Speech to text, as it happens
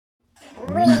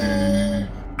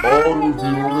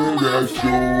reviewing that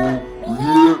show. We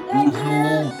here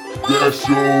review that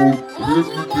show. And if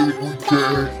you think we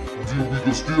can, then we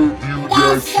can still view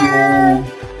that show.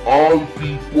 All the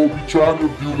people be trying to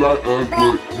view like us,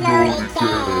 but you know they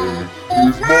can.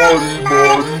 It's Marty,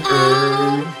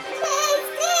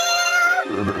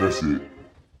 and that's it.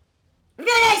 Review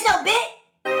that show, bitch!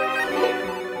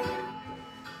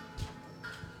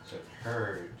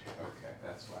 Heard. Okay,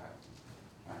 that's why.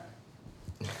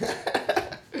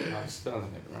 Alright. I'm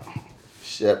spelling it wrong.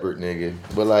 Shepherd, nigga.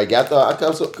 But like, I thought,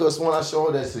 cause when I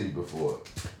showed that to you before.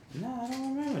 No, I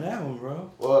don't remember that one,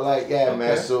 bro. Well, like, yeah, Okay.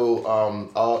 man. So,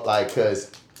 all like, cause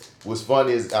what's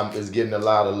funny is getting a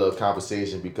lot of little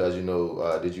conversation because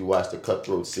did you watch the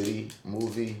Cutthroat City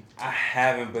movie? I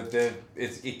haven't, but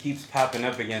it keeps popping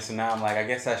up again. So now I'm like, I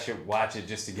guess I should watch it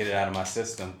just to get it out of my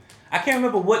system. I can't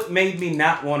remember what made me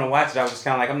not want to watch it. I was just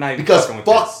kind of like, I'm not even fucking with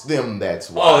fuck this. them, that's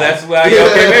why. Oh, that's why. Yeah,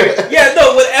 okay, maybe. Yeah,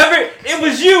 no, whatever. It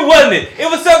was you, wasn't it?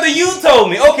 It was something you told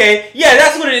me. Okay, yeah,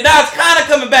 that's what it is. Now it's kind of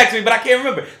coming back to me, but I can't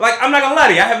remember. Like, I'm not gonna lie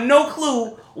to you. I have no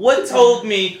clue what told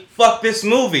me fuck this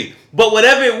movie. But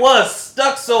whatever it was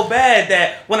stuck so bad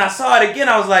that when I saw it again,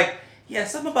 I was like, yeah,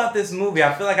 something about this movie.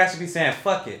 I feel like I should be saying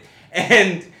fuck it.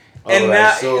 And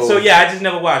now, so yeah, I just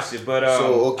never watched it, but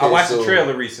I watched the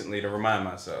trailer recently to remind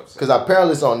myself. Because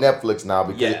apparently it's on Netflix now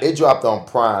because it dropped on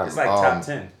Prime. It's like top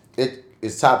 10.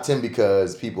 It's top 10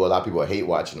 because a lot of people hate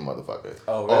watching the motherfucker.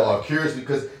 Oh, really? Or curious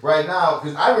because right now,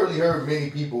 because I really heard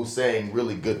many people saying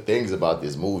really good things about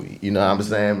this movie. You know what I'm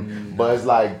saying? But it's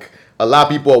like a lot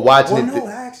of people are watching it. Well, no,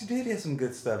 I actually did hear some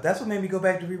good stuff. That's what made me go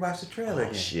back to rewatch the trailer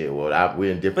again. Shit, well,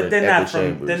 we're in different But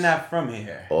chambers. they're not from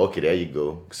here. Oh, okay, there you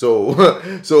go. So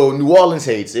New Orleans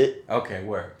hates it. Okay,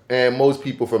 word. And most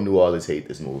people from New Orleans hate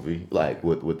this movie, like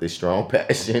with a strong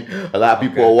passion. A lot of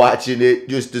people are watching it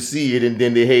just to see it, and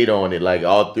then they hate on it. Like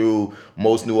all through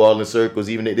most New Orleans circles,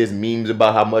 even if there's memes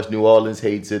about how much New Orleans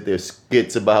hates it, there's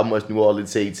skits about how much New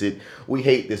Orleans hates it. We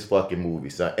hate this fucking movie,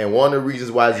 son. And one of the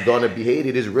reasons why it's gonna be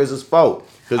hated is RZA's fault.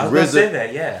 I was gonna say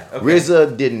that, yeah. Okay.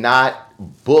 RZA did not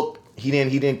book. He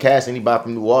didn't cast anybody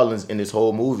from New Orleans in this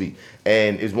whole movie,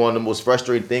 and it's one of the most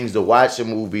frustrating things to watch a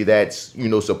movie that's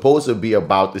supposed to be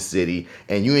about the city,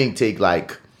 and you ain't take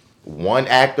like one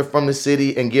actor from the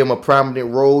city and give him a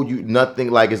prominent role. Nothing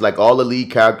like it's like all the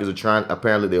lead characters are trying.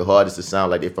 Apparently, they're hardest to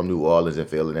sound like they're from New Orleans and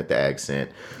failing at the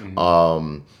accent.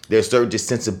 Mm-hmm. There's certain just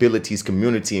sensibilities,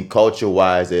 community and culture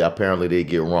wise that apparently they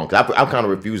get wrong. Cause I'm kind of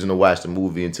refusing to watch the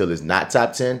movie until it's not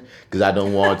top 10 because I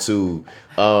don't want to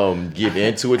get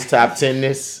into its top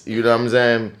 10ness. You know what I'm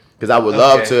saying? Because I would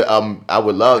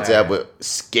love to have a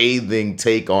scathing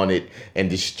take on it and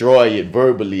destroy it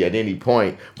verbally at any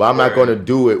point. But I'm not going to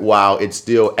do it while it's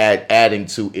still adding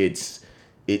to its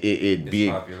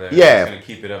being popularity. Yeah, it's gonna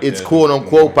keep it up it's there. quote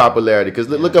unquote popularity. Because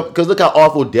look how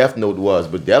awful Death Note was.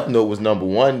 But Death Note was number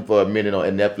one for a minute on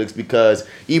Netflix because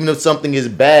even if something is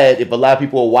bad, if a lot of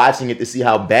people are watching it to see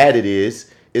how bad it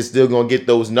is, it's still gonna get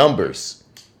those numbers.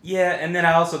 Yeah, and then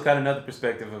I also got another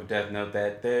perspective of Death Note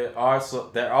that there also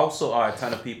are a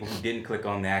ton of people who didn't click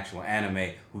on the actual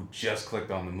anime who just clicked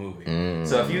on the movie.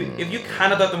 So if you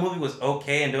kind of thought the movie was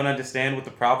okay and don't understand what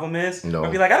the problem is, or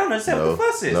be like, I don't understand what the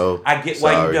fuss is. I get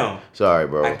why you don't. Sorry,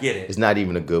 bro. I get it. It's not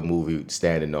even a good movie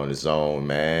standing on its own,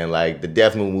 man. Like the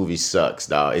Death Note movie sucks,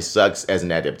 dog. It sucks as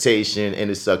an adaptation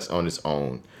and it sucks on its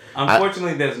own.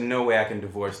 Unfortunately, there's no way I can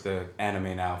divorce the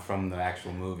anime now from the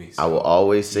actual movie. So, I will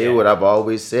always say what I've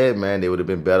always said, man. They would have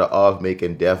been better off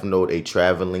making Death Note a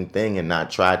traveling thing and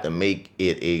not try to make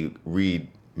it an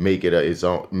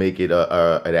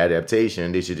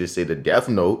adaptation. They should just say the Death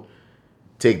Note,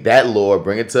 take that lore,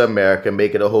 bring it to America,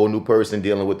 make it a whole new person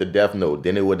dealing with the Death Note.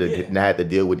 Then it would have not had to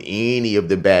deal with any of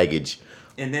the baggage.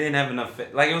 And they didn't have enough.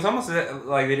 Like it was almost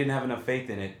like they didn't have enough faith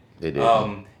in it. They did.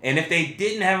 And if they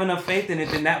didn't have enough faith in it,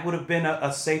 then that would have been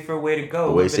a safer way to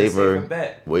go. Way safer.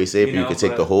 Bet. Way safer. You could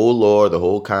take the whole lore, the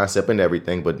whole concept and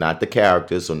everything, but not the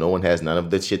characters. So no one has none of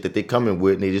the shit that they coming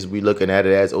with. And they just be looking at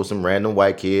it as, some random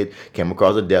white kid came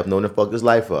across a Death Note and fucked his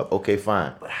life up. Okay,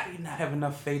 fine. But how do you not have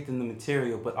enough faith in the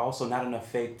material, but also not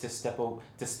enough faith to step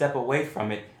away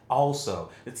from it? Also,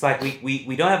 it's like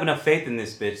we don't have enough faith in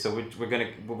this bitch, so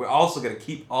we're also gonna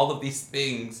keep all of these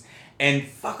things and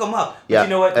fuck them up. But you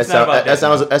know what? That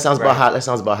sounds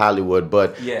about Hollywood.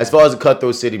 But as far as the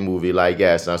Cutthroat City movie, like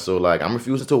so like I'm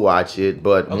refusing to watch it.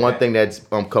 But one thing that's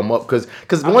come up because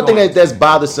one thing that's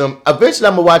bothersome. Eventually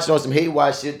I'm gonna watch it on some hate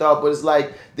watch shit, dog. But it's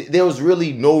like there was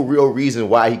really no real reason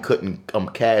why he couldn't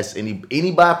cast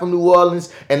anybody from New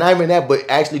Orleans, and not even that, but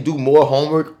actually do more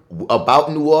homework about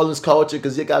New Orleans culture,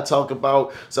 because you got to talk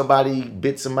about somebody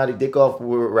bit somebody dick off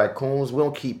with raccoons. We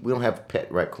don't have pet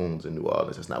raccoons in New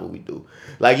Orleans. That's not what we do.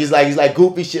 Like it's like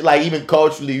goofy shit. Like even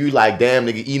culturally, you like, damn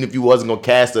nigga, even if you wasn't gonna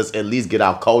cast us, at least get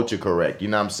our culture correct. You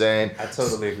know what I'm saying? I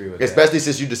totally agree with that. Especially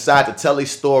since you decide to tell a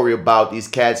story about these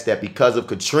cats that because of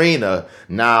Katrina,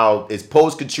 now it's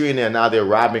post Katrina and now they're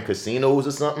robbing casinos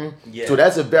or something. Yeah. So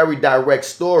that's a very direct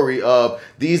story of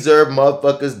these are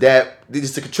motherfuckers that.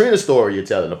 It's a Katrina story you're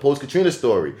telling, a post-Katrina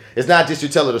story. It's not just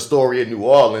you're telling a story in New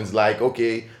Orleans, like,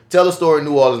 okay, tell a story in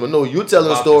New Orleans, but no, you're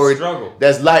telling a story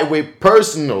that's lightweight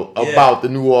personal about the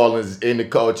New Orleans in the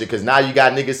culture, because now you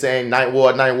got niggas saying Ninth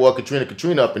Ward,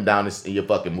 Katrina up and down in your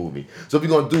fucking movie. So if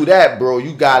you're gonna do that, bro,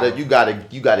 you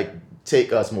gotta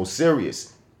take us more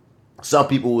serious. Some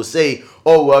people will say,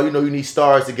 oh, well, you need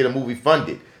stars to get a movie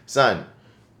funded. Son,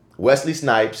 Wesley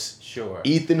Snipes, sure,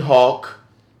 Ethan Hawke,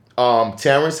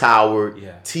 Terrence Howard,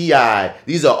 T.I.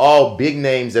 These are all big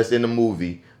names that's in the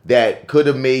movie that could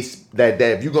have made that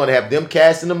if you're gonna have them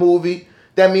cast in the movie,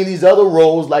 that means these other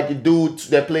roles like the dude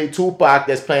that played Tupac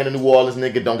that's playing a New Orleans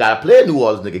nigga don't gotta play a New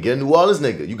Orleans nigga. Get a New Orleans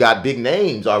nigga. You got big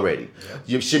names already.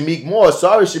 You Shameik Moore.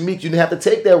 Sorry, Shameik, you didn't have to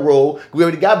take that role. We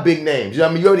already got big names. You know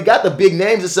what I mean? You already got the big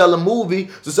names to sell a movie.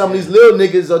 So some of these little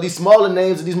niggas or these smaller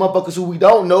names or these motherfuckers who we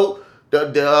don't know.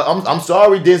 I'm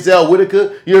sorry, Denzel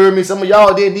Whitaker. You heard me? Some of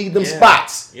y'all didn't need them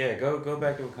spots. Yeah, go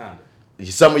back to Wakanda.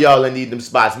 Some of y'all didn't need them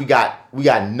spots. We got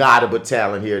not a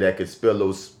talent here that could fill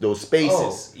those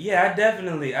spaces. Oh, yeah, I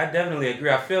definitely agree.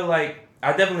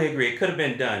 I definitely agree. It could have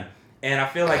been done. And I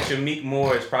feel like Shameik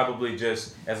Moore is probably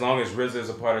just, as long as RZA is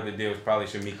a part of the deal, it's probably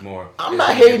Shameik Moore. I'm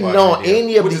not hating on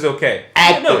any of these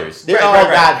actors. They all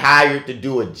got hired to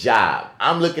do a job.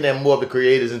 I'm looking at more of the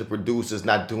creators and the producers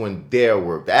not doing their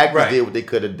work. The actors did what they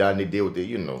could have done. They did what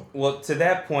they, Well, to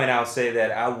that point, I'll say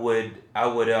that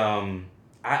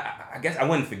I guess I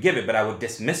wouldn't forgive it, but I would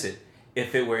dismiss it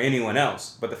if it were anyone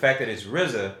else. But the fact that it's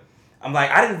RZA, I'm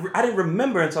like, I didn't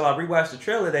remember until I rewatched the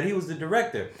trailer that he was the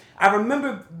director. I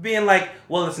remember being like,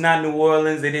 well, it's not New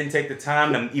Orleans. They didn't take the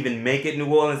time to even make it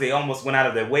New Orleans. They almost went out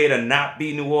of their way to not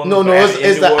be New Orleans. No,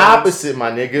 it's the opposite,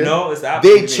 my nigga. No, it's the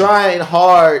opposite. They trying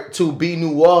hard to be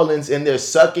New Orleans and they're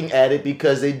sucking at it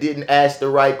because they didn't ask the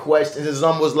right questions. It's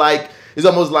almost like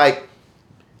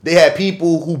they had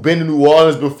people who've been to New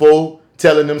Orleans before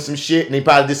telling them some shit, and they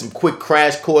probably did some quick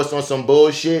crash course on some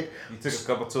bullshit. You took a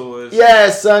couple tours.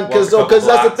 Yeah, son, because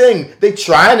that's the thing. They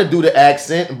trying to do the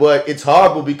accent, but it's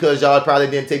horrible because y'all probably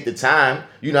didn't take the time.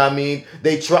 You know what I mean?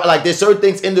 They try, like, there's certain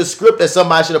things in the script that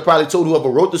somebody should have probably told whoever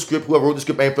wrote the script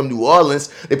ain't from New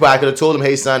Orleans. They probably could have told them,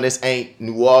 hey, son, this ain't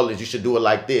New Orleans. You should do it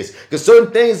like this. Because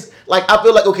certain things, like, I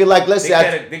feel like, okay, like, let's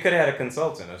say... They could have had a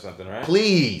consultant or something, right?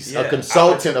 Please, a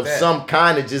consultant of some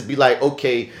kind to just be like,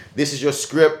 okay, this is your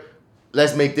script.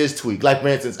 Let's make this tweak. Like, for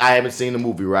instance, I haven't seen the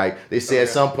movie, right? They say at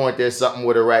some point there's something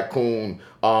with a raccoon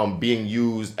being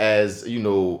used as,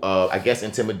 I guess,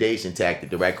 intimidation tactic.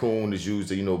 The raccoon is used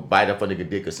to, bite up a nigga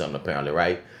dick or something, apparently,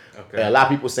 right? Okay. And a lot of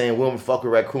people saying, we don't fuck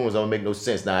with raccoons. That don't make no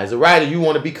sense. Now, as a writer, you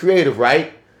want to be creative,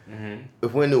 right? Mm-hmm.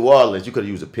 If we're in New Orleans, you could have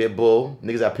used a pit bull.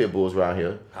 Niggas have pit bulls around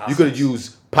here. Possums. You could have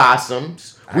used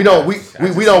possums. We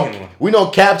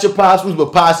don't capture possums,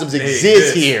 but possums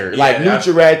exist here. Yeah, like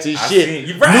nutria-rats and shit.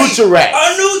 Nutria-rats.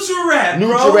 A nutria-rat, bro.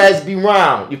 Nutria-rats be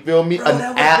round. You feel me? Bro,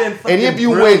 and if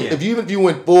you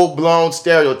went full blown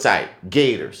stereotype,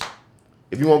 gators.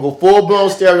 If you want to go full blown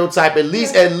stereotype, at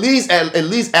least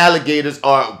alligators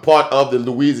are part of the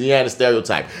Louisiana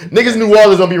stereotype. Niggas in New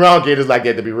Orleans don't be around gators like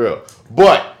that, to be real.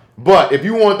 But if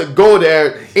you want to go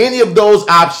there, any of those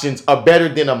options are better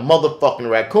than a motherfucking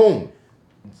raccoon.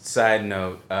 Side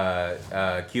note,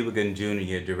 Cuba Gooding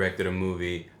Jr. directed a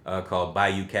movie called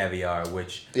Bayou Caviar,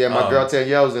 which... Yeah, my girl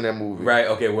Danielle was in that movie. Right,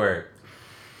 okay, word.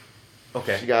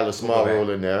 Okay. She got a little small role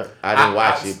in there. I didn't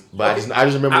watch it, but okay. I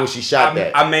just remember when she shot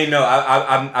that. I may know.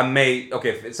 I may... Okay,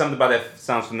 if something about that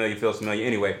sounds familiar, feels familiar.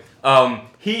 Anyway,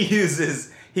 he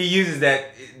uses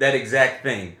that exact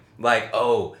thing. Like,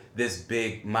 oh, this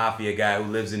big mafia guy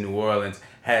who lives in New Orleans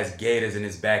has gators in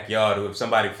his backyard, who if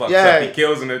somebody fucks up, he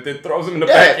kills them and then throws them in the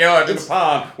backyard in the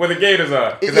pond where the gators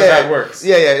are. Because that's how it works.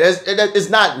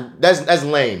 That's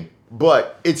lame.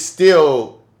 But it's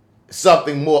still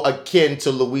something more akin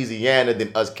to Louisiana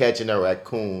than us catching a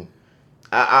raccoon.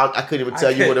 I couldn't even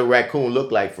tell you what a raccoon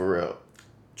looked like for real.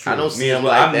 I don't see Me as him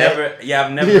well. like I've that.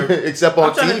 I've never. Except on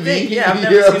I'm trying to TV. think. Yeah, I've You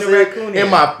never know what seen I'm a saying? raccoon In yet.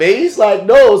 my face? Like,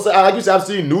 no. So I guess I've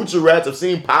seen nutria-rats. I've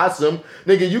seen possum.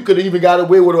 Nigga, you could have even got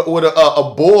away with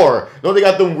a boar. Don't they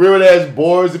got them weird ass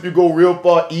boars if you go real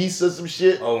far east or some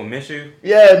shit? Oh, Mishu.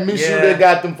 Yeah, Mishu, Yeah. they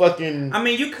got them fucking... I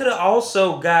mean, you could have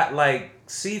also got like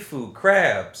seafood,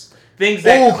 crabs, things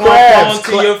that Ooh, clump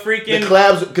onto your freaking. The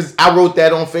crabs, because I wrote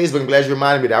that on Facebook. I'm glad you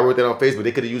reminded me that I wrote that on Facebook.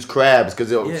 They could have used crabs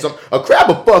because a crab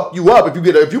will fuck you up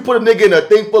if you put a nigga in a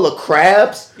thing full of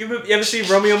crabs. You ever see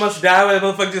Romeo Must Die where the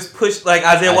motherfucker just pushed like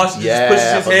Isaiah Washington just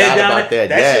pushes his head down about there?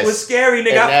 That shit was scary,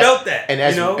 nigga. I felt that. And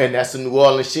that's you know? and that's some New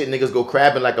Orleans shit. Niggas go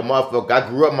crabbing like a motherfucker. I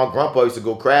grew up. My grandpa used to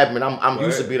go crabbing. And I'm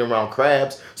used to being around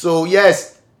crabs. So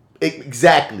yes.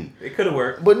 Exactly. It could have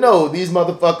worked. But no, these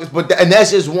motherfuckers, and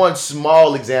that's just one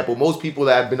small example. Most people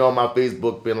that have been on my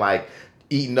Facebook been like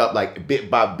eating up like bit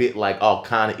by bit like all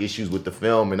kind of issues with the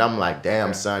film. And I'm like,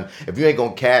 damn, son, if you ain't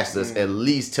gonna cast us, at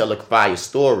least tell a fire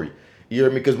story. You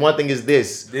hear me? Because one thing is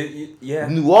this.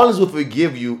 New Orleans will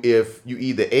forgive you if you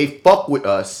either fuck with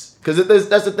us. Because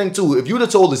that's the thing too. If you would have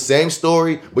told the same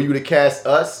story, but you would have cast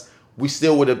us, we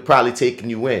still would have probably taken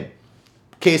you in.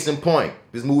 Case in point,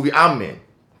 this movie I'm in.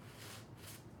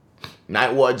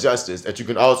 Night War Justice, that you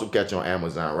can also catch on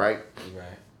Amazon, right?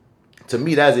 Right. To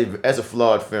me, that's a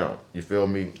flawed film. You feel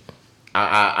me?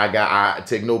 I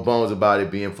take no bones about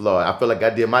it being flawed. I feel like I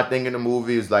did my thing in the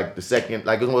movie. It's like the second,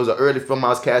 like it was an early film I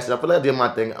was casting. I feel like I did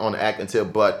my thing on the acting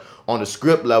tip, but on the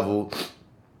script level,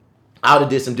 I would have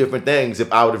did some different things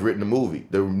if I would have written the movie.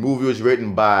 The movie was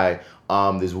written by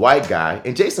this white guy,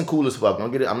 and Jason cool as fuck.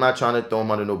 Don't get it. I'm not trying to throw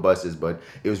him under no buses, but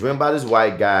it was written by this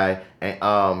white guy,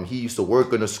 and he used to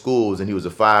work in the schools, and he was a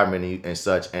fireman and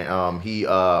such. And he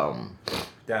down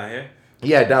here.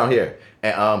 Yeah, down here,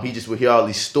 and he just would hear all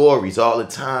these stories all the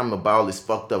time about all this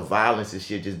fucked up violence and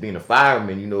shit, just being a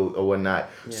fireman, you know, or whatnot.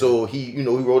 Yeah. So he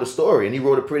wrote a story, and he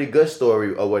wrote a pretty good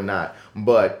story or whatnot.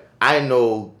 But I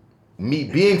know, me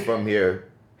being from here,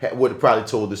 would have probably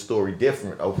told the story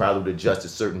different or probably would have adjusted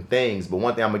certain things. But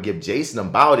one thing I'm going to give Jason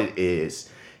about it is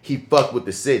he fucked with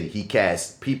the city. He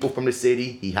cast people from the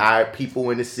city. He hired people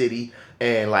in the city.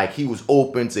 And like he was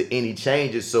open to any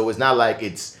changes. So it's not like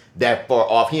it's that far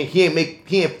off. He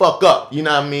ain't fuck up. You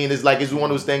know what I mean? It's like it's one of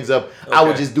those things of I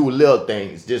would just do little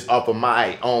things just off of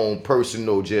my own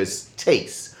personal just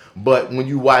taste. But when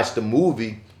you watch the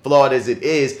movie, flawed as it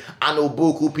is, I know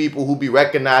buku people who be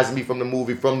recognizing me from the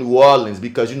movie from New Orleans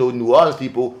because New Orleans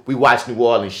people, we watch New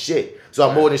Orleans shit. So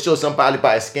I'm more than sure somebody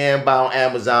probably scan by on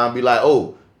Amazon be like,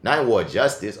 oh, Night War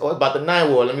Justice. Oh, it's about the Night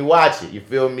War. Let me watch it. You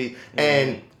feel me? Mm-hmm.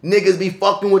 And niggas be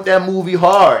fucking with that movie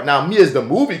hard. Now me as the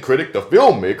movie critic, the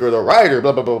filmmaker, the writer,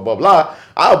 blah blah blah blah blah,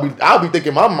 I'll be thinking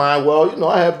in my mind, well,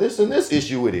 I have this and this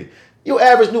issue with it. Your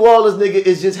average New Orleans nigga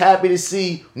is just happy to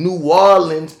see New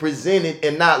Orleans presented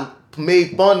and not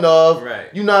made fun of, right?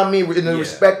 You know what I mean, in a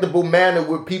respectable manner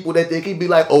with people that they can be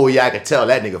like, oh yeah, I can tell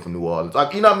that nigga from New Orleans.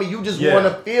 Like, you know what I mean? You just want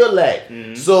to feel that.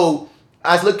 Mm-hmm. So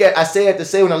I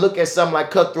say when I look at something like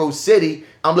Cutthroat City,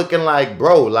 I'm looking like,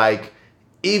 bro, like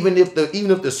even if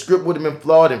the script would have been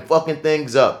flawed and fucking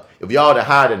things up, if y'all had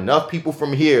hired enough people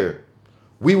from here,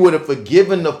 we would have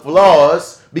forgiven the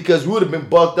flaws because we would have been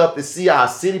bucked up to see our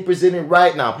city presented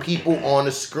right now, people on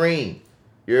the screen.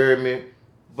 You hear me?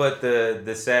 But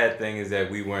the sad thing is that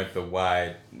we weren't the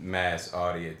wide mass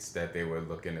audience that they were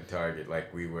looking to target.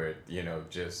 Like we were,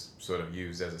 just sort of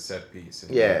used as a set piece.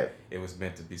 And it was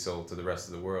meant to be sold to the rest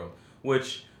of the world,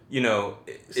 which,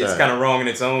 it's kind of wrong in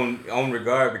its own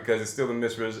regard because it's still a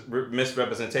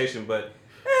misrepresentation. But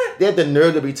they had the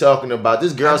nerve to be talking about.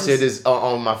 This girl said this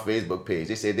on my Facebook page.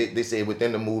 They say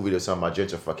within the movie there's something about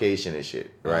gentrification and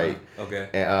shit, right? Okay.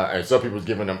 And some people's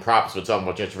giving them props for talking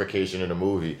about gentrification in the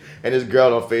movie. And this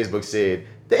girl on Facebook said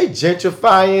they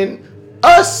gentrifying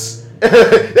us.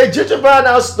 They gentrifying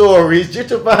our stories,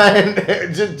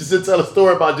 gentrifying just to tell a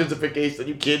story about gentrification. Are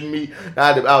you kidding me?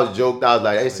 I was joked. I was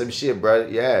like, hey, some shit, bro.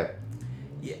 Yeah.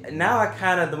 Yeah, now I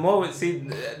kind of, the moment,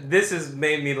 this has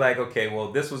made me like, okay,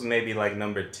 well, this was maybe like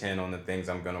number 10 on the things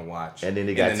I'm going to watch. And then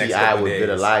they got T.I. with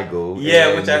vitiligo.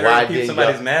 Yeah, which I heard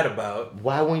somebody's mad about.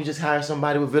 Why wouldn't you just hire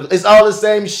somebody with vitiligo? It's all the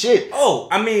same shit. Oh,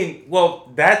 I mean,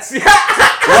 well, that's...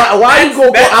 why you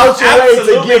go out your way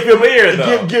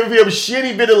to give him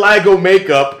shitty vitiligo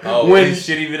makeup when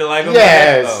shitty vitiligo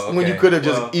yes, makeup? Oh, okay. When you could have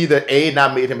just either A,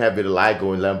 not made him have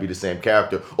vitiligo and let him be the same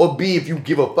character, or B, if you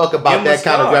give a fuck about that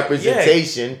kind of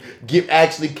representation,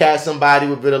 actually cast somebody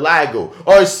with vitiligo,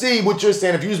 or C, what you're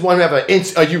saying, if you just want to have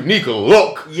a unique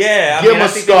look, I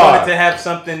think they wanted to have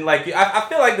something like I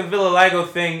feel like the vitiligo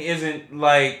thing isn't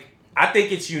like, I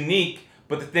think it's unique.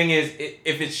 But the thing is,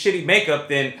 if it's shitty makeup,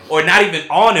 then or not even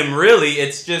on him, really,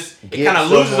 it's just it kind of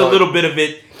loses a little bit of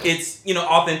its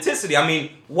authenticity. I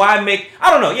mean, why make? I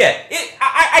don't know. Yeah,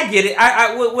 I get it.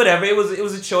 Whatever. It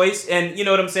was a choice, and you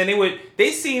know what I'm saying.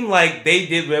 They seem like they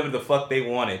did whatever the fuck they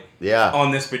wanted. Yeah.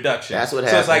 On this production. That's what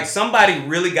happened. So it's like somebody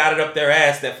really got it up their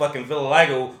ass that fucking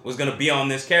Vitiligo was gonna be on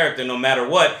this character no matter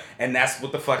what, and that's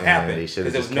what the fuck happened. They should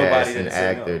have just nobody cast an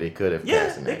actor. They could have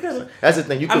cast an actor. They could have. That's the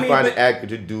thing. You can find an actor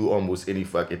to do almost any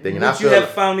fucking thing. And would you have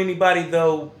found anybody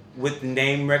though with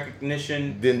name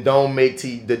recognition? Then don't make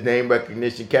the name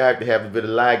recognition character have a bit of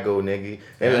vitiligo, nigga.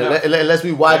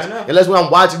 Unless when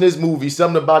I'm watching this movie,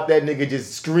 something about that nigga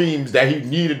just screams that he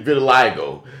needed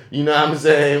vitiligo. You know what I'm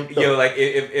saying? Yo, like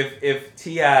if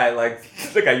T.I. like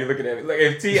look how you looking at me. Like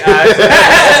if T.I.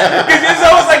 because it's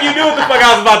almost like you knew what the fuck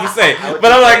I was about to say.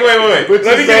 But I'm like, wait.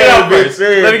 Let me get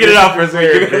it out first.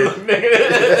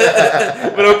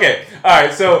 But okay.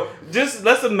 Alright, so just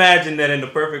let's imagine that in the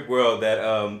perfect world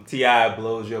that T.I.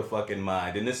 blows your fucking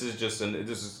mind. And this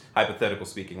is hypothetical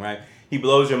speaking, right? He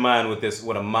blows your mind with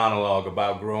a monologue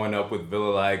about growing up with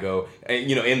vitiligo, and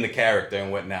in the character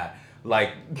and whatnot.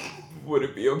 Like, would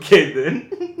it be okay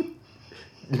then?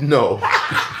 No.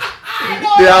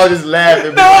 I was just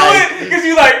laughing. No, because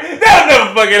you like, that'll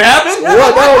never fucking happen.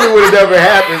 Well, that only would have never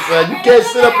happened, son. You can't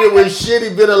sit up there with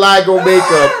shitty vitiligo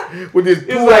makeup, with this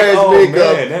poo-ass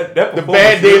makeup. That the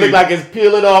bad day look like it's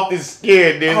peeling off his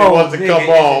skin, then it wants to come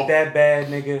off. Is it that bad,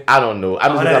 nigga? I don't know. I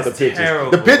just look at the pictures.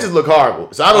 Terrible. The pictures look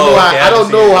horrible. So I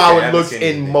don't know how it looks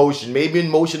in motion. Maybe in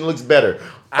motion it looks better.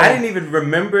 I didn't even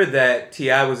remember that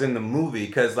T.I. was in the movie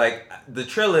because, like, the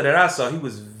trailer that I saw, he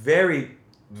was very,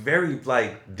 very,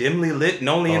 like, dimly lit and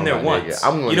only in there once.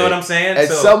 You know what I'm saying? At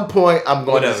some point, I'm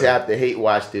going to have to hate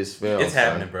watch this film. It's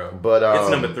happening, bro. But it's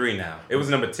number 3 now. It was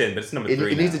number 10, but it's number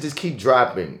 3 It needs to just keep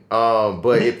dropping.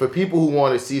 But for people who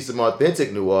want to see some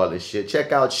authentic New Orleans shit,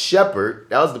 check out Shepherd.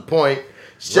 That was the point.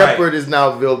 Shepherd is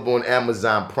now available on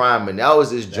Amazon Prime, and that was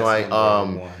his joint.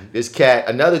 This cat,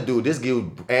 another dude, this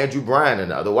dude, Andrew Bryan,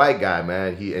 another white guy,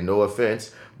 man. And no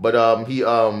offense, but I'm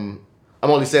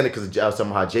only saying it because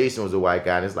somehow Jason was a white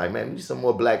guy, and it's like, man, we need some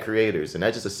more black creators, and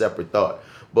that's just a separate thought.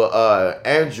 But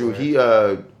Andrew,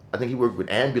 I think he worked with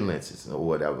ambulances or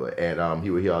whatever, and he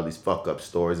would hear all these fuck up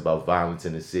stories about violence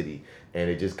in the city. And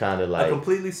it just kind of like... A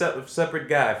completely separate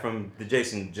guy from the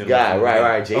Jason gentleman.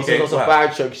 Right. Jason's on some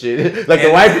fire truck shit. Like,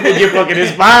 the white people get fucking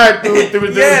inspired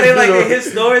through yeah, they like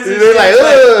his stories and they're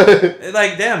like, they're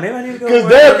like, damn, maybe I need to go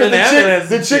Because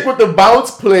the chick with the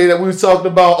bounce play that we was talking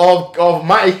about off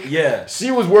mic,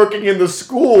 she was working in the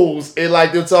schools, and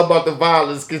like, they'll talk about the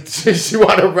violence because she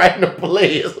wanted to write in a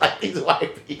play. It's like these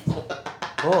white people.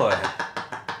 Boy,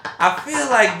 I feel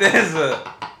like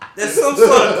there's some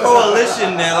sort of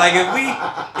coalition there. Like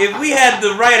if we had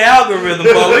the right algorithm,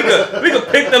 boy, we could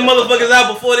pick them motherfuckers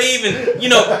out before they even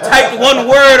typed one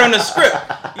word on the script.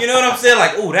 You know what I'm saying?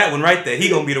 Like, ooh, that one right there, he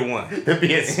gonna be the one to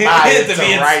be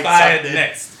inspired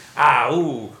next.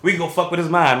 We can go fuck with his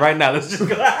mind right now. Let's just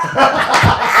go.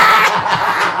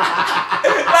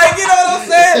 Like, you know what I'm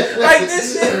saying? Like,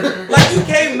 this shit, like, you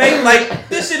can't make, like,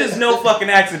 this shit is no fucking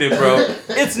accident, bro.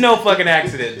 It's no fucking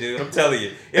accident, dude. I'm telling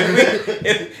you.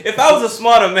 If I was a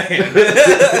smarter man,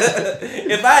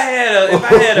 if I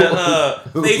had a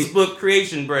Facebook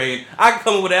creation brain, I could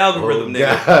come up with an algorithm,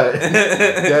 nigga. God.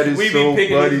 That is so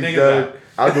funny,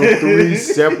 I know 3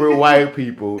 separate white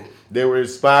people. They were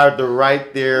inspired to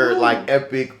write their, like,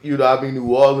 epic, New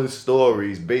Orleans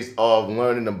stories based off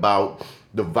learning about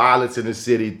the violence in the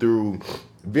city through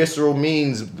visceral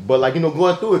means, but like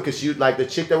going through it because she like the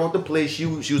chick that wrote the play. She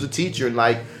was a teacher, and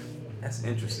like that's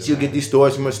interesting. She'll get these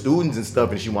stories from her students and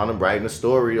stuff, and she wanted to write a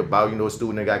story about a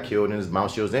student that got killed in his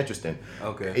mouth. She was interesting.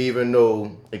 Okay. Even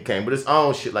though it came with its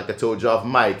own shit, like I told you off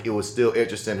mic, it was still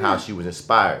interesting how she was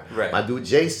inspired. Right. My dude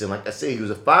Jason, like I said, he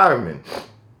was a fireman.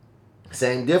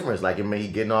 Same difference. Like, he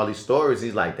getting all these stories.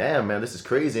 He's like, damn, man, this is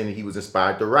crazy, and he was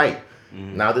inspired to write.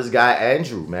 Mm-hmm. Now this guy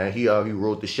Andrew, man, he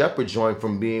wrote the Shepherd joint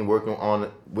from working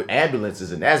with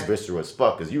ambulances, and that's visceral as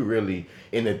fuck because you really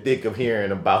in the thick of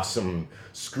hearing about some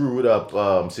screwed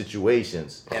up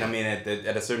situations. And I mean,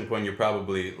 at a certain point, you're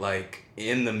probably like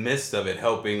in the midst of it,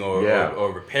 helping or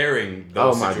repairing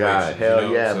those situations. Oh my God,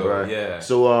 hell yeah, bro. Yeah.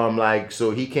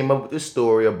 So he came up with this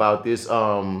story about this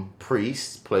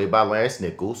priest played by Lance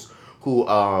Nichols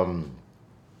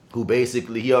who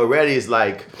basically, he already is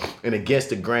like an against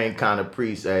the grain kind of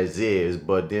priest as is,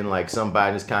 but then like somebody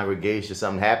in his congregation,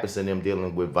 something happens to them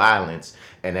dealing with violence,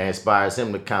 and that inspires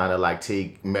him to kind of like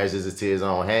take measures into his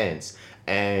own hands.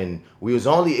 And we was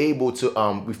only able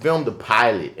to, we filmed the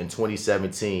pilot in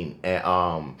 2017,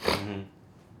 and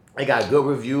It got good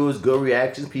reviews, good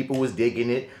reactions. People was digging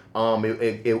it.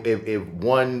 It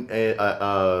won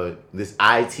this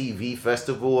ITV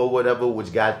festival or whatever,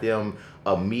 which got them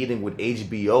a meeting with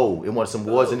HBO. It won some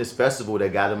awards in this festival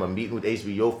that got them a meeting with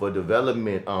HBO for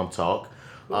development talk.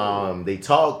 They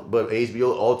talked, but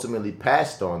HBO ultimately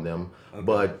passed on them. Okay.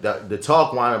 But the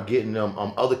talk wound up getting them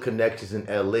other connections in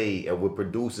LA and with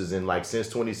producers. And like since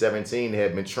 2017, they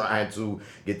had been trying to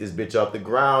get this bitch off the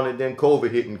ground, and then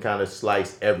COVID hit and kind of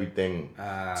sliced everything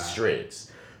to shreds.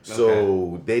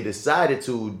 So they decided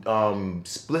to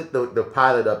split the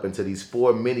pilot up into these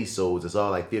 4 minisodes. It's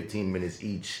all like 15 minutes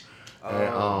each.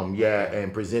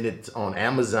 And present it on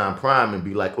Amazon Prime and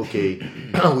be like, okay,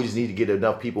 we just need to get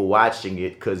enough people watching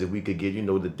it, because if we could get,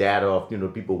 the data of,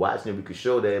 people watching it, we could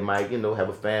show that it might, have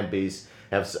a fan base,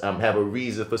 have a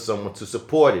reason for someone to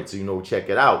support it, to, check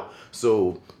it out.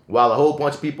 So while a whole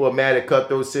bunch of people are mad at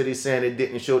Cutthroat City saying it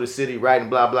didn't show the city right and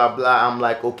blah, blah, blah, I'm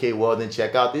like, okay, well then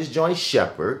check out this joint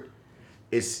Shepherd.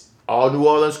 It's all New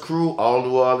Orleans crew, all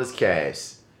New Orleans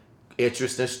cast.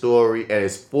 Interesting story, and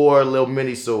it's 4 little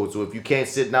minisodes. So if you can't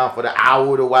sit down for the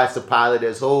hour to watch the pilot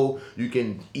as whole, you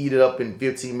can eat it up in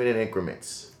 15-minute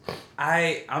increments.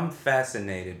 I'm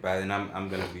fascinated by it, and I'm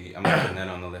putting that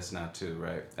on the list now too,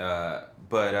 right?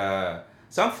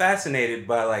 So I'm fascinated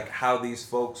by like how these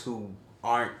folks who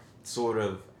aren't sort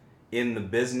of in the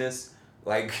business,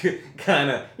 like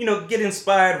kind of, get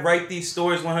inspired, write these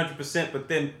stories 100%, but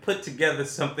then put together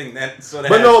something that sort of.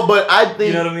 But I think,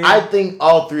 you know what I mean? I think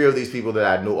all 3 of these people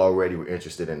that I know already were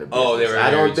interested in the business. Oh, they were.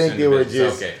 I don't think they were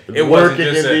just It working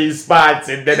in these spots,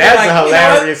 and that's a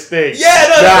hilarious thing. Yeah,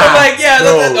 that's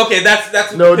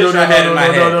the picture I had in my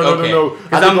head. No.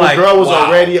 Because the girl was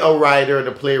already a writer and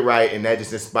a playwright, and that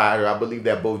just inspired her. I believe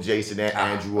that both Jason and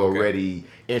Andrew were already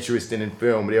interested in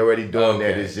film. They're already doing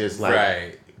that. It's just like.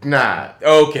 Right. Nah.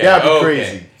 Okay. That'd be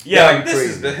crazy. Yeah, like, this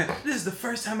is the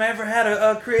first time I ever had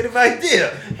a creative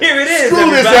idea. Here it is.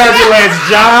 Screw this ambulance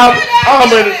job.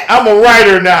 I'm a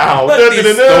writer now.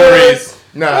 These stories.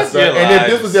 Nah, son. And if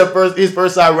this was his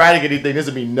first time writing anything, this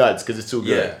would be nuts because it's too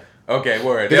good. Yeah. Okay,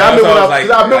 word. Because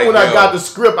I remember when I got the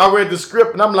script, I read the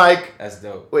script and I'm like, that's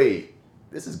dope. Wait,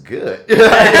 this is good. You know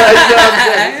what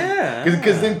I'm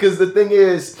saying? Because the thing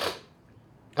is,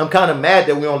 I'm kind of mad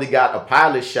that we only got a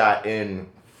pilot shot in.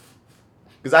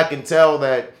 Because I can tell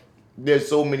that there's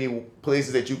so many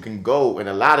places that you can go, and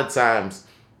a lot of times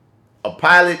a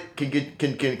pilot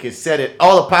can set it.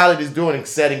 All a pilot is doing is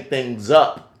setting things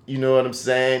up. You know what I'm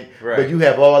saying? Right. But you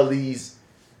have all these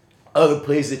other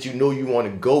places that you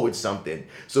want to go with something.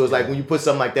 So it's like when you put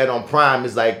something like that on Prime,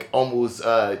 it's like almost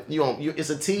it's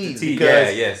a tease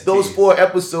because those 4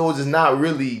 episodes is not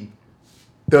really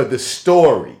the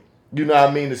story. You know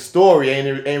what I mean? The story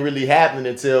ain't really happening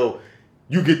until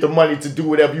you get the money to do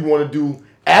whatever you want to do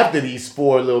after these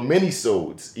 4 little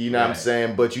mini-sodes. You know what I'm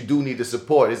saying? But you do need the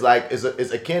support. It's like it's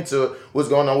akin to what's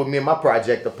going on with me and my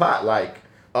project, The Pot. Like,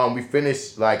 we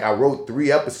finished, like, I wrote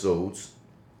 3 episodes,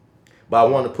 but I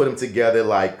want to put them together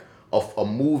like a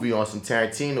movie on some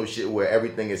Tarantino shit where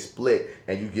everything is split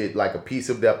and you get like a piece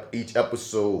of each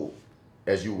episode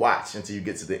as you watch until you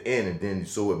get to the end, and then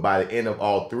so by the end of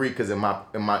all 3, because in my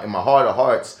heart of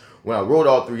hearts, when I wrote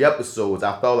all 3 episodes,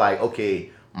 I felt like, okay,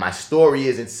 my story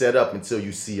isn't set up until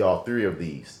you see all 3 of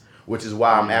these, which is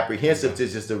why I'm apprehensive to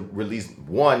just to release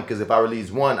one, because if I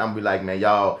release one, I'm be like, man,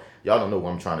 y'all don't know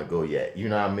where I'm trying to go yet. You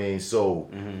know what I mean? So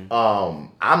I'm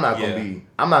not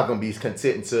gonna be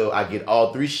content until I get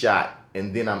all 3 shot,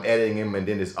 and then I'm editing them, and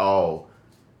then it's all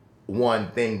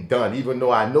one thing done. Even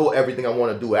though I know everything I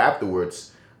want to do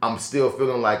afterwards, I'm still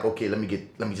feeling like, okay, let me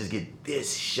just get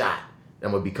this shot. I'm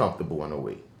gonna be comfortable in a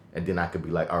way. And then I could be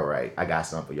like, all right, I got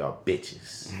something for y'all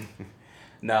bitches.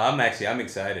 No, I'm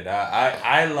excited. I'm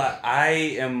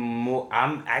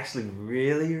actually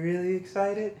really, really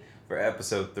excited for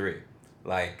episode 3.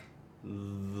 Like,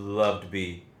 love to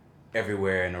be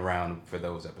everywhere and around for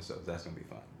those episodes. That's gonna be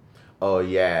fun. Oh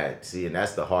yeah, see, and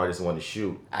that's the hardest one to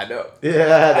shoot. I know.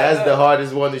 Yeah, that's the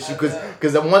hardest one to shoot.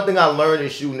 Because the one thing I learned in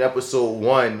shooting episode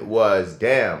 1 was,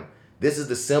 damn, this is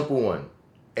the simple one.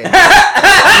 And, you know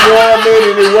what I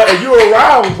mean? And you were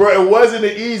around, bro. It wasn't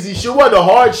an easy shoot. It wasn't a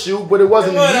hard shoot, but it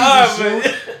wasn't an easy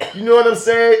shoot. You know what I'm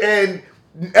saying? And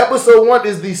episode 1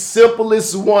 is the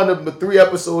simplest one of the 3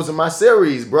 episodes in my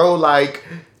series, bro. Like,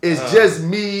 it's just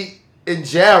me and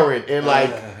Jaren, and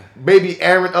like maybe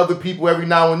Aaron, other people every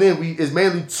now and then. It's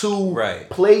mainly 2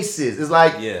 places. It's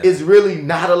like it's really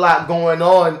not a lot going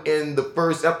on in the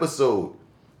first episode.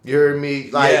 You heard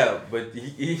me? Like, yeah, but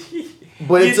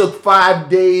But it took 5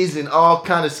 days and all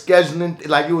kind of scheduling.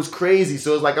 Like, it was crazy.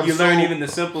 So it's like you learn even the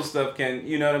simple stuff can,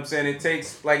 you know what I'm saying? It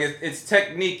takes, like, it's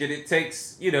technique and it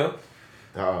takes, you know,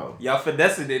 y'all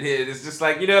finessing it here. It's just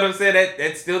like, you know what I'm saying?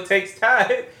 That still takes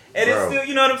time. And it's still,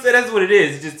 you know what I'm saying? That's what it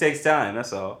is. It just takes time.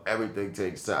 That's all. Everything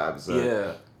takes time. So.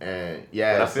 Yeah. And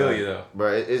but I feel you though.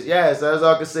 Bro, so that's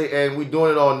all I can say. And we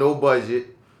doing it on no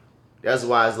budget. That's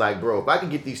why it's like, bro, if I can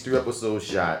get these 3 episodes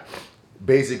shot,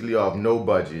 basically off no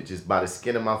budget, just by the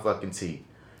skin of my fucking teeth,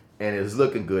 and it's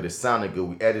looking good, it's sounding good,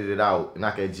 we edited it out, and I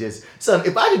could just, son,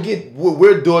 if I could get what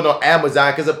we're doing on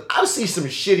Amazon, because I see some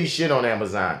shitty shit on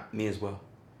Amazon. Me as well.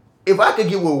 If I could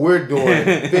get what we're doing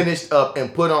finished up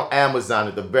and put on Amazon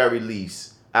at the very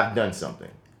least, I've done something.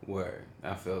 Word.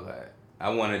 I feel that. I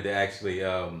wanted to actually,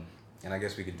 and I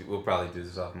guess we'll probably do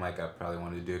this off mic. I probably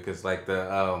wanted to do it because like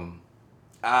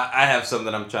I have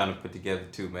something I'm trying to put together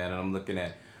too, man. And I'm looking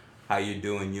at how you're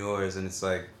doing yours, and it's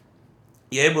like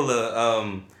you're able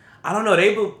to, I don't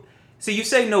know, see, you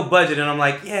say no budget, and I'm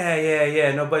like,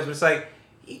 yeah, no budget. But it's like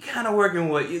you kind of working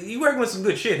with some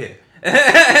good shit here.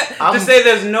 To say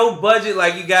there's no budget,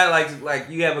 like you got like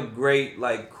you have a great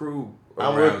like crew.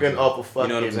 I'm working off of fucking,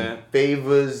 you know what I'm saying?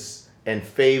 Favors and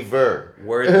favor.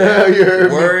 Word that. You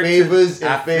heard Word me? Favors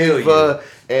and favor.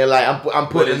 And like I'm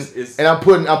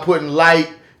putting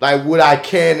light like what I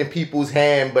can in people's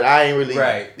hand, but I ain't really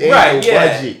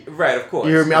budget. Right, of course.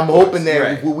 You hear me? I'm hoping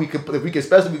that if we could,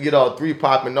 especially if we get all 3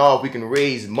 popping off, we can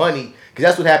raise money. Because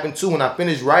that's what happened too. When I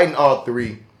finished writing all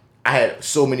 3, I had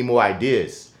so many more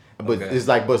ideas. But it's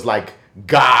like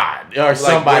God or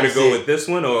somebody where to go with this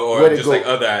one or just like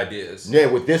other ideas. Yeah,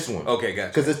 with this one. Okay, gotcha.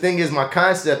 Because the thing is, my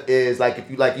concept is like if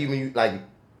you like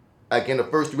like in the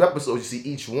first 3 episodes, you see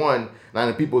each one. Now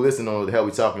the people listening don't know what the hell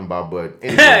we talking about, but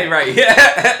anyway, right,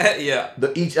 yeah.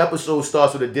 Each episode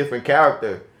starts with a different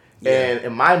character. Yeah. And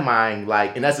in my mind,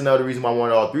 like, and that's another reason why I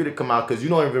wanted all 3 to come out, because you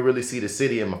don't even really see the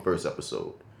city in my first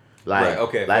episode. Like,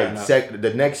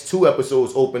 the next 2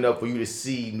 episodes open up for you to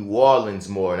see New Orleans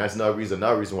more, and that's another reason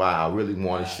why I really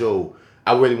want to show.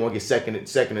 I really want to get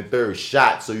second and third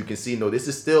shot so you can see. No, this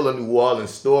is still a New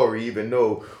Orleans story, even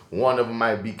though one of them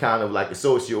might be kind of like a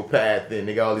sociopath and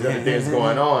they got all these other things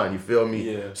going on. You feel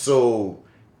me? Yeah. So,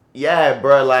 yeah,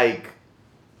 bro. Like,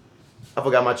 I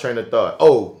forgot my train of thought.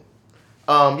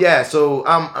 Yeah. So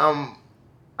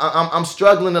I'm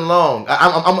struggling along.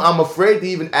 I'm afraid to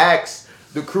even ask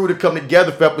the crew to come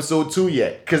together for episode 2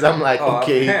 yet, because I'm like,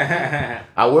 okay,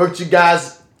 I worked you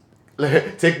guys,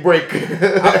 take a break.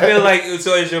 I feel like,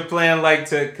 so is your plan like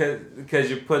because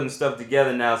you're putting stuff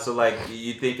together now, so like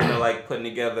you thinking of like putting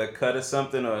together a cut or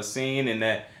something or a scene and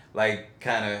that like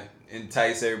kind of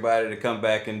entice everybody to come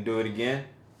back and do it again?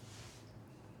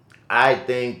 I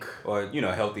think, or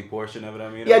a healthy portion of it. I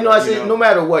mean, yeah, no, I said no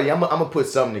matter what, I'm gonna put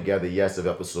something together. Yes, of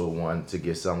episode 1 to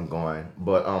get something going,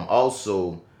 but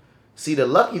also. See,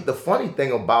 the funny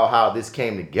thing about how this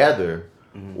came together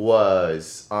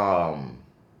was, all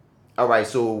right,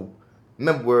 so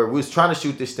remember we was trying to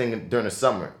shoot this thing during the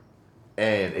summer,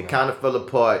 and it kind of fell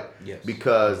apart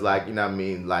because, like, you know what I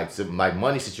mean, like some like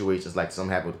money situations, like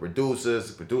something happened with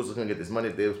producers couldn't get this money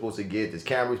they were supposed to get, this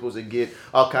camera was supposed to get,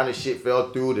 all kind of shit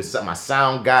fell through, my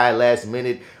sound guy last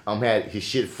minute had his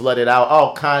shit flooded out,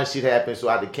 all kind of shit happened, so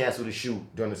I had to cancel the shoot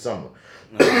during the summer.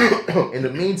 In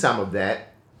the meantime of that,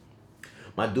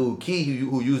 my dude Key,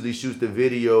 who usually shoots the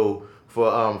video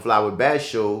for Fly With Bash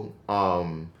show,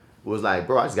 was like,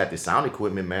 bro, I just got this sound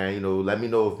equipment, man. Let me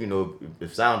know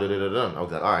if sound da-da-da-da. I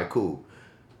was like, all right, cool.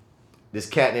 This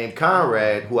cat named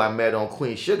Conrad, who I met on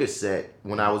Queen Sugar set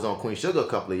when I was on Queen Sugar a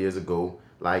couple of years ago,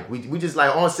 like we just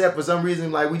like on set for some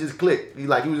reason, like we just clicked. He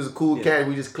was just a cool cat.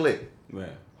 We just clicked. Right.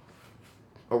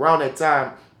 Around that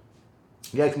time,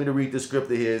 he asked me to read the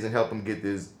script of his and help him get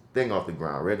this thing off the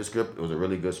ground. Read the script. It was a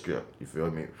really good script. You feel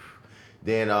me?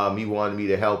 Then he wanted me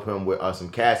to help him with some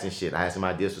casting shit. I had some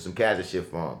ideas for some casting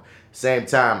shit for him. Same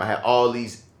time, I had all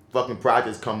these fucking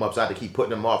projects come up, so I had to keep putting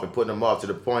them off to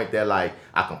the point that like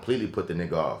I completely put the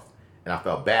nigga off, and I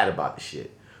felt bad about the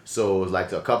shit. So it was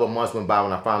like a couple months went by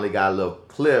when I finally got a little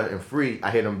clear and free.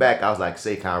 I hit him back. I was like,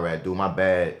 "Say, Conrad, dude, my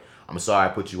bad. I'm sorry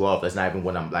I put you off. That's not even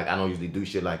when I'm like, I don't usually do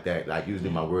shit like that. Like, usually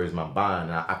my words, my bond,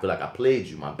 and I feel like I played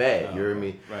you. My bad. You heard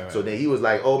me? Right. So then he was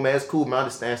like, oh, man, it's cool, man. I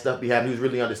understand stuff be happening. He was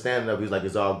really understanding of it. He was like,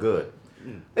 it's all good.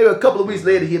 Maybe a couple of weeks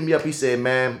later, he hit me up. He said,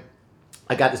 man,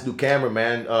 I got this new camera,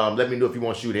 man. Let me know if you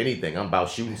want to shoot anything. I'm about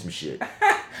shooting some shit.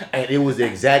 And it was the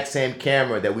exact same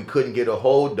camera that we couldn't get a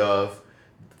hold of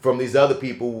from these other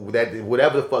people that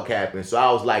whatever the fuck happened. So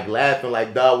I was like laughing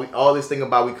like, dog, all this thing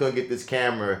about we couldn't get this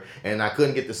camera and I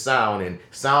couldn't get the sound, and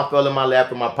sound fell in my lap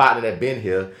from my partner that been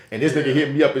here, and this nigga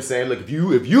hit me up and saying, look, if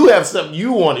you have something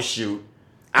you want to shoot,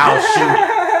 I'll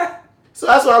shoot. So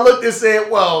that's why I looked and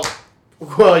said, well,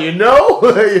 you know,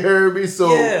 you heard me. So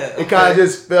it kind of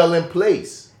just fell in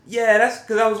place. Yeah, that's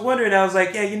because I was wondering. I was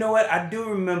like, yeah, you know what? I do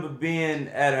remember being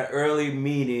at an early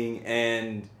meeting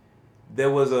and it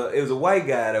was a white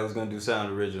guy that was gonna do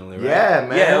sound originally, right? Yeah,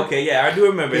 man. Yeah, okay, yeah, I do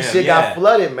remember this him. shit got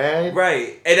flooded, man.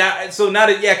 Right, and so now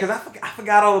that because I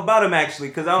forgot all about him actually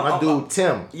because my dude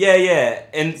Tim. Yeah,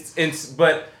 and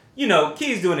but you know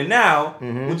Key's doing it now,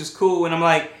 which is cool, and I'm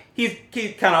like. He's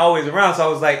kind of always around, so I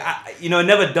was like, it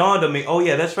never dawned on me. Oh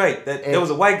yeah, that's right. There was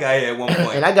a white guy here at one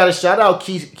point. And I got to shout out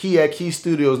Key at Key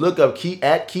Studios. Look up Key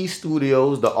at Key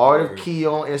Studios, the Art of Key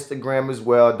on Instagram as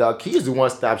well, dog. Key is the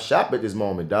one-stop shop at this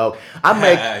moment, dog.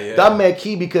 I met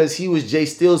Key because he was Jay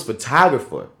Steele's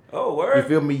photographer. Oh, word. You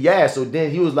feel me? Yeah. So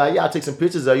then he was like, yeah, I'll take some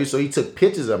pictures of you. So he took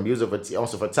pictures of him. He was on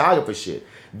some photographer shit.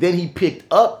 Then he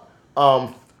picked up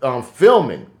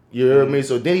filming. You heard me?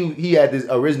 So then he had this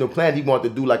original plan. He wanted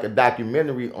to do like a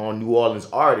documentary on New Orleans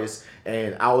artists,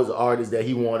 and I was an artist that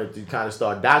he wanted to kind of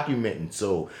start documenting.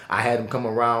 So I had him come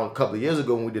around a couple of years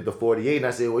ago when we did the 48, and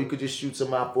I said, well, you could just shoot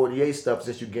some of my 48 stuff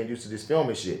since you're getting used to this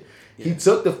filming shit. Yeah. He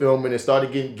took the filming and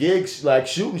started getting gigs like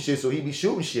shooting shit, so he be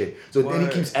shooting shit. So then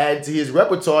he keeps adding to his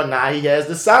repertoire. Now he has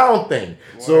the sound thing.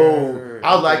 So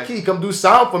I was like, Key, come do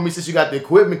sound for me since you got the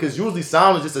equipment, because usually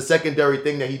sound is just a secondary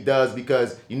thing that he does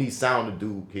because you need sound to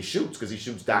do his shoots, because he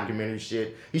shoots documentary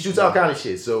shit. He shoots all kind of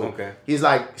shit. So he's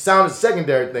like, sound is a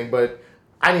secondary thing, but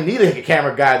I didn't need a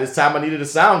camera guy this time. I needed a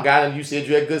sound guy, and you said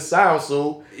you had good sound,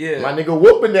 so my nigga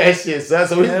whooping that shit, son.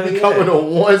 So he's becoming a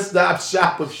one-stop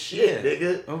shop of shit,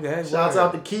 nigga. Okay. Shouts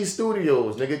out to Key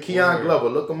Studios, nigga. Keon Glover,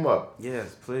 look him up.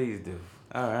 Yes, please do.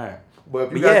 All right.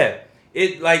 But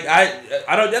it like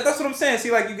I don't. That's what I'm saying.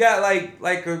 See, like you got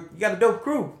you got a dope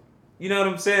crew. You know what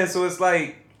I'm saying? So it's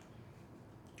like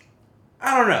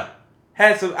I don't know.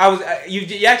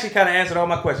 You actually kind of answered all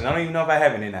my questions. I don't even know if I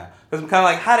have any now. Because I'm kind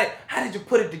of like, how did you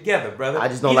put it together, brother? I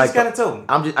just don't I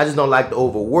just don't like to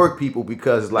overwork people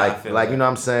because like you know what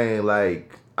I'm saying,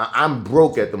 like I'm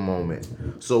broke at the moment,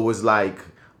 so it's like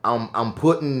I'm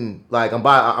putting like I'm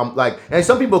like, and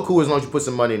some people are cool as long as you put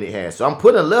some money in your hand. So I'm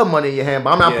putting a little money in your hand,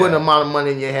 but I'm not putting the amount of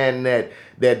money in your hand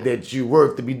that you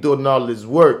worth to be doing all this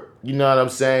work. You know what I'm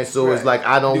saying? So it's like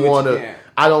I don't want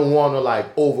to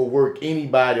like overwork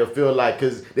anybody or feel like,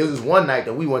 because there was this one night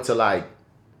that we went to like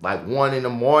 1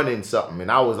 a.m. something,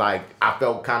 and I was like, I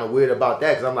felt kind of weird about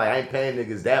that because I'm like, I ain't paying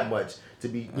niggas that much to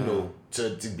be, you know,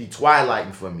 to be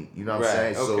twilighting for me. You know what I'm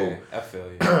saying? Okay. So I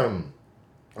feel you.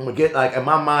 I'm gonna get like in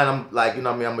my mind, I'm like, you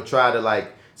know what I mean, I'm gonna try to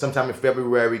like sometime in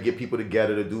February get people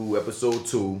together to do episode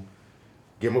 2,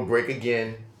 give them a break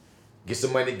again, get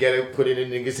some money together, put it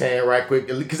in niggas' hand right quick,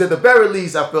 because at the very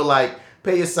least, I feel like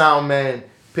pay your sound man,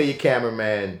 pay your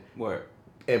cameraman. Word.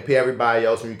 And pay everybody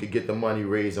else when you could get the money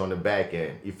raised on the back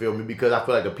end. You feel me? Because I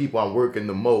feel like the people I'm working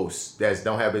the most that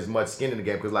don't have as much skin in the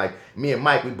game. Because like me and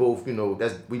Mike, we both, you know,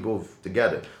 we both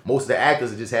together. Most of the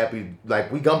actors are just happy.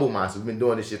 Like we Gumbo Monsters. We've been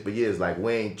doing this shit for years. Like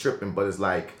we ain't tripping, but it's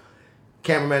like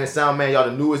cameraman and sound man, y'all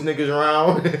the newest niggas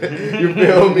around. You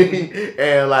feel me?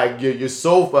 And like you're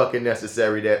so fucking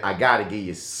necessary that I gotta give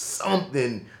you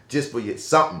something just for you,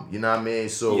 something. You know what I mean?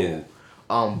 So,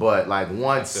 but like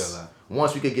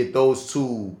once we could get those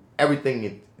two,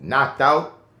 everything knocked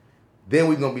out, then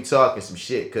we're going to be talking some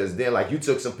shit. Because then, like, you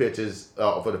took some pictures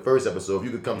for the first episode. If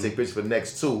you could come take pictures for the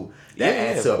next 2, that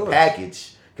adds to a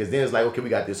package. Because then it's like, okay, we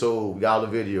got this we got all the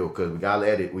video. Because we got to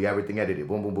edit. We got everything edited.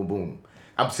 Boom, boom, boom, boom.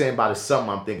 I'm saying by the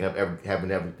summer, I'm thinking of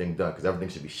having everything done. Because everything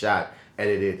should be shot,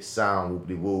 edited, sound,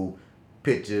 whoop-de-woo,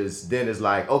 pictures. Then it's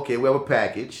like, okay, we have a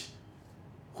package.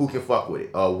 Who can fuck with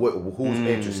it? Who's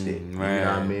interested? You know what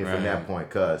I mean? From that point.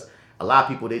 Because a lot of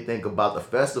people, they think about the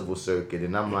festival circuit,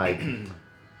 and I'm like,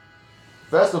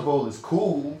 festival is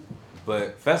cool,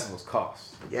 but festivals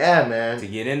cost. Yeah, man. To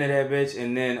get into that bitch,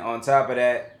 and then on top of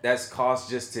that, that's cost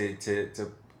just to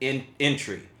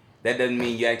entry. That doesn't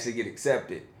mean you actually get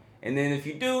accepted. And then if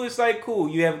you do, it's like cool,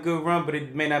 you have a good run, but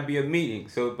it may not be a meeting.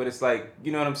 So, but it's like,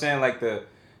 you know what I'm saying? Like the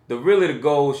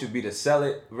goal should be to sell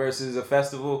it versus a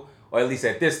festival. Or at least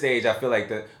at this stage, I feel like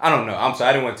I don't know. I'm sorry,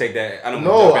 I didn't want to take that. I don't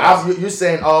know. You're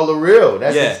saying all the real.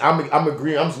 That's I'm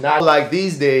agreeing. I'm just not like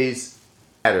these days.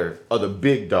 Are the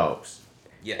big dogs.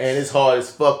 Yes. And it's hard as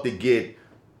fuck to get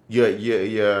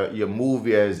your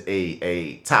movie as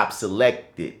a top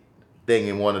selected thing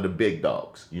in one of the big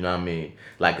dogs. You know what I mean?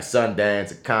 Like a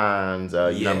Sundance, a Cannes,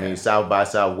 you know what I mean? South by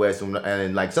Southwest,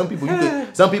 and like some people,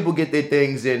 some people get their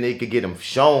things and they could get them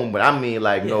shown, but I mean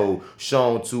like no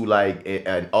shown to like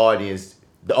an audience.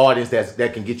 The audience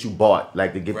that can get you bought,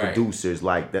 like to get producers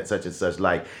like that, such and such.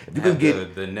 Like if you can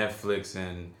get the Netflix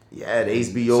and the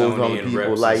HBO's on the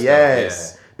people, like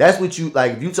stuff, that's what you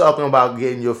like. If you talking about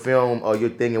getting your film or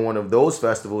your thing in one of those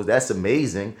festivals, that's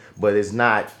amazing, but it's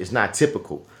not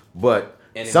typical. But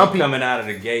and some if people coming out of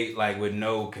the gate like with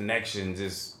no connections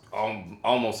is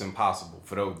almost impossible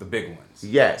for the big ones.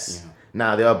 Yes. You know?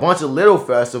 Now there are a bunch of little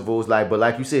festivals, but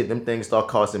like you said, them things start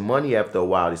costing money after a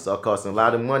while. They start costing a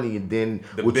lot of money, and then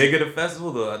the bigger the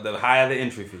festival, the higher the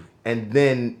entry fee. And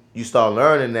then you start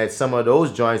learning that some of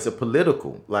those joints are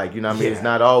political. Like, you know what I mean? It's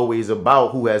not always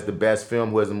about who has the best film,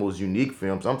 who has the most unique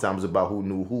film. Sometimes it's about who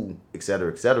knew who, et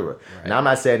cetera, et cetera. Right. Now, I'm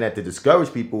not saying that to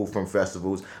discourage people from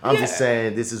festivals. I'm just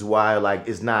saying this is why, like,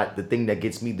 it's not the thing that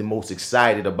gets me the most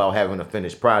excited about having a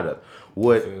finished product.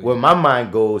 Where my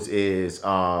mind goes is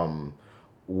who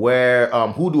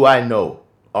do I know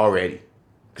already?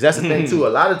 Because that's the thing, too. A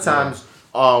lot of times,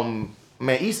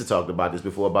 man, Issa talked about this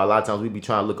before. About a lot of times we be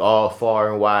trying to look all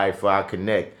far and wide for our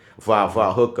connect, for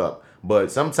our hookup.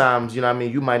 But sometimes, you know what I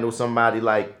mean, you might know somebody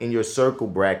like in your circle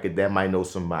bracket that might know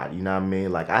somebody. You know what I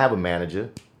mean? Like I have a manager.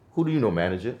 Who do you know,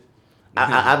 manager?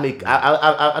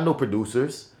 I know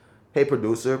producers. Hey,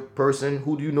 producer person,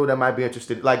 who do you know that might be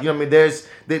interested? Like, you know what I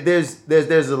mean?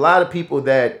 There's a lot of people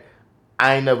that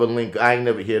I ain't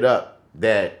never hit up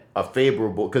that are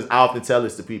favorable. Because I often tell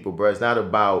this to people, bro. It's not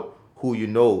about who you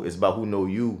know, it's about who know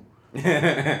you.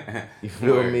 You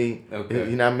feel me? Okay.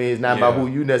 You know what I mean? It's not about who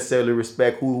you necessarily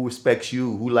respect, who respects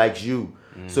you, who likes you.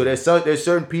 So there's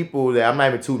certain people that I'm not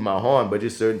even tooting my horn, but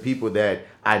just certain people that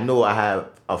I know I have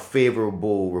a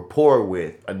favorable rapport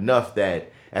with enough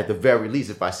that at the very least,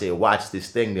 if I say watch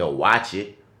this thing, they'll watch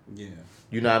it. Yeah.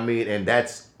 You know what I mean? And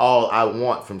that's all I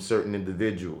want from certain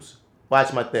individuals.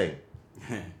 Watch my thing.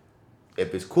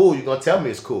 If it's cool, you're gonna tell me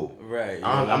it's cool. Right.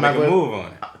 I'm not gonna move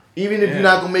on it. Even if you're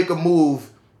not gonna make a move,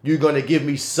 you're gonna give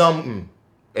me some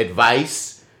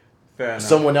advice,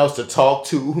 someone else to talk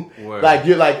to. Word. Like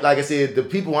you're like I said, the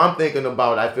people I'm thinking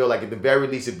about, I feel like at the very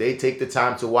least, if they take the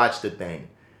time to watch the thing,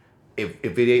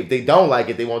 if they don't like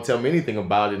it, they won't tell me anything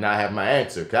about it, and I have my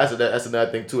answer. Cause that's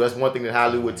another thing too. That's one thing that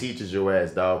Hollywood teaches your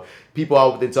ass, dog. People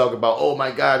always talk about, oh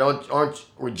my God, aren't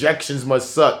rejections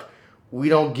must suck. We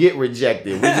don't get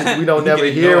rejected. We don't never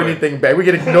hear anything back. We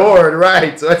get ignored,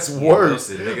 right? So that's worse.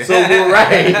 So we're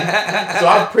right. So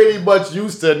I'm pretty much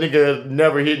used to a nigga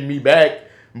never hitting me back.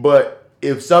 But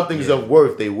if something's of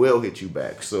worth, they will hit you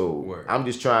back. So I'm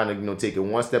just trying to take it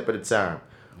one step at a time.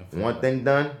 One thing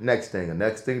done, next thing. The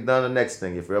next thing done, the next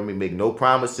thing. You feel me? Make no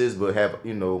promises, but have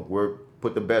work.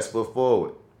 Put the best foot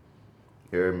forward.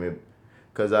 You hear me?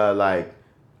 Cause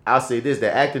I'll say this,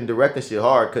 that acting, directing shit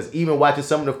hard, because even watching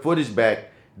some of the footage back,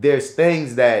 there's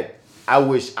things that I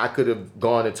wish I could have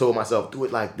gone and told myself, do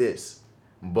it like this.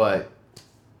 But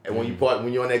when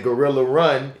you're on that guerrilla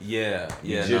run, you're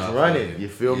just running. You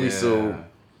feel me? So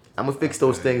I'm going to fix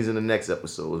those things in the next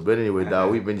episodes. But anyway,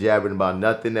 dog, we've been jabbering about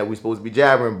nothing that we're supposed to be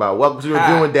jabbering about. Welcome to the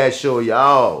Doing That Show,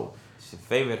 y'all. It's your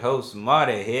favorite host,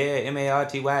 Marty here,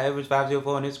 Marty, Average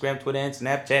 504 on Instagram, Twitter, and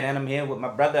Snapchat, and I'm here with my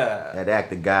brother. That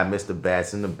actor guy, Mr.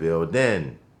 Bass in the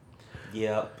building.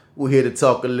 Yep. We're here to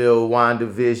talk a little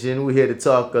WandaVision. We're here to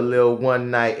talk a little One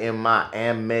Night in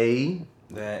Miami.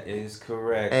 That is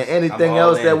correct. And anything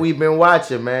else that we've been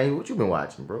watching, man. What you been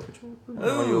watching, bro?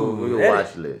 On your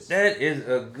watch list? That is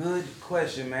a good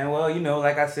question, man. Well,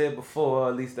 like I said before,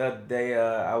 at least the other day,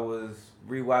 I was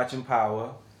rewatching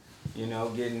Power.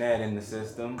 Getting that in the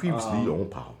system.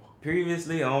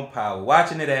 Previously on Power.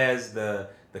 Watching it as the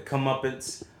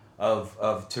comeuppance of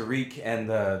Tariq and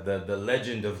the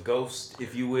legend of Ghost,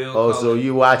 if you will. Oh, so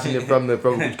you watching it from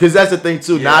because that's the thing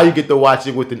too. Yeah. Now you get to watch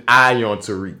it with an eye on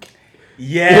Tariq.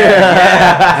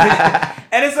 Yeah.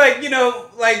 And it's like,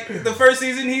 like the first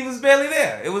season he was barely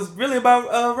there. It was really about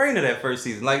Raina that first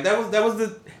season. Like that was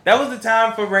the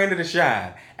time for Raina to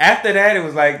shine. After that, it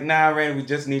was like, nah, Raina, we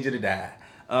just need you to die.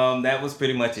 That was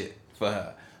pretty much it for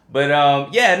her. But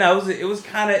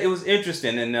it was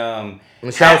interesting, and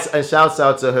shouts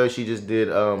out to her. She just did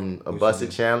a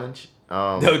busted challenge.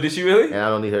 Did she really? And I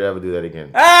don't need her to ever do that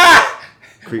again.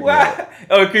 Creep me out.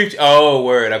 Oh, it creeps. Oh,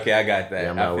 word. Okay, I got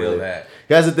that. I feel that.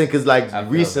 That's the thing, cause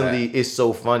recently it's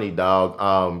so funny, dog.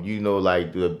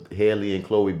 Like the Haley and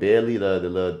Chloe Bailey, the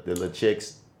little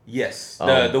chicks. Yes,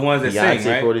 the ones that Beyonce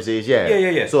sing, right? proteges, yeah.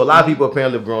 Yeah. So a lot of people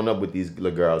apparently have grown up with these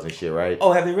little girls and shit, right?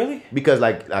 Oh, have they really? Because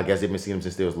like I guess they've been seeing them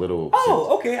since they was little.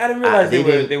 Oh, okay. I didn't realize they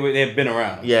have been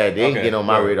around. Yeah, they didn't Okay, get on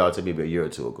my right. radar until maybe a year or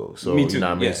two ago. So Me too. you know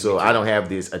what I mean? Yeah, So me too. I don't have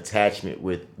this attachment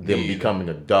with them Me either. becoming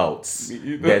adults Me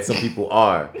either. that some people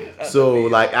are. So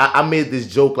like I made this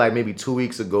joke like maybe 2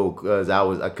 weeks ago because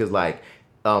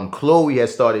Chloe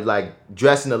has started like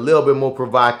dressing a little bit more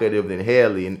provocative than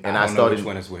Haley, and I I don't started.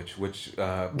 know which one is which.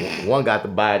 One got the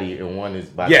body and one is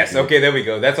body. Yes. Okay. There we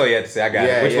go. That's all you had to say. I got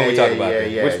it. Which one we talking about?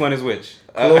 Yeah. Which one is which?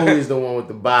 Chloe's the one with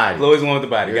the body. Chloe's the one with the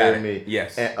body. You Got hear it. me?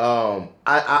 Yes. And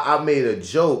I made a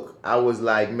joke. I was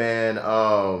like, man,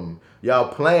 y'all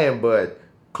playing, but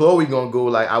Chloe gonna go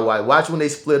like I watch when they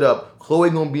split up.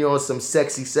 Chloe gonna be on some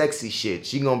sexy shit.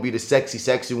 She gonna be the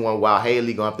sexy one, while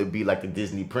Haley gonna have to be like the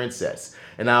Disney princess.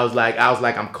 And I was like,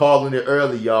 I'm calling it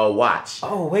early, y'all. Watch.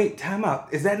 Oh wait, time out.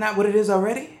 Is that not what it is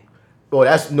already? Oh,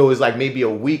 it's like maybe a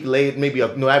week late, maybe a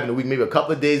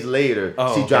couple of days later,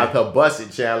 she dropped her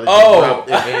busted challenge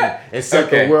and set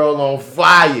the world on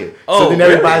fire. So then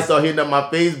everybody started hitting up my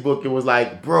Facebook and was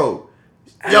like, bro,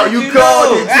 yo, you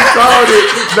called it.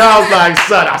 Now I was like,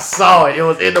 son, I saw it. It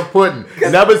was in the pudding.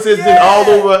 And ever since then, all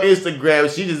over her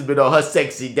Instagram, she just been on her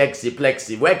sexy, dexy,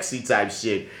 plexy, wexy type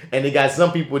shit. And they got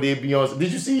some people that be on.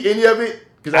 Did you see any of it?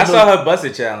 I saw her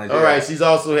busted challenge. All right, she's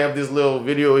also have this little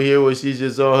video here where she's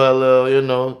just on her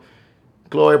little,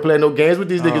 Chloe playing no games with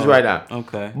these niggas right now.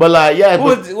 Okay. But like, yeah.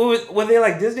 Were they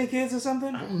like Disney kids or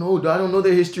something? I don't know. I don't know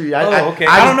their history. Okay.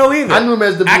 I don't know either. I knew them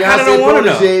as the I kinda Beyonce don't wanna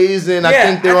know. proteges, and I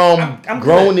think they're I'm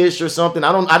grownish or something.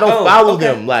 I don't follow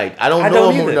them. Like I don't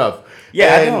know them either. enough.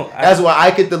 Yeah, and I don't. That's why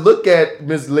I get to look at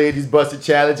Miss Lady's busted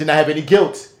challenge and not have any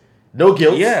guilt. No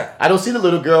guilt. Yeah. I don't see the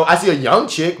little girl. I see a young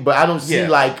chick, but I don't see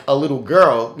like a little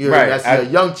girl. You know what I mean? I see a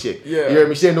young chick. Yeah. You hear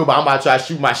me? She ain't know, but I'm about to try to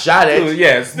shoot my shot at you.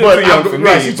 Yeah, it's still too young for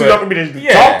me. She's too young for me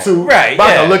to talk to. Right.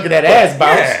 But I can look at that ass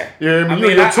bounce. You hear me? I You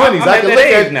mean, in your 20s. I'm I at can that look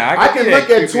age at now. I can look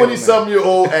at creepy old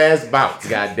 20-something-year-old ass bounce.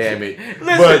 God damn it.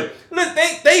 Listen,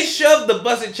 they shoved the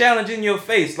busted challenge in your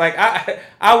face. Like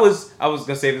I was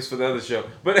gonna say this for the other show,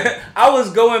 but I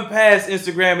was going past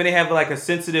Instagram and they have like a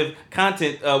sensitive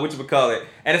content, whatchamacallit,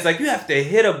 and it's like you have to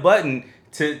hit a button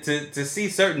to see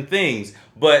certain things.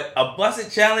 But a busted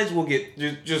challenge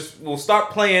will start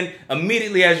playing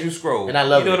immediately as you scroll. And I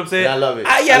love it. You know what I'm saying? And I love it.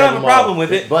 I don't have a problem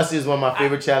with it. Busted is one of my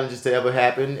favorite challenges to ever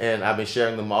happen, and I've been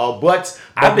sharing them all. But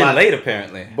I've been late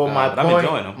apparently. But I'm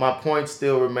enjoying them. My point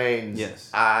still remains. Yes.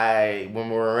 When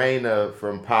Morena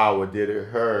from Power did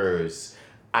hers,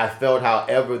 I felt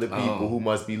however the people who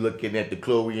must be looking at the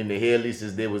Chloe and the Haley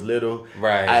since they was little.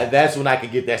 Right. That's when I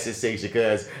could get that sensation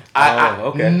because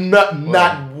okay.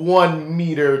 Not 1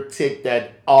 meter ticked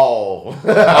at all. Oh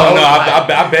no,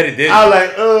 I bet it did. I was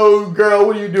like, oh girl,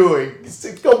 what are you doing?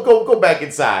 Go back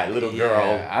inside, little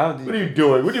girl. What are you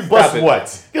doing? What are you bus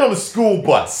what? Get on the school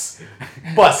bus.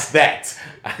 Bus that.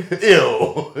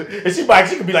 Ew. And she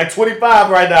could be like 25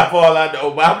 right now for all I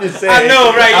know. But I'm just saying. I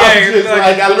know, right? I'm just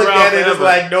like I look at it, it's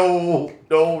like no.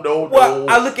 Well,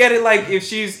 I look at it like if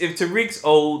Tariq's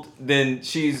old, then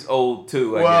she's old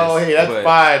too. I guess. Hey, that's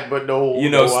fine, but no. You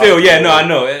know, still, I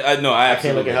know. I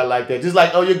can't look at her like that. Just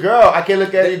like, oh, your girl. I can't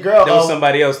look at your girl. There was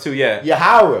somebody else too, yeah.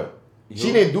 Yahara.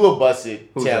 She didn't do a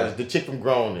busted challenge. The chick from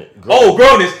Grown It. Oh,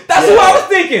 Grownness. That's who I was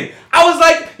thinking. I was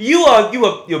like, you're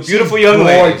a beautiful young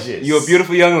lady. You're a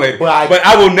beautiful young lady. But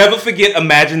I will never forget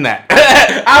Imagine That.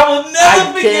 I will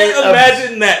never forget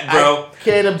Imagine That, bro. I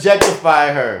can't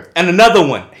objectify her. And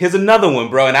here's another one,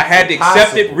 bro. And I had to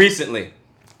accept it recently.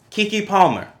 Keke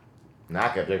Palmer. Nah, I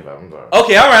can't objectify her. I'm sorry.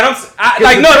 Okay, all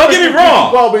right. No, don't get me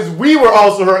wrong. We were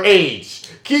also her age.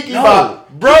 Keke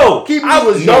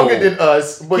was younger than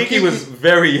us. But Keke was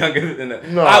very younger than us.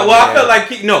 No, I felt like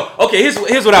Keke. No, okay.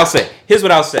 Here's what I'll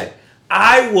say.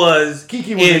 I was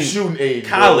Keke was in shooting age,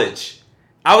 college.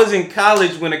 Bro. I was in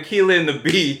college when Akilah and the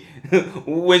Bee,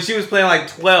 when she was playing like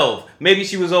 12. Maybe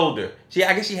she was older.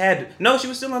 I guess she had. No, she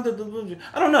was still under the.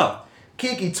 I don't know.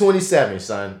 Keke 27,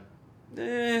 son.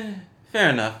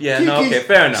 Fair enough. Yeah,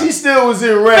 fair enough. She still was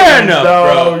in range. Fair enough,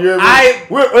 dog. bro.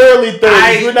 We're early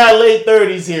 30s. We're not late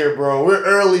 30s here, bro. We're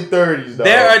early 30s, dog.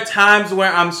 There are times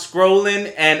where I'm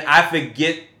scrolling and I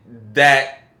forget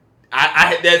that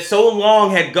that so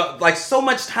long had so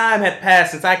much time had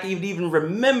passed since I could even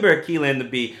remember Akilah and the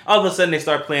Bee. All of a sudden they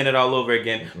start playing it all over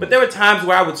again. But there were times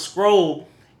where I would scroll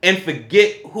and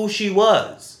forget who she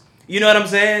was. You know what I'm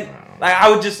saying? Like I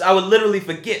would literally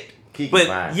forget. But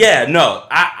fine. Yeah, no,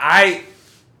 I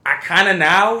kind of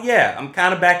now, I'm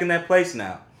kind of back in that place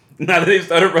now. Now that they've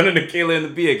started running Akilah and the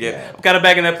Bee again, I'm kind of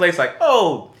back in that place like,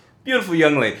 oh, beautiful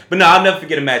young lady. But no, I'll never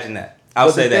forget Imagine That. I'll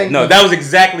But the say that. thing No, is- that was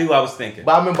exactly what I was thinking.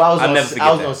 But I remember I'll never forget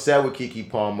I was that. on set with Keke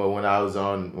Palmer when I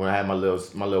had my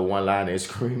little one liner in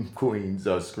Scream Queens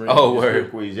Scream Oh,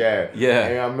 word. Queens, yeah. Yeah.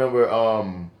 And I remember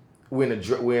when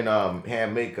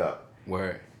hand makeup.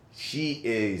 Word. She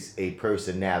is a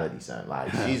personality, son.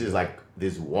 Like she's just like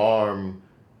this warm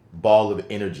ball of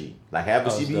energy. Like Oh,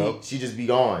 dope. she just be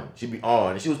on. She be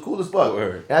on. And she was cool as fuck.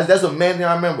 Word. That's a main thing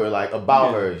I remember, like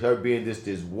about Yeah. her being just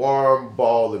this warm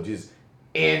ball of just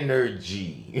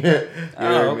energy. You know what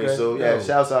I mean? okay. So yeah, Yo.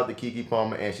 shouts out to Keke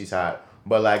Palmer, and she's hot.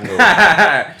 But like no,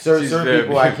 She's certain very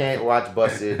people I beautiful. can't watch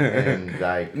Busted and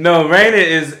like No, Raina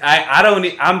is. I don't.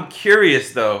 I'm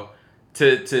curious though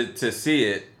to see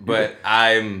it, but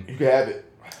I'm. you can have it.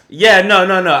 Yeah. No.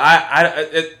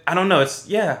 I don't know. It's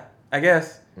yeah. I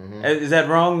guess. Mm-hmm. Is that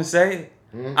wrong to say?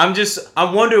 I want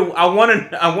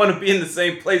to be in the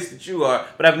same place that you are,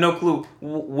 but I have no clue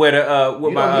where what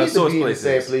You my don't need to source be in the place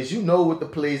same is. place. You know what the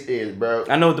place is, bro.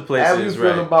 I know what the place However is, you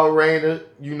feel right? about Raina,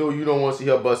 you know you don't want to see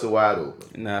her busted wide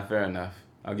open. Nah, fair enough.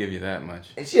 I'll give you that much.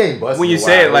 And she ain't busted When you wide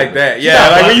say it like open. that, She yeah,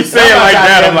 not like when you busted. say it I'm like not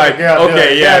that, I'm telling like, the girl, okay,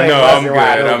 that yeah, ain't no, I'm busted good,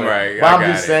 wide I'm open. right. But I I'm got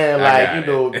just it. saying, I like, got you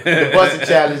know, it. the busted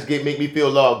challenge make me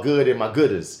feel all good in my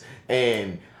gooders,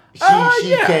 and she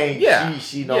Yeah, can't. yeah,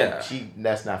 She don't. yeah.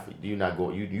 That's not for you. Not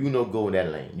go. You know go in that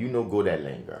lane. You know go that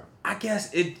lane, girl. I guess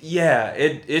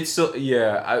it's so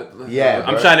yeah. Yeah,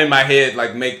 I'm bruh. trying in my head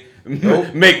like make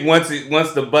Nope. make once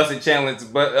the busted challenge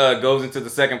goes into the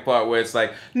second part where it's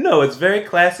like no, it's very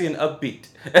classy and upbeat.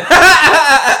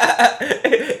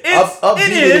 Upbeat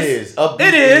it is. Upbeat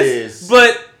It is,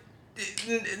 but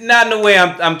not in the way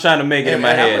I'm trying to make it in my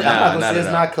head. I'm not Nah, gonna not say at it's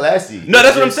all. not classy. No,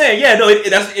 that's what I'm It's- saying. Yeah, no, it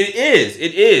is.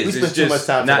 It is. We It's spent too much just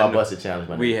time not talking in about the- busted challenge,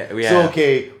 man. we So have.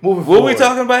 okay, moving What forward. were we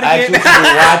talking about I again? actually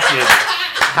been watching.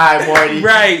 Hi, Marty.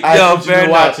 Right, I yo, actually fair been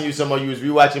enough. watching you. Some of you was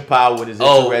rewatching Power. It's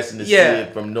Oh, interesting to see yeah.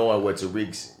 it from knowing what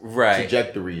Tariq's Right.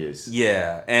 trajectory is.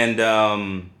 Yeah, and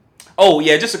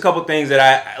just a couple things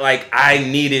that I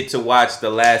needed to watch the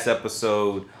last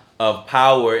episode of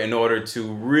Power in order to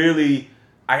really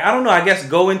I don't know, I guess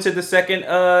go into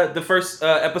the first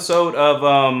episode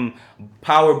of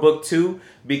Power Book 2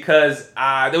 because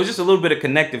there was just a little bit of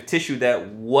connective tissue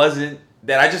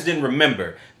that I just didn't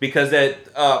remember because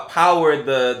that Power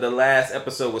the last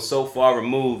episode was so far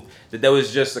removed that there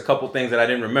was just a couple things that I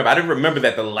didn't remember. I didn't remember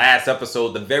that the last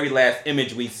episode, the very last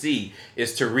image we see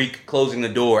is Tariq closing the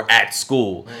door at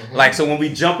school. Mm-hmm. Like so when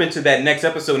we jump into that next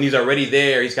episode and he's already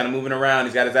there, he's kind of moving around,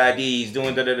 he's got his ID, he's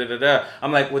doing da da da da da.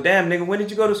 I'm like, well, damn nigga, when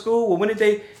did you go to school? Well, when did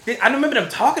they? I don't remember them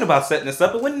talking about setting this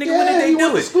up, but when did they you do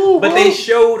went to it? school, but bro. they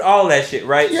showed all that shit,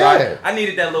 right? Yeah. So I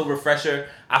needed that little refresher.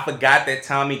 I forgot that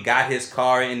Tommy got his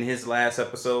car in his last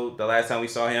episode. The last time we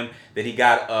saw him, that he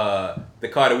got the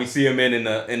car that we see him in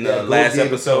the last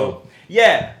episode.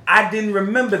 Yeah, I didn't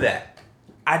remember that.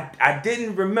 I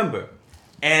didn't remember,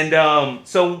 and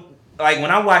so like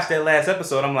when I watched that last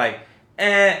episode, I'm like,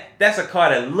 that's a car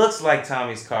that looks like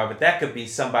Tommy's car, but that could be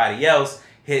somebody else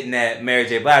hitting that Mary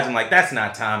J. Blige. I'm like, that's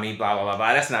not Tommy, blah, blah, blah,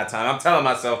 blah. That's not Tommy. I'm telling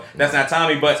myself that's not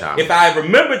Tommy. But Tommy. if I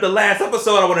remembered the last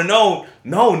episode, I would have known,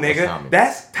 no, nigga, Tommy.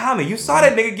 that's Tommy. You saw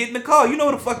that nigga get in the car. You know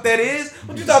what the fuck that is?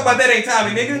 What you talking about? That ain't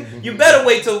Tommy, nigga. You better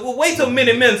wait till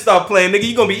Minute Men start playing, nigga.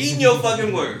 You gonna be eating your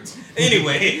fucking words.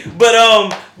 Anyway, but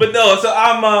no, so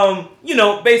I'm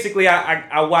basically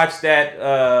I watched that,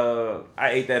 I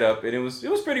ate that up and it was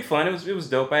pretty fun. It was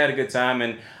dope. I had a good time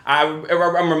and I'm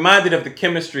reminded of the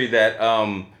chemistry that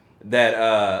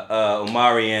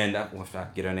Omari and I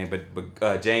forget her name,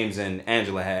 but James and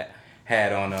Angela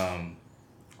had on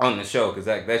the show because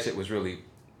that shit was really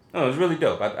it was really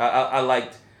dope. I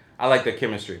liked their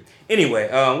chemistry. Anyway,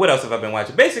 what else have I been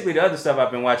watching? Basically, the other stuff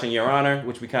I've been watching, Your Honor,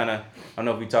 which we kind of, I don't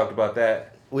know if we talked about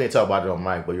that. We didn't talk about it on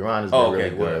mic, but Your Honor's been really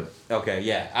good. Word. Okay,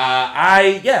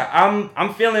 yeah.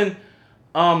 I'm feeling,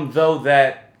 though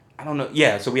that, I don't know,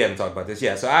 yeah, so we haven't talked about this,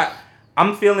 yeah, so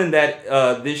I'm feeling that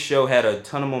this show had a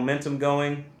ton of momentum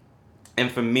going, and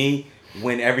for me,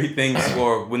 when everything's,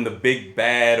 or when the big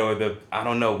bad, or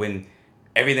when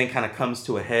everything kind of comes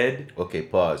to a head. Okay,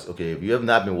 pause. Okay, if you have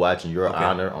not been watching Your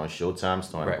Honor on Showtime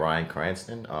starring Right. Bryan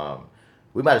Cranston,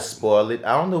 we might have spoiled it.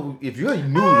 I don't know if you're a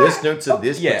new listener to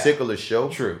this particular show.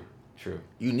 True.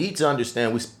 You need to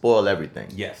understand we spoil everything.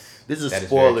 Yes. This is a that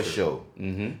spoiler very true. show.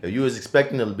 Mm-hmm. If you was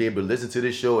expecting to be able to listen to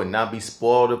this show and not be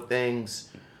spoiled of things,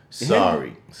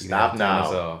 sorry. Stop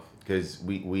now. Because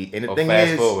we and the thing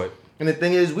fast is, forward. and the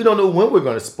thing is, we don't know when we're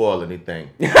going to spoil anything.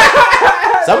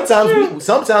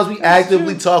 Sometimes we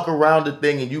actively talk around the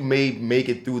thing, and you may make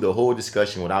it through the whole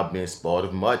discussion without being spoiled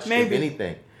of much, if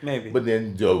anything. Maybe. But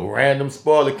then the random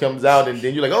spoiler comes out, and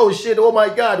then you're like, "Oh shit! Oh my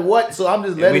god! What?" So I'm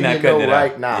just letting you know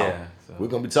right now. Yeah. So We're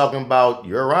gonna be talking about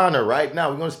Your Honor right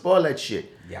now. We're gonna spoil that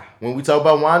shit. yeah. When we talk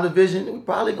about WandaVision, we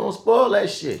probably gonna spoil that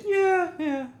shit.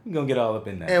 Yeah. We're gonna get all up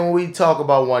in that. And when we talk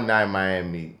about One Night in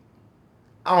Miami,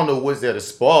 I don't know what's there to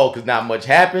spoil because not much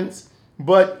happens,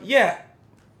 but yeah.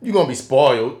 you're gonna be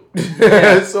spoiled.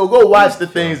 So go watch the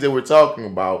things that we're talking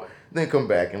about, then come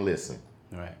back and listen.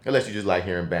 Right. Unless you just like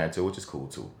hearing banter, which is cool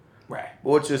too. Right. But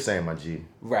what you're saying, my G?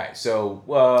 Right. So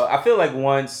I feel like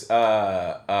once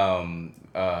Ted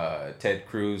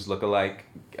Cruz lookalike,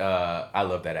 I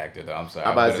love that actor though. I'm sorry.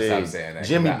 I'm about gonna to stop say, saying that.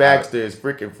 Jimmy Baxter is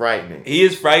freaking frightening. He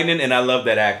is frightening, and I love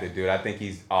that actor, dude. I think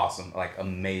he's awesome, like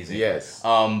amazing. Yes.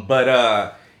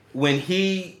 But when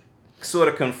he sort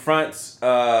of confronts,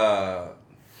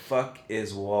 fuck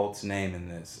is Walt's name in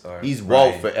this? Or He's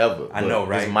Brian? Walt forever. I know,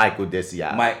 right? It's Michael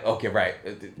Desiat. Mike. Okay, right.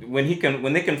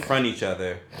 When they confront each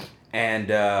other,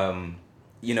 and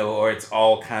or it's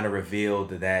all kind of revealed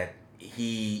that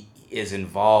he is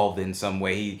involved in some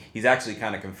way. He's actually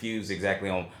kind of confused exactly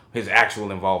on his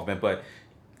actual involvement, but.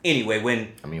 Anyway,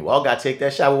 Walt got to take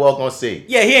that shot. What Walt gonna say?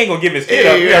 Yeah, he ain't gonna give his kid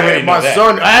up. We already know my that.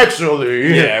 son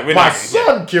actually. Yeah, my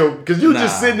son killed because you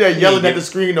just sitting there yelling at the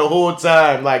screen the whole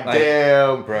time, like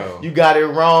damn, bro, you got it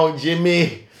wrong,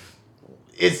 Jimmy.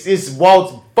 It's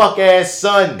Walt's fuck ass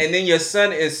son. And then your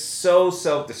son is so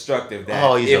self-destructive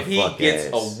that if he gets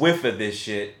a whiff of this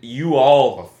shit, you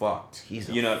all are fucked. He's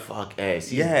a fuck ass.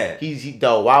 He's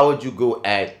dog. Why would you go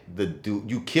at the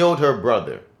dude? You killed her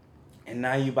brother. And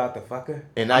now you about to fuck her?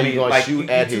 And now you gonna shoot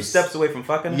at his... 2 steps away from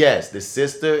fucking her? Yes, the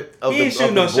sister of he ain't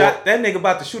shooting no shot. That nigga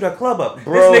about to shoot her club up.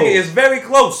 Bro. This nigga is very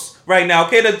close right now,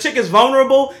 okay? The chick is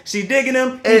vulnerable. She digging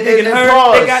him. He's digging her.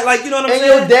 Pause. They got, like, you know what I'm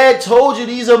saying? And your dad told you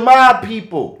these are my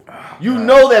people. Oh, you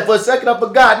know that. For a second I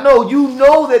forgot. No, you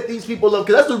know that these people love...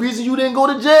 Because that's the reason you didn't go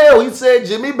to jail. He said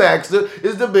Jimmy Baxter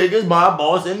is the biggest mob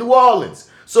boss in New Orleans.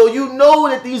 So you know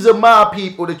that these are my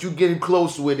people that you're getting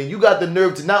close with. And you got the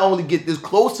nerve to not only get this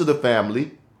close to the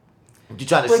family... You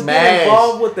trying to smash? Get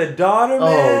involved with the daughter,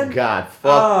 man. Oh God,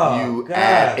 fuck you,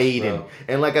 Aiden. Bro.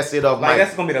 And like I said,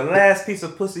 that's gonna be the last piece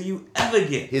of pussy you ever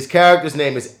get. His character's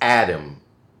name is Adam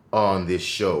on this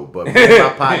show, but me and my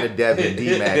partner Devin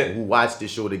D-Mac, who watch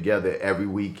this show together every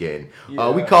weekend,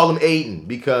 we call him Aiden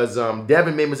because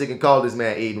Devin made a mistake and called this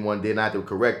man Aiden one day, and I had to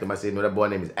correct him. I said, no, that boy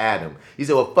name is Adam. He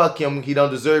said, well, fuck him. He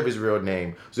don't deserve his real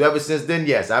name. So ever since then,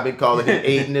 yes, I've been calling him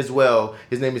Aiden as well.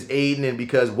 His name is Aiden, and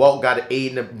because Walt got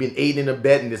been aiding and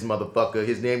abetting this motherfucker,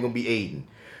 his name gonna be Aiden.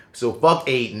 So fuck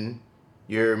Aiden.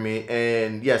 You hear me?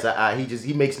 And yes,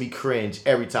 he makes me cringe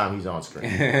every time he's on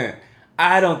screen.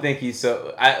 I don't think he's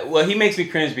so... he makes me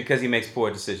cringe because he makes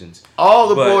poor decisions. All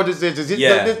the poor decisions.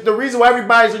 The reason why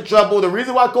everybody's in trouble, the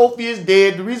reason why Kofi is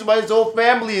dead, the reason why his whole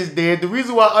family is dead, the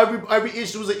reason why every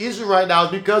issue is an issue right now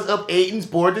is because of Aiden's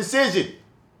poor decision.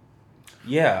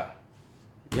 Yeah.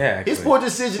 Yeah, actually. His poor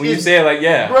decision when you say it like,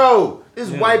 yeah. Bro,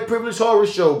 this white privilege horror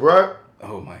show, bro.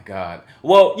 Oh my God.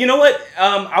 Well, you know what?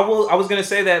 I was going to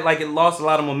say that like it lost a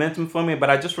lot of momentum for me, but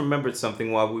I just remembered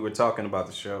something while we were talking about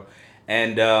the show.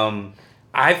 And...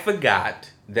 I forgot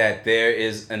that there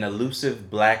is an elusive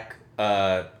black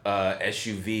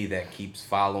SUV that keeps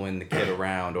following the kid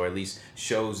around, or at least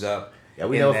shows up. Yeah,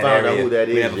 we never found out who that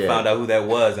is. We never found out who that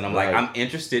was, and I'm like, I'm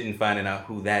interested in finding out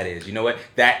who that is. You know what?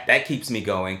 That keeps me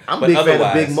going. I'm a big fan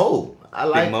of Big Mo. I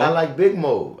like Big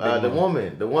Mo. The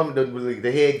woman,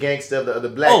 the head gangster of the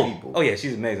black people. Oh yeah,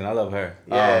 she's amazing. I love her.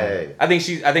 Yeah, I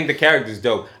think the character's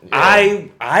dope. Yeah.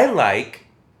 I like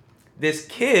this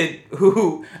kid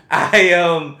who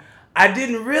I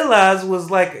didn't realize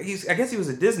was like I guess he was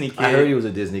a Disney kid. I heard he was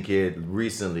a Disney kid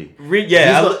recently.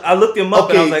 I looked him up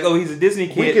and I was like, oh, he's a Disney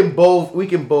kid. We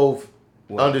can both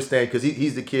understand because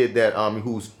he's the kid that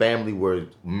whose family were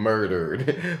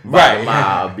murdered by the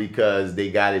mob because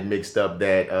they got it mixed up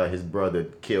that his brother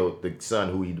killed the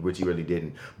son which he really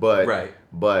didn't.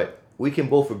 But we can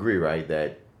both agree, right,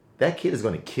 that kid is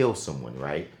going to kill someone,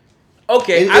 right?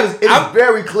 Okay, it's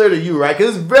very clear to you, right?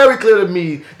 Because it's very clear to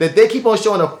me that they keep on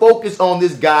showing a focus on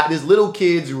this little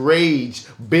kid's rage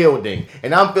building.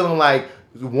 And I'm feeling like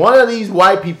one of these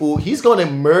white people, he's going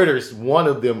to murder one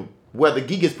of them, whether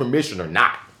he gets permission or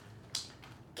not.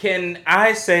 Can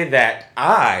I say that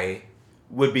I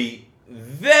would be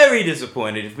very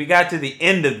disappointed if we got to the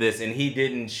end of this and he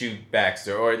didn't shoot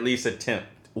Baxter, or at least attempt?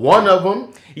 One of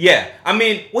them. Yeah. I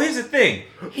mean, well, here's the thing.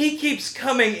 He keeps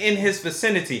coming in his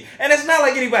vicinity. And it's not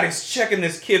like anybody's checking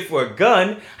this kid for a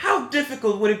gun. How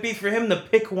difficult would it be for him to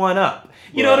pick one up?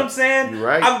 You know what I'm saying? You're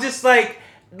right. I'm just like,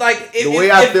 like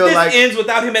if this ends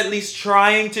without him at least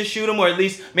trying to shoot him, or at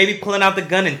least maybe pulling out the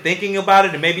gun and thinking about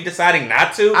it, and maybe deciding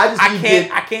not to, I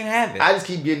can't have it. I just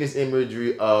keep getting this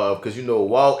imagery of, because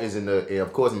Walt is in the, and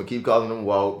of course I'm gonna keep calling him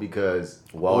Walt because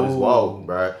Walt is Walt,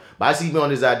 right? But I see on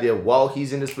this idea, Walt,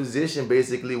 he's in this position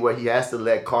basically where he has to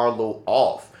let Carlo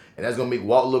off. And that's gonna make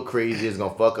Walt look crazy. It's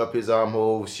gonna fuck up his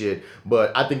whole shit.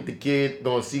 But I think the kid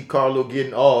gonna see Carlo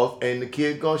getting off, and the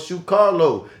kid gonna shoot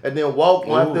Carlo, and then Walt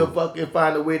gonna have to fucking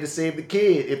find a way to save the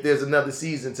kid if there's another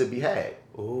season to be had.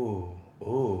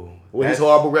 With his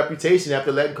horrible reputation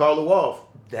after letting Carlo off.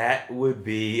 That would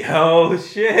be oh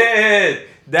shit.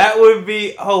 That would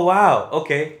be oh wow.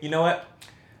 Okay, you know what?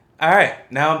 All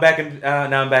right, now I'm back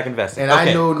investing. And okay,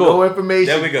 I know cool. no information.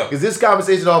 There we go. Because this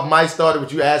conversation off mic started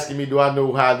with you asking me, do I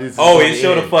know how this is it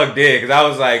sure the fuck did. Because I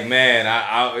was like, man,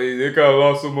 they kind of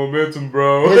lost some momentum,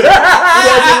 bro. It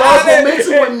hasn't lost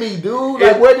momentum with me, dude.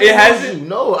 Like, where did it hasn't?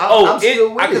 No, I'm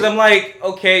still with it. Because I'm like,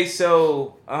 okay,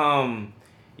 so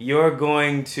you're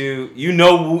going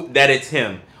to, that it's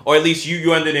him. Or at least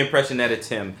you're under the impression that it's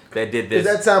him that did this.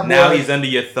 Now he's under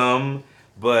your thumb,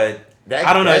 but...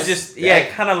 I don't know. It's just it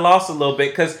kind of lost a little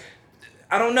bit because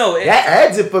I don't know. That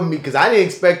adds it for me because I didn't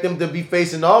expect them to be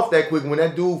facing off that quick. When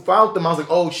that dude found them, I was like,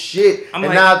 "Oh shit!"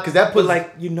 Now because that puts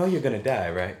you're gonna die,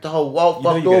 right? The whole Walt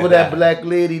fucked over that black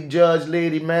lady, judge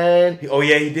lady, man. Oh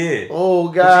yeah, he did. Oh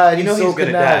god, he's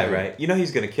gonna die, right? You know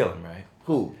he's gonna kill him, right?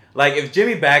 Who? Like if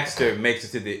Jimmy Baxter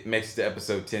makes it to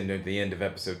episode 10 or the end of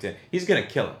episode 10, he's gonna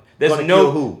kill him. There's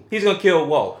kill who? He's gonna kill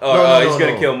Walt. Or he's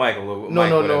gonna kill Michael.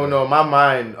 No. My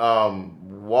mind,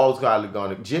 Walt's probably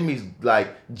gonna. Jimmy's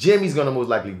gonna most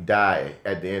likely die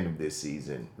at the end of this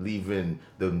season, leaving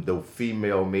the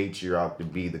female matriarch to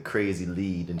be the crazy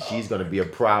lead, and she's gonna be a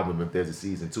problem if there's a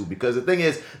season 2. Because the thing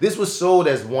is, this was sold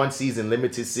as one season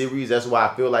limited series. That's why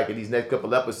I feel like in these next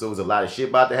couple episodes, a lot of shit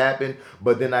about to happen.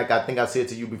 But then, like I think I said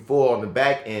to you before, on the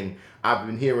back end, I've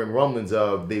been hearing rumblings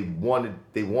of they wanted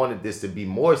this to be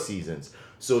more seasons.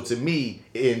 So to me,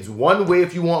 it ends one way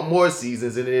if you want more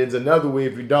seasons, and it ends another way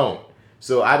if you don't.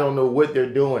 So I don't know what they're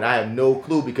doing. I have no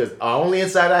clue because the only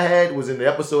insight I had was in the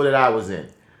episode that I was in.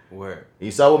 Where? You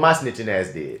saw what my snitching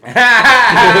ass did.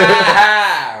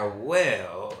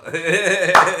 Well.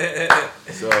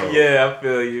 So yeah, I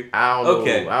feel you. I don't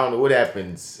know. I don't know what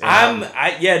happens. I'm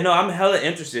hella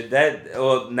interested.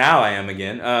 Now I am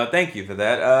again. Thank you for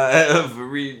that. For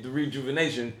the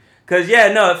rejuvenation. Cause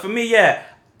for me,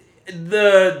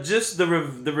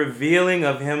 the revealing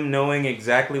of him knowing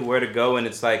exactly where to go, and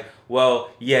it's like, well,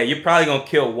 you're probably gonna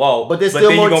kill Walt, but there's still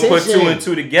then more you're gonna tension. put 2 and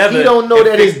 2 together. He don't know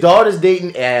that his daughter's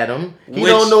dating Adam. He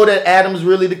don't know that Adam's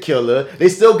really the killer. They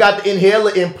still got the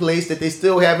inhaler in place that they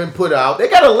still haven't put out. They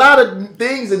got a lot of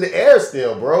things in the air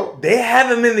still, bro. They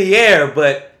have him in the air,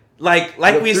 but like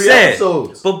we said,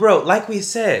 but bro, like we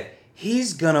said,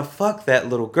 he's gonna fuck that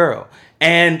little girl.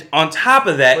 And on top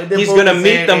of that, he's gonna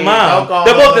meet the mom.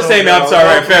 They're both the same. I'm sorry.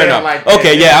 Right, fair enough. Like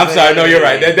okay, I'm sorry. No, you're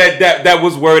right. That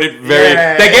was worded very.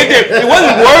 It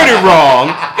wasn't worded wrong.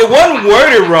 It wasn't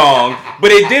worded wrong, but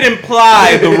it did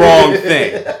imply the wrong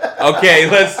thing. Okay,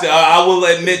 I will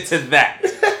admit to that.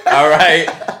 All right.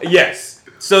 Yes.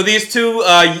 So these 2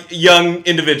 young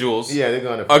individuals. They're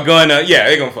gonna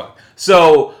fuck.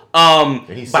 So.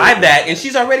 By that, and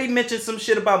she's already mentioned some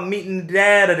shit about meeting the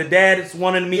dad, or the dad is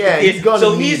wanting to meet the kid.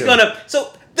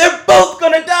 So they're both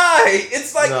gonna die.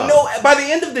 It's like no. By the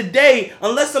end of the day,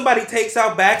 unless somebody takes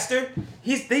out Baxter,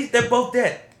 they're both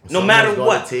dead. No matter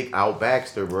what. Take out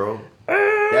Baxter, bro.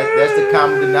 That's the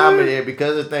common denominator.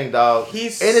 Because of the thing, dog.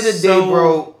 End of the day,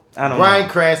 bro. Bryan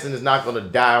Cranston is not going to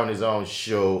die on his own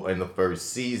show in the first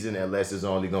season unless it's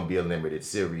only going to be a limited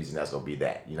series, and that's going to be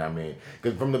that. You know what I mean?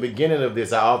 Because from the beginning of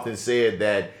this, I often said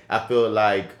that I feel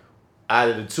like out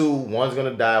of the 2, one's going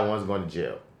to die, one's going to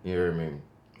jail. You know what I mean?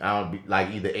 I don't be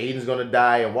like either Aiden's going to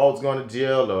die and Walt's going to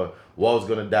jail, or Walt's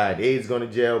going to die and Aiden's going to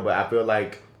jail. But I feel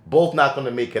like both not going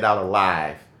to make it out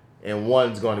alive, and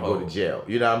one's going to go to jail.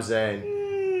 You know what I'm saying?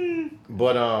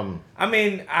 But I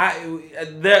mean, like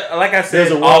I said,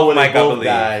 there's a world where they both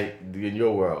die in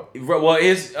your world. Well,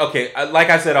 it's okay. Like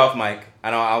I said off mic,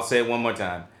 I'll say it one more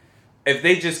time. If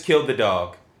they just killed the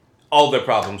dog, all their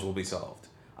problems will be solved.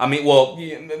 I mean, well,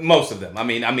 most of them. I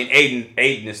mean,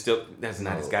 Aiden is still. That's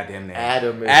not his goddamn name.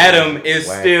 Adam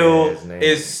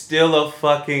is still a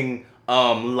fucking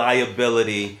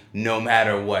liability, no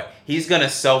matter what. He's gonna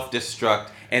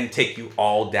self-destruct and take you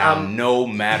all down no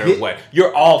matter what.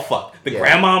 You're all fucked. The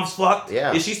grandmom's fucked.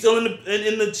 Yeah. Is she still in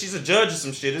the she's a judge or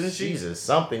some shit, isn't she? She's a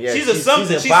something, yeah. She's still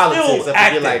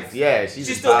active. Like,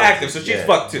 she's still active, so she's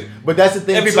fucked too. But that's the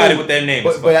thing. Everybody with their name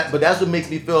is fucked. But that's what makes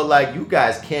me feel like you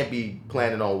guys can't be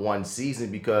planning on one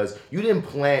season because you didn't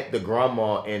plant the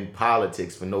grandma in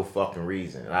politics for no fucking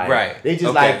reason. Like, right. They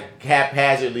just like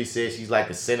haphazardly said she's like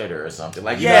a senator or something.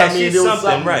 Like, you know what I mean? She's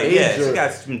something, right? Yeah, she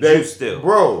got some juice still,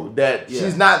 bro.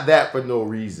 She's not that for no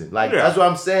reason. Like that's what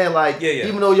I'm saying. Like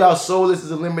even though y'all sold this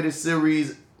as a limited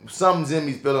series, something's in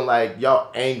me feeling like y'all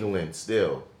angling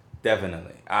still.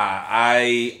 Definitely.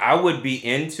 I would be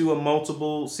into a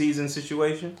multiple season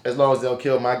situation as long as they don't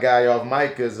kill my guy off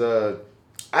mic, because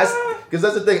that's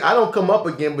the thing. I don't come up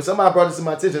again, but somebody brought this to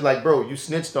my attention. Like, bro, you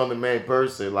snitched on the main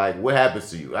person. Like, what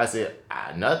happens to you? I said,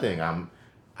 nothing. I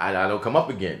don't come up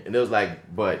again. And it was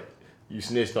like, but you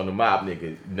snitched on the mob,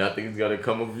 nigga. Nothing's gonna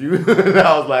come of you. And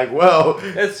I was like, well,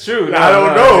 that's true. I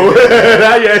don't know.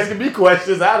 Now you're asking me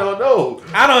questions. I don't know.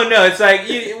 It's like,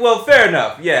 well, fair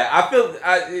enough. Yeah, I feel.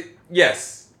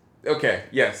 Yes. Okay,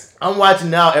 yes. I'm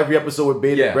watching now every episode with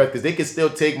bated breath because they can still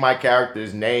take my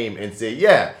character's name and say,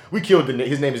 yeah, we killed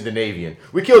his name is the Navian.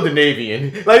 We killed the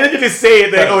Navian. Like, they can just say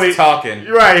it. They talking.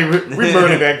 Right. We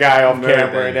murdered that guy off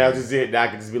camera and that was just it. And I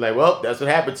can just be like, well, that's what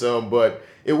happened to him. But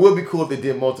it would be cool if they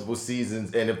did multiple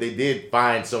seasons. And if they did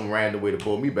find some random way to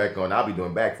pull me back on, I'll be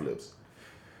doing backflips.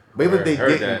 But even if they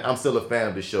didn't, I'm still a fan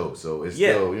of the show. So it's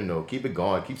still, keep it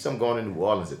going. Keep something going in New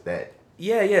Orleans at that.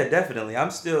 Yeah, definitely.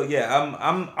 I'm still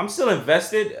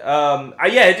invested.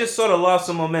 It just sort of lost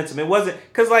some momentum. It wasn't,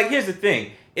 because, like, here's the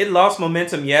thing. It lost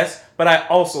momentum, yes, but I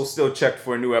also still checked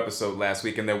for a new episode last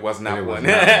week, and there was not one.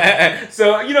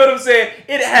 So, you know what I'm saying?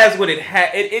 It has what it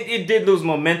had. It did lose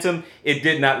momentum. It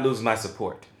did not lose my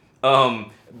support.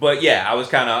 But yeah, I was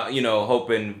kind of,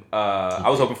 hoping. I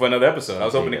was hoping for another episode. I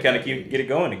was hoping to kind of get it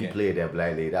going again. He played that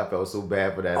black lady. I felt so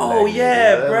bad for that. Oh black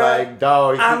yeah, lady. bro. Like,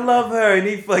 dog. I love her, and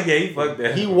he fucked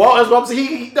that. He walked. That's what I'm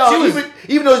saying.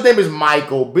 Even though his name is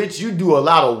Michael, bitch, you do a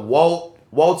lot of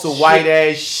Walter White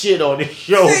ass shit on this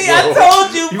show. See, bro. I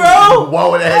told you, bro.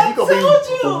 Walt ass. You gonna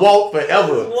be Walt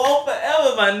forever. Walt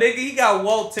forever, my nigga. He got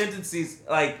Walt tendencies.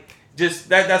 Like, just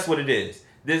that's what it is.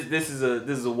 This is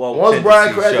a Walt. Once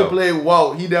Brian Cranston played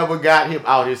Walt, he never got him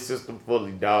out his system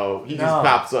fully, dog. He just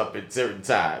pops up at certain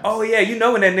times. Oh yeah,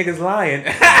 when that nigga's lying,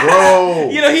 bro.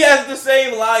 He has the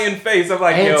same lying face. I'm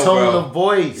like, and yo, tone bro. of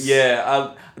voice.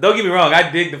 Yeah, don't get me wrong. I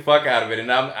dig the fuck out of it,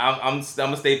 and I'm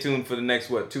gonna stay tuned for the next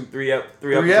three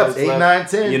episodes, 8, 9,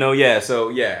 10. So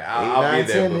I'll be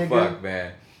there. But fuck,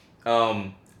 man.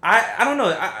 I don't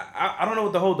know. I don't know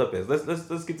what the holdup is.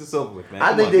 Let's get this over with, man.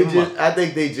 I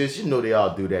think they just they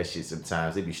all do that shit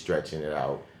sometimes. They be stretching it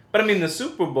out. But I mean, the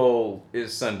Super Bowl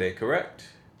is Sunday, correct?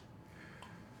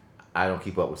 I don't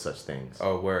keep up with such things.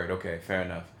 Oh, word. Okay, fair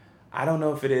enough. I don't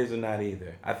know if it is or not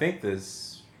either. I think I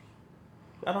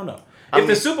don't know. If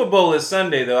the Super Bowl is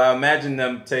Sunday, though, I imagine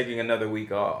them taking another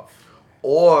week off.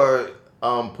 Or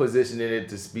positioning it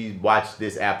to watch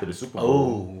this after the Super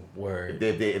Bowl. Oh, word.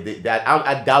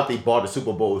 I doubt they bought a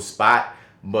Super Bowl spot,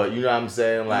 but you know what I'm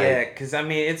saying? Like, yeah, because I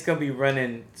mean, it's going to be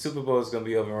running, Super Bowl is going to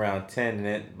be over around 10, and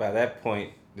then by that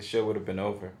point, the show would have been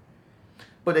over.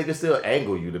 But they can still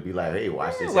angle you to be like, hey,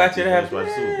 watch this. Watch it happen. Watch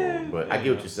the Super Bowl. But I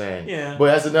get what you're saying. Yeah. But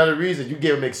that's another reason. You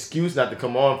give them an excuse not to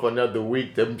come on for another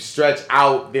week to stretch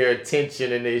out their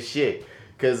attention and their shit.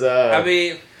 Because, I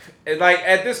mean, like,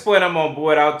 at this point, I'm on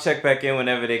board. I'll check back in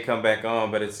whenever they come back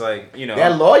on. But it's like,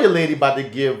 that lawyer lady about to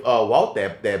give Walt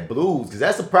that blues. Because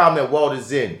that's the problem that Walt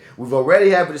is in. We've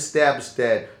already have it established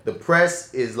that the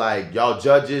press is like, y'all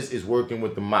judges is working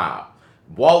with the mob.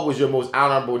 Walt was your most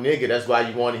honorable nigga. That's why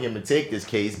you wanted him to take this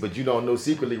case. But you don't know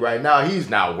secretly right now he's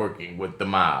not working with the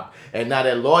mob. And now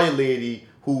that lawyer lady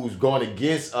who's going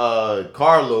against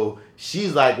Carlo,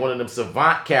 she's like one of them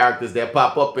savant characters that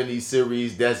pop up in these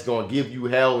series that's going to give you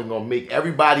hell and going to make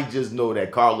everybody just know that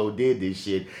Carlo did this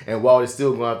shit. And Walt is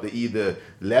still going to have to either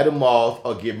let him off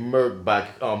or get murked by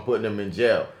putting him in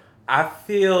jail. I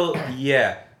feel,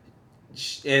 yeah.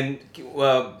 And,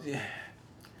 well,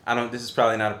 I don't, this is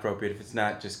probably not appropriate. If it's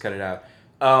not, just cut it out.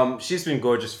 She's been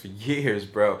gorgeous for years,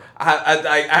 bro.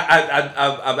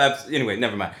 Anyway,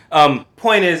 never mind.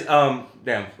 Point is,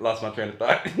 damn, lost my train of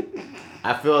thought.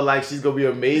 I feel like she's gonna be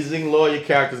an amazing lawyer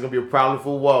character. It's gonna be a problem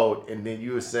for Walt. And then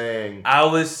you were saying, I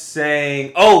was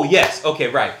saying, oh yes,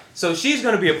 okay, right. So she's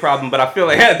gonna be a problem, but I feel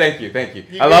like, thank you.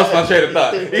 I lost my train of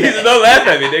thought. Don't laugh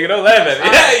at me, nigga. Don't laugh at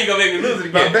me. You gonna make me lose it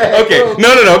again. Okay,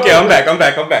 no. Okay, I'm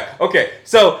back. Okay,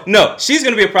 so no, she's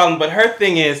gonna be a problem, but her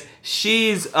thing is,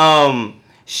 she's.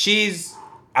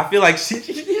 I feel like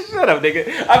shut up, nigga.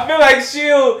 I feel like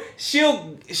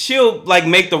she'll like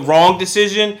make the wrong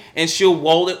decision and she'll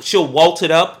walt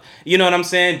it up. You know what I'm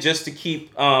saying? Just to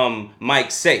keep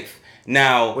Mike safe.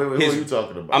 Now, Wait, what are you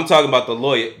talking about? I'm talking about the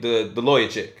lawyer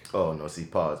chick. Oh no, see,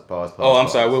 pause. Oh, I'm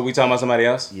sorry. Were we talking about somebody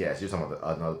else? Yes, you're talking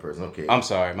about another person. Okay. I'm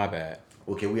sorry, my bad.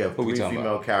 Okay, we have Who we 3 talking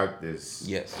female about? characters.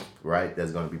 Yes. Right,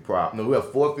 that's gonna be problems. No, we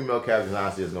have 4 female characters.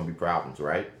 Honestly, there's gonna be problems,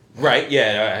 right? Right.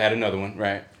 Yeah, I had another one.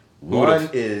 Right. One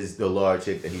is the large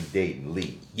chick that he's dating,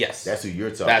 Lee. Yes. That's who you're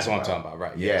talking. That's about. what I'm talking about.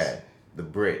 Right. Yeah, Yes. the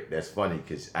Brit. That's funny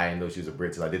because I didn't know she was a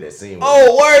Brit till I did that scene. With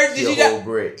Oh, word! her. Did She you a whole got?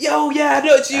 Brit? Yo, yeah, I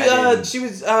know. didn't. She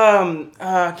was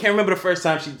can't remember the first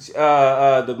time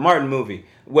the Martin movie.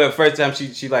 Well, first time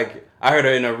she like I heard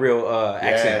her in a real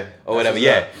accent or whatever. what's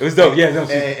Yeah, up. it was dope. Yeah, no,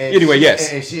 anyway,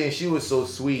 yes. And she was so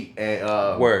sweet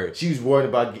and Word. She was worried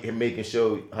about making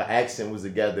sure her accent was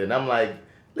together, and I'm like,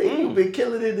 Lady, you've been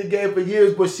killing it in the game for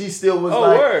years, but she still was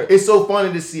like. Word. It's so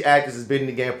funny to see actors that's been in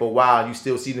the game for a while, and you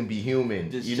still see them be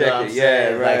human. Just you know check what I'm it.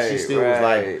 saying? Yeah, Like she right, still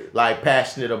right. was like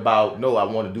passionate about. No, I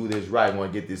want to do this right. I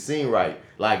want to get this scene right.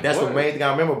 Like that's the Word. main thing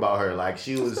I remember about her. Like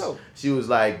she was dope.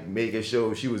 like making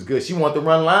sure she was good. She wanted to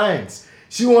run lines.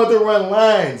 She wanted to run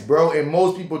lines, bro. And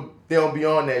most people, they don't be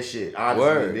on that shit. Honestly,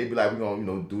 Word. they'd be like, we're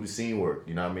gonna, do the scene work.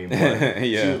 You know what I mean? But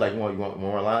Yeah. She was like, you want to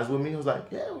run lines with me? I was like,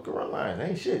 yeah, we can run lines.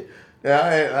 Ain't shit.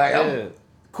 I'm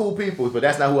cool people, but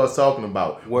that's not who I was talking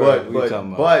about. Word. What you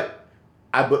talking about?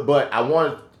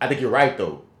 I think you're right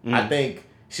though. I think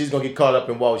she's gonna get caught up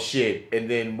in Walt's shit, and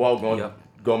then Walt gonna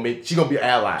she gonna be an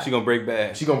ally. She gonna break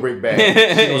bad. She gonna break bad. She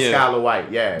gonna Yeah. Skylar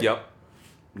White. Yeah.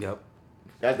 Yep.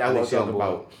 That's what I was talking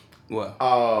about. What?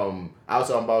 I was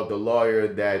talking about the lawyer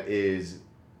that is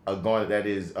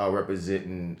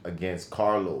representing against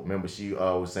Carlo. Remember she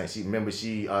was saying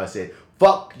she said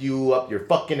fuck you up your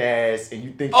fucking ass, and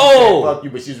you think she said fuck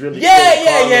you, but she's really Yeah.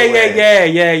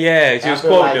 She I was feel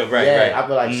quoting like, him, right? yeah, Right. I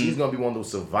feel like she's gonna be one of those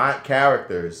savant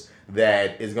characters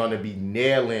that is gonna be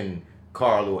nailing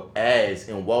Carlo ass,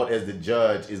 and Walt as the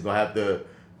judge is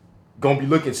gonna be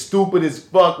looking stupid as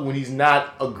fuck when he's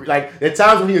not like at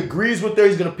times when he agrees with her,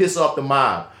 he's gonna piss off the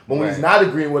mob. But when he's not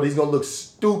agreeing with her, he's gonna look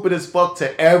stupid as fuck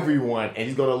to everyone, and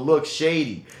he's gonna look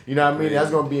shady. You know what I mean? That's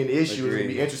gonna be an issue. It's gonna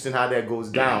be interesting how that goes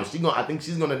down. I think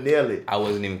she's gonna nail it. I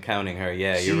wasn't even counting her.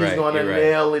 Yeah, She's you're right. gonna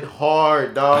nail it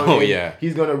hard, dog. Oh, And yeah.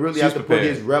 he's gonna really She's have to prepared. put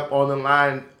his rep on the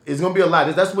line. It's gonna be a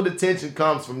lot. That's where the tension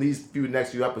comes from these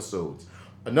next few episodes.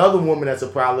 Another woman that's a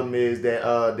problem is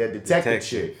that detective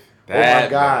chick. Oh my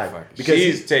god! Because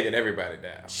she's taking everybody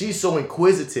down. She's so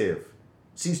inquisitive.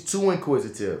 She's too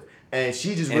inquisitive, and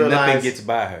she just And realized nothing gets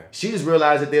by her. She just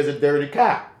realized that there's a dirty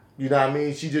cop. You know what I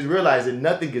mean? She just realized that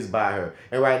nothing gets by her,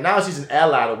 and right now she's an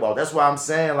ally to Walt. That's why I'm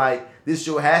saying like this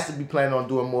show has to be planning on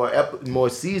doing more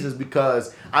seasons,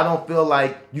 because I don't feel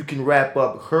like you can wrap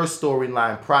up her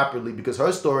storyline properly, because her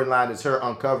storyline is her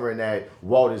uncovering that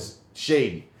Walt is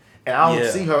shady, and I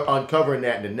don't see her uncovering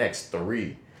that in the next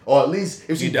 3. Or at least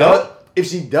if she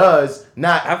does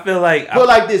not. I feel like put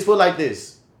it like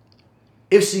this.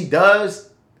 If she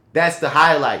does, that's the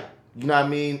highlight. You know what I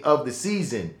mean, of the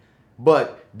season.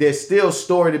 But there's still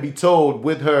story to be told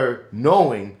with her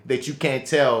knowing that you can't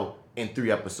tell in 3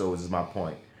 episodes. Is my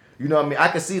point. You know what I mean? I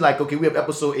can see like, okay, we have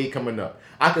episode 8 coming up.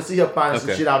 I can see her finding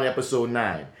some shit out in episode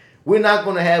 9. We're not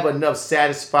gonna have enough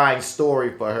satisfying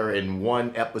story for her in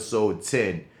one episode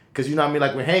 10. Because you know what I mean?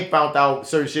 Like when Hank found out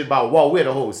certain shit about Walt, we had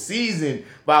a whole season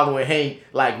following Hank,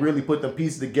 like really put them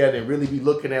pieces together and really be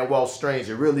looking at Walt Strange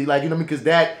and really like, you know what I mean? Because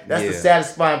that's the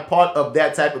satisfying part of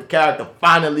that type of character,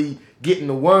 finally getting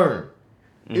the worm.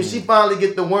 If she finally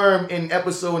get the worm in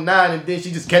episode 9 and then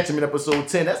she just catch him in episode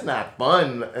 10, that's not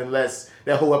fun unless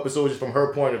that whole episode is from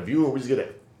her point of view or we just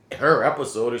get her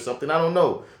episode or something. I don't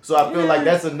know. So I feel like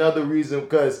that's another reason,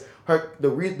 because the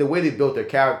way they built her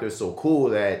character is so cool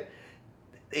that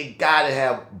they gotta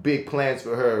have big plans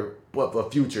for her, but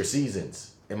for future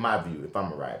seasons. In my view, if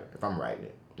I'm a writer, if I'm writing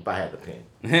it, if I had the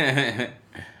pen.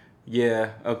 Yeah.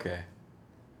 Okay.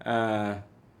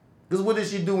 Because what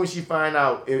does she do when she find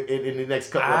out in the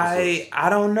next couple episodes? I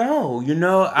don't know. You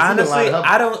know, honestly,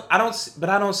 I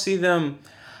don't see them.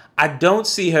 I don't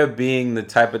see her being the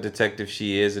type of detective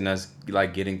she is, and us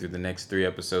like getting through the next 3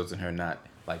 episodes and her not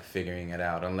like figuring it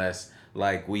out, unless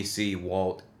like we see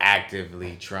Walt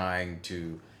actively trying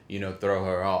to, you know, throw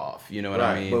her off. You know what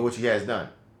I mean? But which he has done.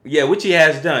 Yeah, which he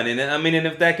has done. And I mean, and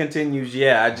if that continues,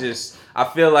 I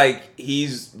feel like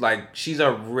she's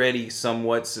already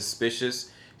somewhat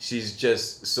suspicious. She's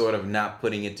just sort of not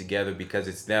putting it together because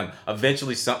it's them.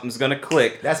 Eventually something's going to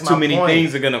click. That's my Too many point.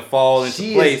 things are going to fall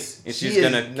into place and she's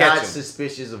going to catch She's them. not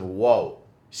suspicious of Walt.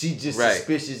 She's just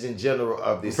suspicious in general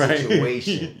of this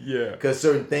situation. Yeah. Because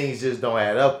certain things just don't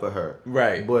add up for her.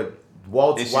 Right. But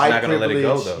Walt's white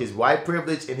privilege, his white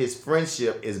privilege and his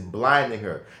friendship is blinding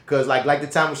her. Because like the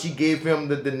time when she gave him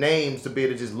the names to be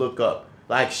able to just look up.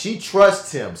 Like, she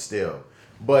trusts him still.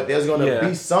 But there's going to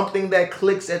be something that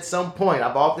clicks at some point.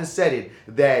 I've often said it,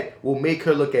 that will make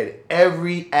her look at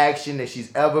every action that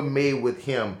she's ever made with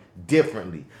him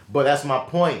differently. But that's my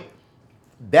point.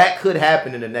 That could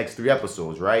happen in the next 3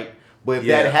 episodes, right? But if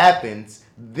that happens,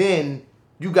 then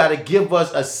you got to give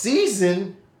us a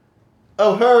season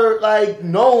of her, like,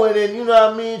 knowing and, you know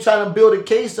what I mean, trying to build a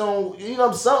case on, you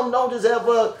know, something. Don't just have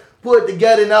her put it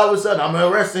together and all of a sudden I'm going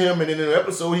to arrest him, and then in the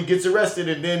episode he gets arrested,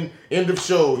 and then end of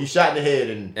show, he shot in the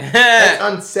head, and that's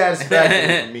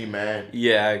unsatisfactory for me, man.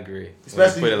 Yeah, I agree.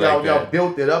 Especially y'all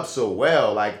built it up so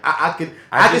well. Like, I can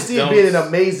see it being an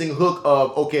amazing hook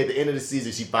of, okay, at the end of the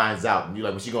season she finds out, and you're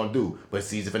like, what's she going to do? But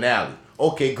season finale.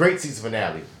 Okay, great season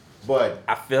finale. But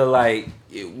I feel like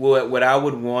what I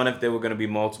would want if there were going to be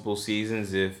multiple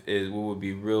seasons, what would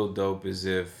be real dope is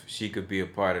if she could be a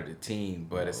part of the team.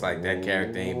 But it's like that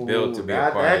character ain't built to be a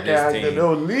part of this team.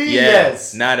 No lead,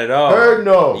 yes, not at all. Her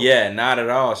no. Yeah, not at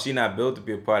all. She not built to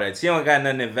be a part of it. She don't got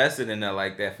nothing invested in her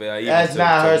like that for her. That's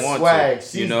not her swag.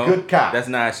 She's good cop. That's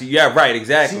not she. Yeah, right.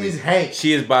 Exactly. She's Hank.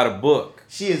 She is by the book.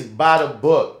 She is by the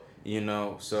book. You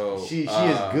know, so she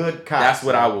is good cop. That's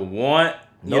what I would want.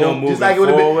 No, you know, moving just like it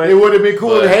would have been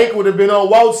cool if Hank would have been on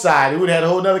Walt's side. It would have had a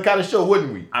whole other kind of show,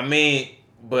 wouldn't we? I mean,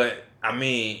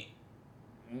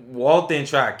 Walt didn't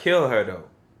try to kill her though.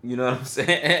 You know what I'm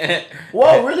saying?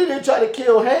 Walt really didn't try to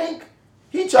kill Hank.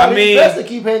 He tried his best to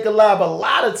keep Hank alive a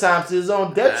lot of times to his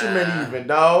own detriment, even,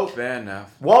 dog. Fair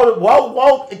enough.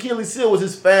 Walt Achilles' heel was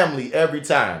his family every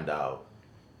time, dog.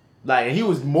 Like, he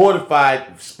was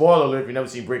mortified. Spoiler alert, if you never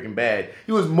seen Breaking Bad,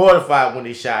 he was mortified when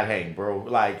they shot Hank, bro.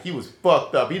 Like, he was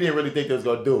fucked up. He didn't really think they was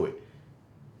gonna do it.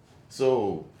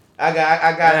 So I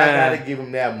gotta give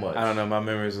him that much. I don't know. My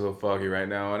memory's a little foggy right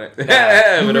now on it. You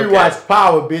rewatch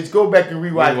Power, bitch. Go back and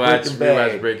rewatch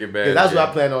Breaking Bad. Because that's what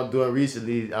I planned on doing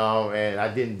recently, and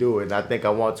I didn't do it. And I think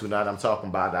I want to now that I'm talking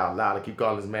about it out loud. I keep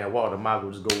calling this man Walt. I might as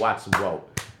well just go watch some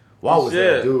Walt. Walt was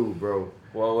that dude, bro.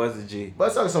 What was the G?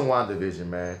 Let's talk some WandaVision,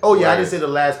 man. Oh, yeah, I didn't say the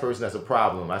last person that's a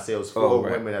problem. I said it was 4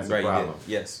 women that's a problem.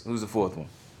 Yes. Who's the 4th one?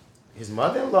 His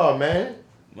mother-in-law, man.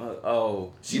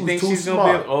 Oh. She was too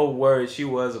smart. Word. She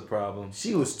was a problem.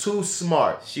 She was too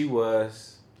smart. She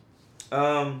was.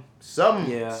 Something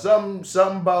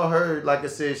about her, like I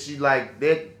said, she like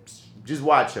that. Just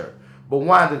watch her. But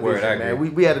WandaVision,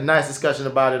 man. We had a nice discussion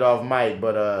about it off mic,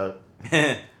 but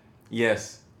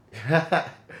yes.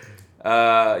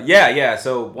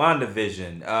 So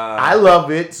WandaVision. I love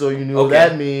it, so you know what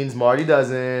that means. Marty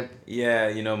doesn't. Yeah,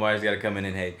 you know Marty's got to come in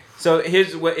and hate. So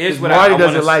here's what Marty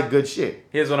doesn't like good shit.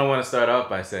 Here's what I want to start off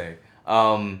by saying.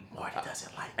 Marty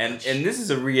doesn't like and this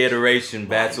is a reiteration.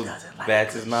 Bats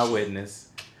is my witness.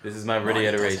 This is my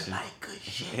reiteration. Like good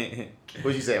shit.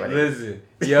 What'd you say about Listen,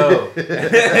 yo.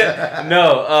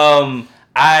 No,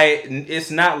 it's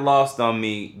not lost on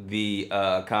me the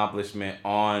accomplishment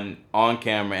on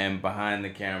camera and behind the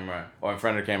camera, or in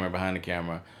front of the camera and behind the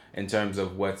camera, in terms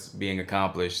of what's being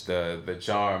accomplished, the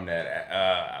charm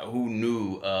that who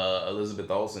knew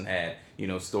Elizabeth Olsen had,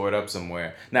 stored up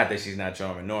somewhere. Not that she's not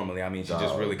charming normally. I mean, she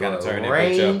just really kind of turned that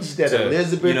bitch up. The range that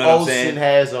Elizabeth Olsen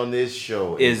has on this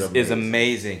show is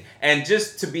amazing, and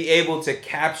just to be able to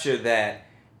capture that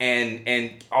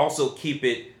and also keep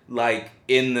it like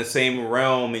in the same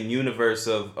realm and universe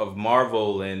of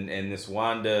Marvel and this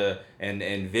Wanda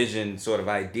and Vision sort of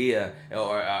idea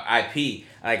or IP.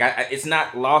 Like it's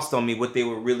not lost on me what they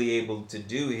were really able to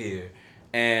do here.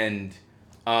 And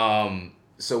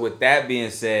so with that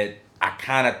being said, I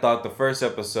kind of thought the first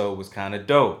episode was kind of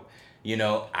dope.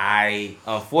 I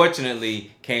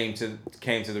unfortunately came to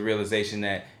the realization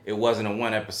that it wasn't a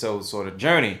 1 episode sort of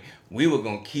journey. We were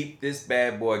going to keep this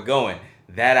bad boy going.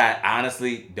 That I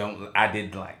honestly I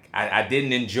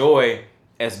didn't enjoy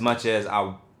as much as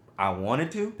I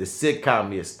wanted to. The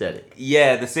sitcom aesthetic.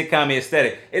 Yeah, the sitcom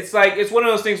aesthetic. It's like, it's one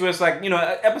of those things where it's like,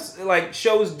 like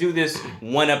shows do this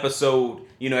 1 episode,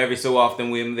 every so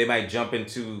often when they might jump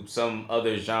into some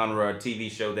other genre or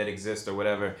TV show that exists or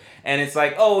whatever. And it's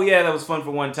like, oh yeah, that was fun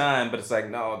for one time, but it's like,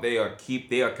 no, they are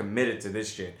committed to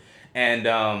this shit. And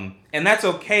that's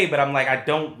okay, but I'm like, I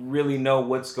don't really know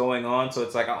what's going on. So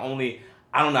it's like,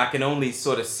 I can only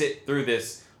sort of sit through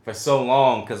this for so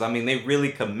long because, they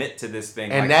really commit to this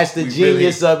thing. And that's the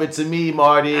genius of it to me,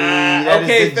 Marty. That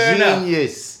is the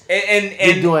genius. Enough.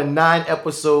 You're doing 9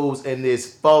 episodes in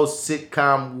this false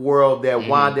sitcom world that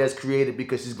Wanda has created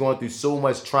because she's going through so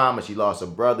much trauma. She lost her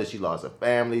brother, she lost her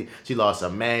family, she lost her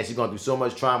man. She's going through so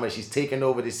much trauma. She's taken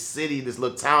over this city, this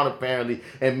little town apparently,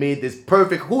 and made this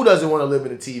perfect. Who doesn't want to live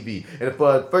in a TV? And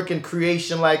for a freaking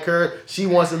creation like her, she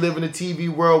wants to live in a TV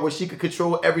world where she could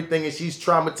control everything, and she's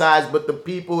traumatized. But the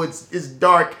people, it's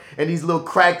dark, and these little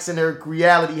cracks in her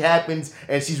reality happens,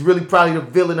 and she's really probably the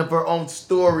villain of her own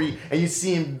story. And you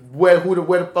see him where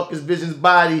the fuck is Vision's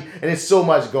body, and there's so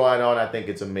much going on. I think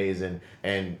it's amazing,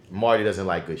 and Marty doesn't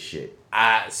like good shit.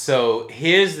 So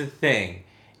here's the thing: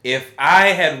 if I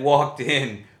had walked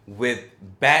in with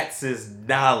Bats's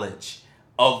knowledge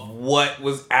of what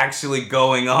was actually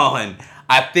going on,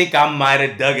 I think I might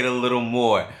have dug it a little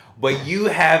more. But you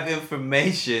have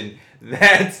information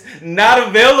that's not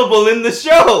available in the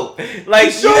show. Like,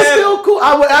 the show's still cool.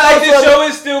 The show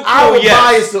is still cool. I would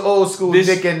bias the old school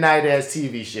Nick at Night ass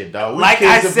TV shit, though. Like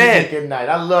I said, Nick at Night.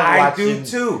 I love watching. I do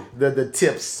too. The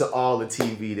tips to all the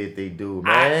TV that they do,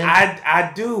 man.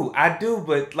 I do.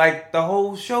 But like the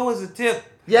whole show is a tip.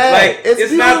 Yeah, like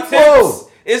it's not tips.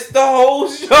 It's the whole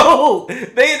show.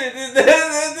 It's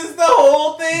the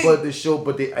whole thing.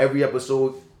 But every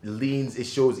episode it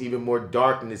shows even more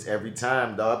darkness every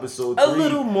time. The episode 3, a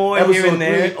little more here and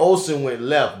there. 3, Olsen went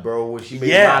left, bro, when she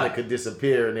made Monica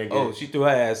disappear. And she threw her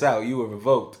ass out. You were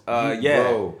revoked.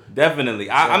 Bro. Definitely.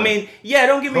 I mean,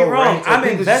 don't get me wrong. I'm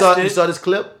invested. You saw this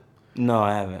clip? No,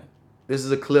 I haven't. This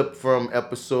is a clip from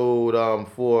episode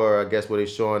 4, I guess, where they're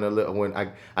showing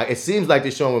it seems like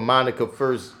they're showing when Monica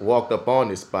first walked up on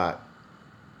this spot.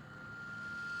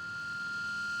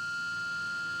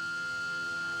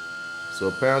 So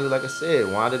apparently, like I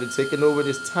said, Wanda had taken over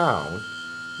this town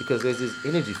because there's this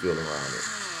energy field around it.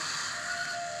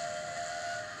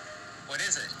 What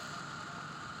is it?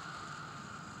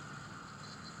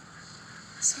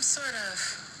 Some sort of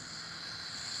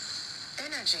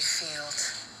energy field.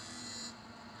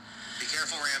 Be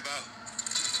careful, Rambo.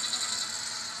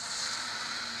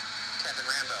 Captain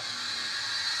Rambo.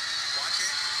 Watch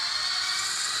it.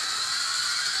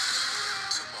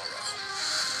 Tomorrow,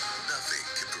 nothing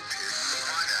can prepare you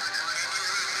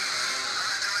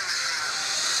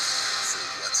for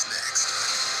what's next.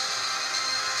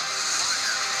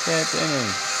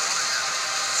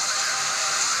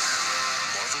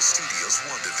 Marvel Studios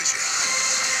WandaVision.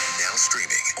 Now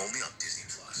streaming only on Disney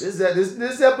Plus.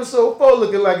 This episode 4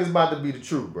 looking like it's about to be the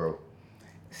truth, bro.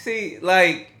 See,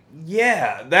 like,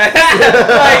 yeah, that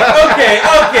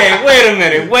okay. Wait a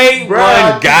minute. Wait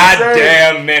one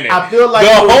goddamn minute. I feel like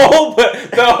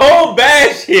the whole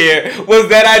bash here was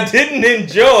that I didn't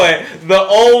enjoy the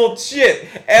old shit,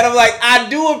 and I'm like, I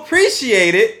do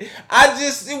appreciate it.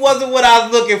 It wasn't what I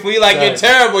was looking for. You're like, you're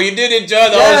terrible. You did enjoy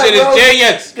the old shit.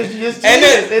 It's genius. And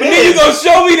then you gonna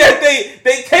show me that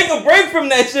they take a break from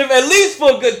that shit at least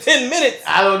for a good 10 minutes.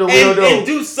 I don't know. And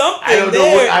do something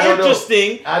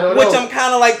interesting. I don't know. Which I'm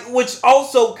kind of like, which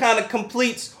also kind of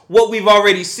completes what we've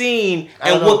already seen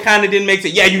and what kind of didn't make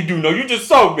sense. Yeah, you do know. You just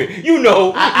saw me. You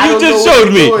know. You just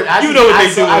showed me. You know what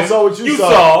they doing. I saw what you saw. You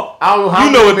saw. I don't know how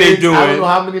you know what they doing. I don't know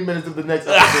how many minutes of the next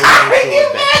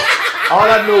episode. All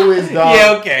I know is, dog.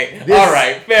 Yeah, okay. All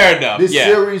right. Fair enough. This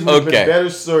series would have been better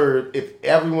served if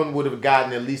everyone would have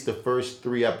gotten at least the first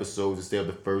 3 episodes instead of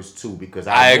the first 2. Because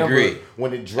I agree.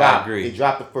 When it dropped, they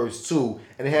dropped the first 2,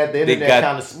 and it had the internet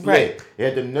kind of split. Right. It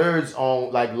had the nerds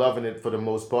on like loving it for the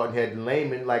most part, and had the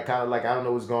laymen like kind of like, I don't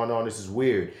know what's going on. This is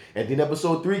weird. And then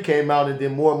episode 3 came out, and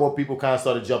then more and more people kind of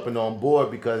started jumping on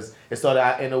board because it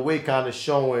started in a way kind of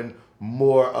showing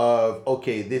more of,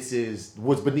 okay, this is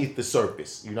what's beneath the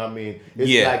surface. You know what I mean?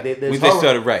 It's like they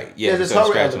started right. Yeah, there's horror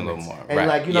scratching a little more. And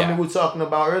like, you know what I mean? We were talking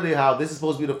about earlier how this is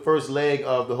supposed to be the first leg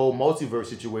of the whole multiverse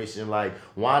situation. Like,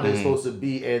 Wanda is supposed to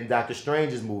be in Doctor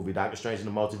Strange's movie, Doctor Strange in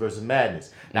the Multiverse of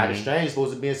Madness. Doctor Strange is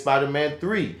supposed to be in Spider-Man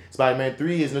 3. Spider-Man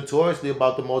 3 is notoriously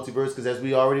about the multiverse because, as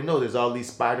we already know, there's all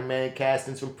these Spider-Man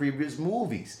castings from previous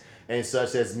movies and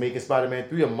such as making Spider-Man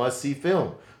 3 a must-see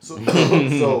film. So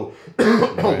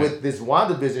with this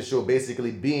WandaVision show basically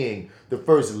being the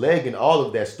first leg in all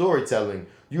of that storytelling,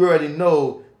 you already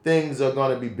know things are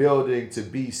going to be building to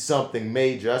be something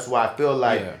major. That's why I feel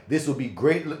like this will be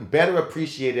better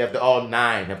appreciated after all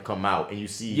 9 have come out and you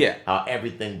see how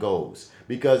everything goes.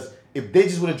 Because if they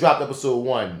just would have dropped episode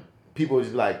 1, people would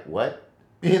just be like, what?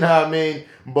 You know what I mean?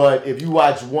 But if you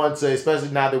watch 1 to,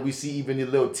 especially now that we see even the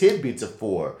little tidbits of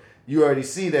 4, you already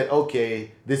see that,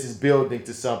 okay, this is building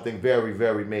to something very,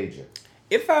 very major.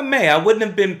 If I may, I wouldn't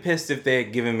have been pissed if they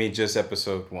had given me just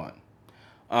episode 1.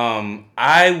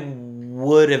 I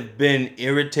would have been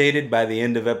irritated by the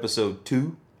end of episode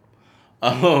 2.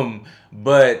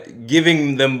 But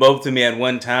giving them both to me at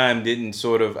one time didn't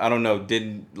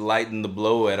didn't lighten the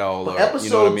blow at all. But or, episode you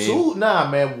know what I mean? 2, nah,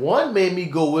 man. 1 made me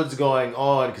go, what's going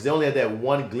on? Because they only had that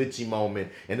one glitchy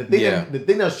moment. And the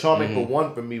thing that was charming for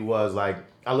 1 for me was, like,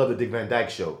 I love the Dick Van Dyke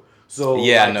Show. So,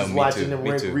 just watching them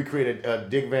recreate a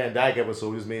Dick Van Dyke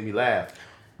episode just made me laugh.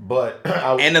 But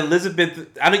and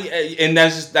Elizabeth, and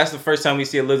that's the first time we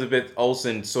see Elizabeth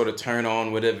Olsen sort of turn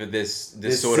on whatever this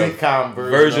sort of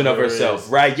version of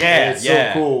herself, right? Yeah, and it's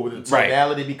so cool with the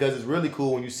tonality because it's really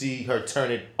cool when you see her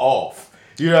turn it off.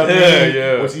 You know what I mean?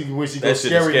 Yeah. When she goes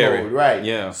scary mode, right?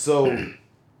 Yeah. So,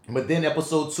 but then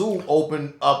episode 2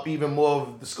 opened up even more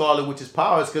of the Scarlet Witch's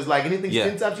powers because like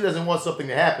anytime she doesn't want something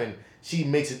to happen, she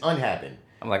makes it unhappen.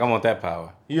 I'm like, I want that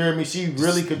power. You hear me? She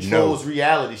really controls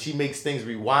reality. She makes things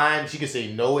rewind. She can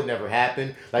say, no, it never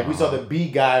happened. Like we saw the B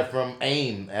guy from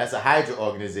AIM. That's a Hydra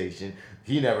organization.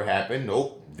 He never happened.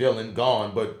 Nope. Villain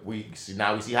gone. But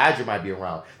now we see Hydra might be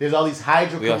around. There's all these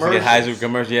Hydra commercials. We get Hydra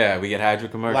commercials. Yeah, we get Hydra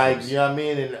commercials. Like, you know what I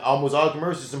mean? And almost all the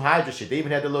commercials some Hydra shit. They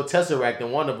even had the little Tesseract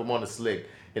in one of them on the slick.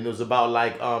 And it was about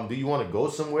like, do you want to go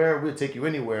somewhere? We'll take you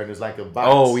anywhere. And it's like a box.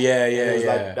 Oh yeah.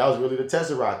 Like, that was really the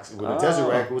Tesseract. With the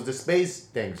Tesseract, it was the space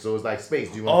thing. So it's like space.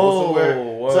 Do you want to go somewhere?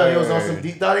 Word. So it was on some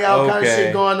deep thought out kind of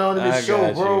shit going on in this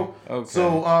show, bro. Okay.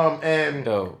 So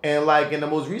and like in the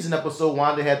most recent episode,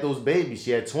 Wanda had those babies.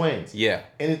 She had twins. Yeah.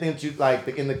 Anything that you like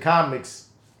in the comics,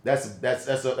 that's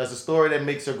a story that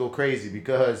makes her go crazy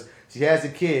because she has the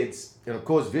kids, and of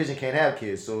course Vision can't have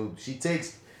kids, so she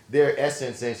takes their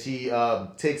essence, and she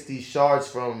takes these shards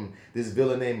from this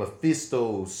villain named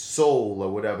Mephisto's soul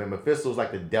or whatever. And Mephisto's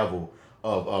like the devil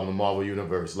of the Marvel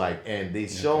universe, like, and they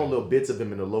show little bits of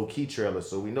him in the low key trailer,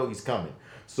 so we know he's coming.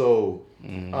 So,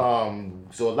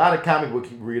 so a lot of comic book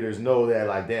readers know that,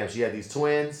 like, damn, she had these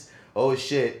twins. Oh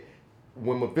shit!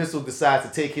 When Mephisto decides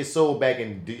to take his soul back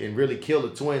and really kill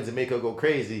the twins and make her go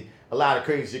crazy, a lot of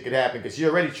crazy shit could happen because she's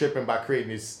already tripping by creating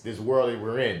this world that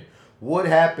we're in. What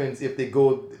happens if they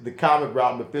go the comic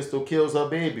route and Mephisto kills her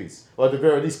babies? Or at the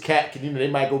very least, they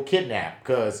might go kidnap.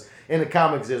 Because in the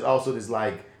comics, there's also this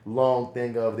like long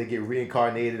thing of they get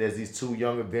reincarnated as these 2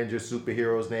 young Avengers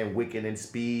superheroes named Wiccan and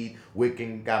Speed.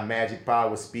 Wiccan got magic power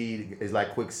with Speed is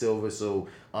like Quicksilver. So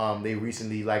they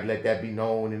recently like let that be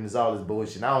known, and there's all this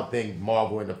bullshit. I don't think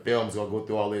Marvel in the films gonna go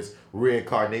through all this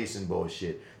reincarnation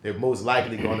bullshit. They're most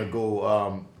likely gonna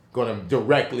go gonna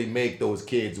directly make those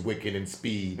kids Wiccan and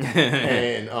Speed,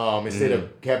 and instead of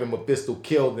having Mephisto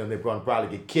kill them, they're gonna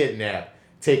probably get kidnapped,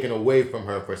 taken away from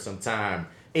her for some time,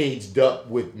 aged up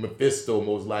with Mephisto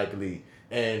most likely,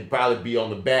 and probably be on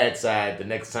the bad side the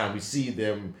next time we see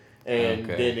them, and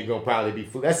then they're gonna probably be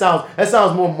that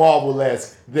sounds more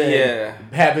Marvel-esque than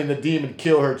having the demon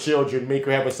kill her children, make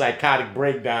her have a psychotic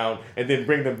breakdown, and then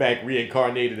bring them back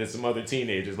reincarnated as some other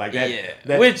teenagers like that.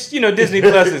 Yeah. Which Disney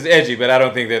Plus is edgy, but I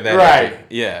don't think that right. Edgy.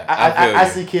 Yeah, I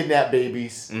see kidnapped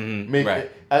babies.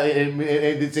 Right.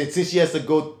 And since she has to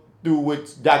go through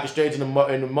with Doctor Strange in the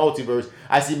multiverse,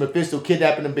 I see Mephisto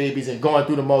kidnapping the babies and going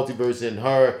through the multiverse, and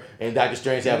her and Doctor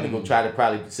Strange having to go try to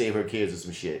probably save her kids or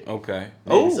some shit. Okay.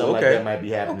 Maybe something like that might be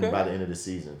happening by the end of the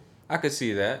season. I could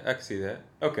see that.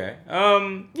 Okay.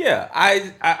 Yeah.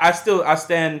 I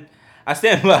stand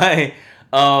by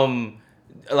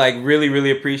like really, really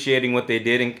appreciating what they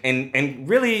did and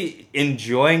really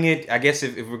enjoying it. I guess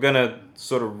if we're gonna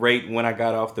sort of rate when I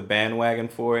got off the bandwagon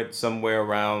for it, somewhere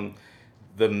around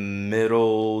the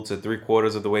middle to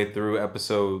 3/4 of the way through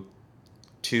episode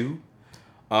 2,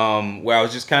 where I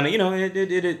was just kind of, I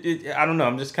don't know,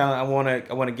 I'm just kind of,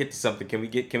 I want to get to something. Can we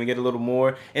get a little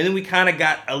more? And then we kind of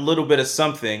got a little bit of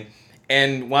something,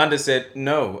 and Wanda said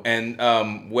no,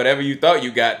 and whatever you thought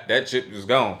you got, that shit was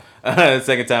gone the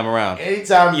second time around.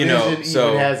 Anytime Vision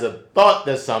even has a thought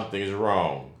that something is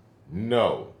wrong,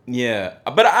 no. Yeah,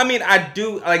 but I mean, I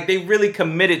do, like, they really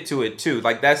committed to it too.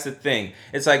 Like, that's the thing.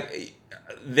 It's like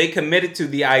they committed to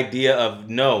the idea of,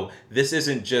 no, this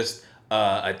isn't just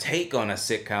a take on a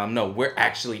sitcom. No, we're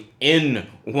actually in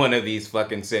one of these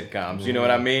fucking sitcoms. You know what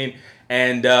I mean?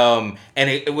 And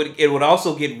it would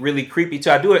also get really creepy too.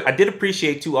 I did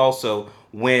appreciate too also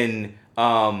when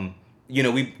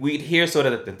we'd hear sort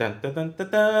of the dun, dun, dun, dun,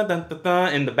 dun, dun, dun,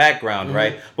 dun in the background,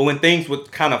 right? But when things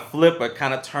would kind of flip or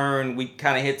kind of turn, we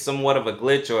kind of hit somewhat of a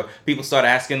glitch, or people start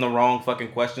asking the wrong fucking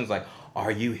questions, like,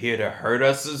 "Are you here to hurt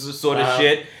us?" sort of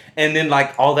shit, and then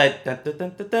like all that dun, dun,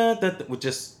 dun, dun, dun, dun, would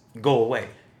just go away.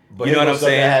 But you know what I'm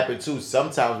saying? That happen too.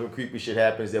 Sometimes when creepy shit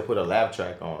happens, they'll put a laugh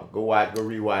track on. Go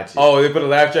rewatch it. Oh, they put a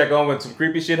laugh track on when some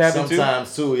creepy shit happens too?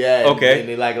 Sometimes too, yeah. Okay. And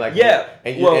they like yeah.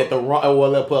 And you at the wrong,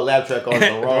 they'll put a laugh track on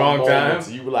at the wrong moment.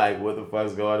 So you be like, what the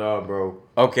fuck's going on, bro?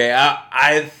 Okay,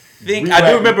 I think I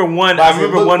do remember one. I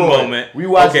remember one moment. We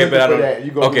watched okay, but I don't. That.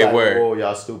 You gonna be like, word. Oh,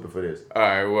 y'all stupid for this. All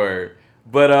right, word.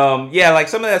 But yeah, like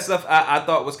some of that stuff I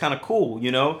thought was kind of cool,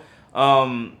 you know.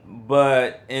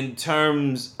 But in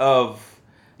terms of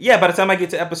by the time I get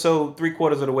to episode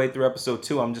 3/4 of the way through episode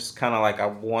 2, I'm just kind of like, I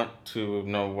want to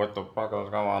know what the fuck is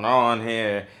going on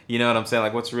here. You know what I'm saying?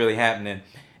 Like, what's really happening?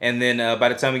 And then by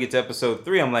the time we get to episode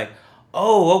 3, I'm like,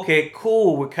 oh, okay,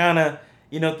 cool. We're kind of,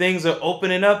 things are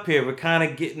opening up here. We're kind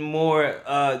of getting more,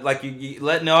 like you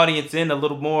letting the audience in a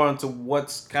little more into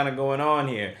what's kind of going on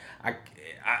here.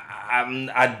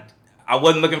 I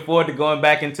wasn't looking forward to going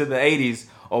back into the 80s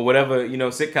or whatever,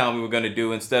 sitcom we were going to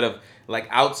do instead of like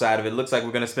outside of it. It looks like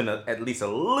we're going to spend at least a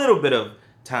little bit of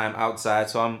time outside.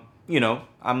 So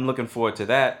I'm looking forward to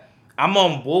that. I'm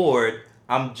on board.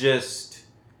 I'm just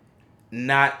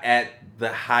not at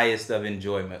the highest of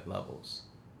enjoyment levels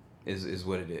is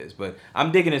what it is. But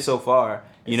I'm digging it so far.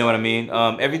 You know what I mean?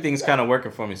 Everything's kind of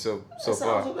working for me so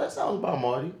far. That sounds about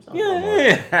Marty.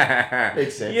 Yeah.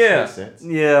 Makes sense. Yeah. Makes sense.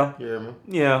 Yeah. You hear me?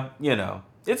 Yeah,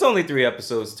 it's only 3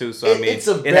 episodes too, so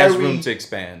it has room to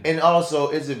expand. And also,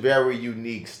 it's a very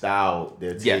unique style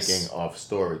they're taking of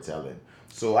storytelling.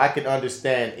 So I can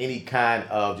understand any kind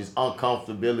of just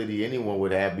uncomfortability anyone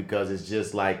would have, because it's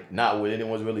just like not what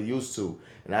anyone's really used to.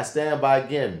 And I stand by,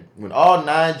 again, when all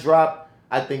 9 drop,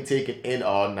 I think taking in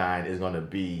all 9 is going to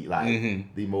be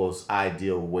like the most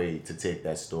ideal way to take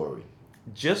that story.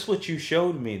 Just what you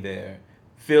showed me there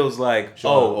feels like,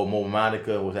 more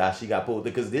Monica was how she got pulled,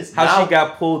 because she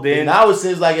got pulled in. Now it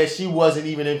seems like she wasn't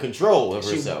even in control of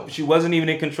herself. She wasn't even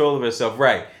in control of herself,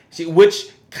 right?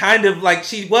 Which kind of like,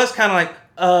 she was kind of like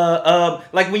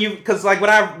like when you, because like when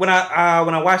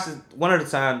I watched it one of the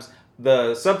times,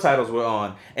 the subtitles were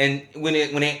on, and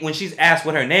when she's asked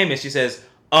what her name is, she says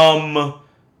and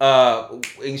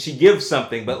she gives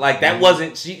something, but like that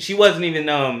wasn't, she wasn't even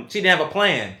she didn't have a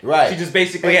plan, right? She just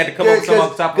basically had to come up with something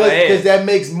off the top of her head, because that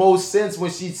makes most sense when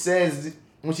she says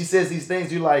these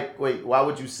things. You're like, wait, why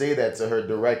would you say that to her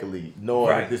directly, knowing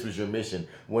that this was your mission?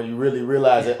 When you really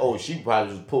realize that, she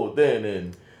probably just pulled in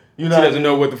and. She doesn't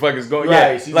know what the fuck is going on.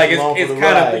 Right, yeah, like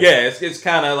it's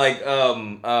kind of like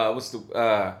what's the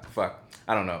fuck?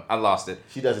 I don't know. I lost it.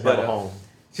 She doesn't have a home.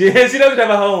 She doesn't have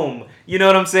a home. You know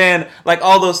what I'm saying? Like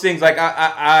all those things. Like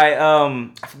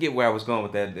I forget where I was going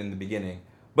with that in the beginning.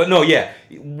 But no, yeah.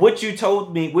 What you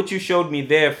showed me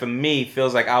there, for me,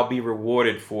 feels like I'll be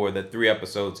rewarded for the 3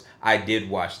 episodes I did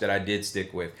watch, that I did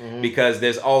stick with. Because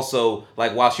there's also,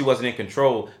 like, while she wasn't in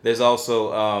control, there's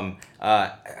also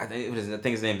I think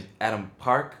his name is Adam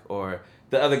Park, or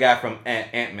the other guy from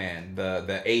Ant-Man,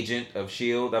 the agent of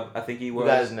S.H.I.E.L.D., I think he was.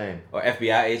 What guy's name? Or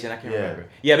FBI agent, I can't remember.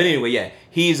 Yeah, but anyway,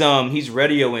 he's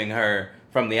radioing her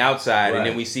from the outside, and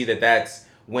then we see that's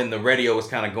when the radio was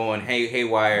kind of going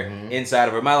haywire inside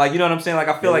of her mind. Like, you know what I'm saying? Like,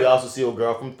 I feel like... We also see a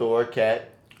girl from Thor, Kat.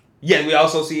 Yeah, we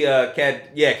also see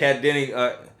Kat Denny.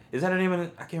 Is that her name?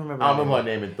 I can't remember. I don't remember her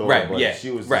name in Thor. Right, but yeah. She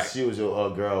was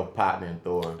a girl partner in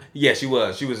Thor. Yeah, she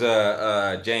was. She was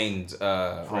Jane's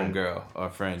homegirl or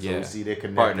friend. So yeah. we see they're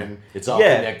connecting. Partner. It's all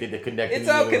connected. They're connected. It's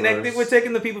all connected. We're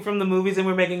taking the people from the movies and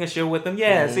we're making a show with them.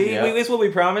 Yeah, it's what we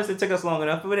promised. It took us long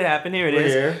enough, but it happened. Here it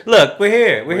is. Here. Look, we're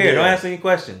here. We're here. Don't ask any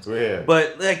questions. We're here.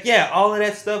 But like, all of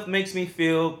that stuff makes me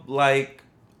feel like,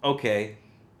 okay,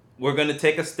 we're gonna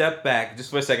take a step back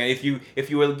just for a second. If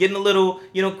you were getting a little,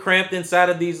 cramped inside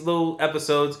of these little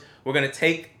episodes, we're gonna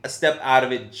take a step out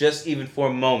of it, just even for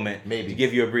a moment, maybe to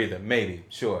give you a breather. Maybe,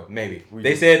 sure, maybe.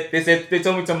 They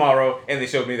told me tomorrow, and they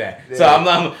showed me that. Yeah. So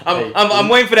I'm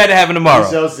waiting for that to happen tomorrow.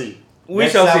 We shall see.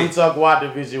 Next time we talk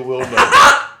WandaVision, we'll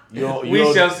know.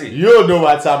 We shall see. You'll know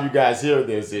by the time you guys hear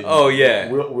this. Oh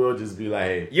yeah. We'll just be like,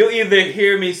 hey. You'll either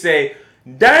hear me say,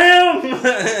 "Damn,"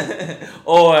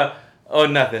 or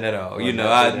nothing at all.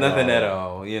 Nothing at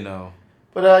all.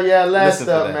 But last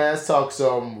up, man, let's talk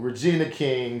some Regina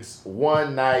King's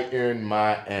One Night in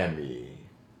Miami.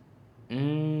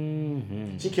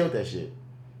 She killed that shit.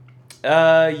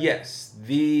 Yes.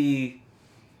 The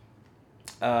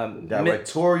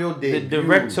directorial debut. The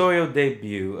directorial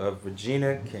debut of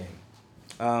Regina King.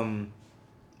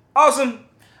 Awesome.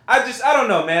 I don't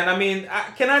know, man. I mean,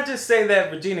 can I just say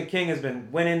that Regina King has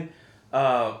been winning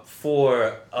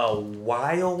for a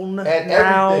while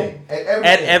now.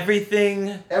 At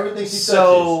everything. Everything she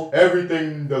touches.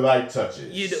 Everything the light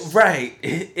touches. Right.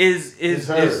 Is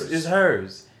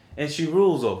hers. And she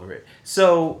rules over it.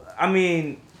 So, I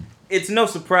mean, it's no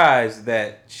surprise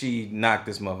that she knocked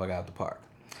this motherfucker out the park.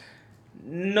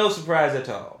 No surprise at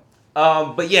all.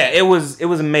 But yeah, it was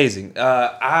amazing.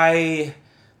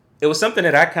 it was something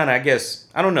that I kind of, I guess,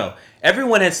 I don't know.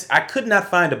 I could not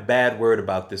find a bad word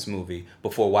about this movie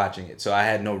before watching it. So I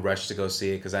had no rush to go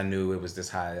see it because I knew it was this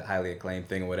highly acclaimed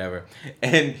thing or whatever.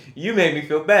 And you made me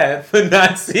feel bad for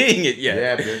not seeing it yet.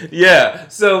 Yeah, dude. Yeah.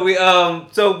 So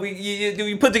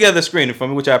you put together a screening for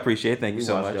me, which I appreciate. Thank you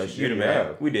so much. You the man.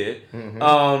 Yeah. We did.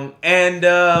 Mm-hmm. And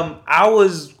I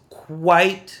was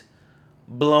quite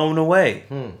blown away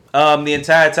the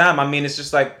entire time. I mean, it's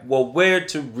just like, well, where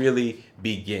to really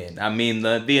begin? I mean,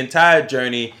 the entire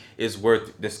journey is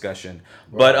worth discussion.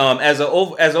 Right. But as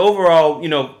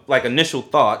overall, like initial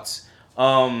thoughts,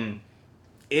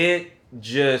 it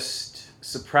just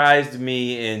surprised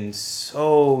me in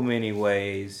so many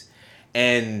ways,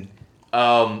 and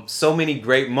so many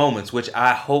great moments, which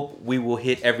I hope we will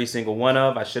hit every single one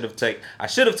of. I should have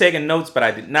taken notes, but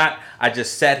I did not. I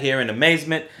just sat here in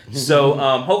amazement. So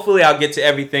hopefully I'll get to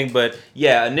everything. But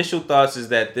yeah, initial thoughts is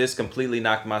that this completely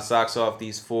knocked my socks off.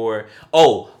 These four.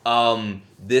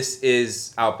 This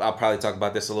is. I'll probably talk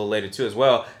about this a little later too as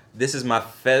well. This is my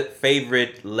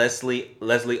favorite Leslie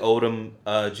Odom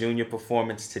Jr.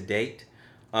 performance to date.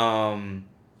 You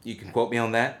can quote me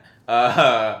on that.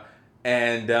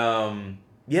 And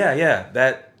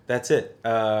that's it.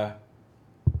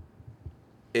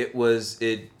 It was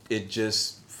amazing.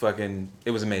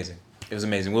 It was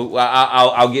amazing.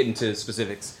 I'll get into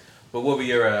specifics. But what were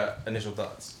your initial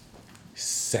thoughts?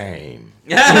 Same.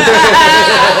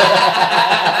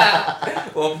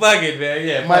 Well, fuck it, man.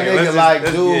 Yeah, my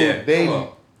nigga, dude,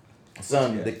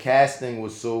 the casting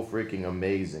was so freaking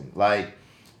amazing. Like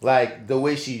the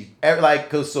way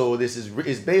so this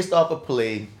is based off a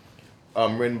play.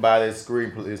 Written by this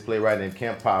playwright named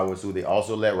Kemp Powers, who they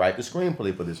also let write the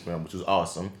screenplay for this film, which was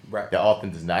awesome. Right. That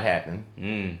often does not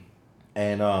happen.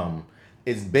 And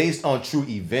it's based on true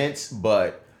events,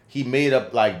 but he made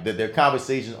up their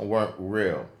conversations weren't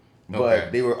real,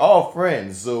 but they were all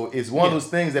friends. So it's one of those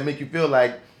things that make you feel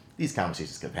like these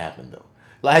conversations could happen though.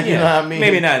 You know what I mean?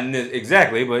 Maybe not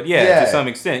exactly, but to some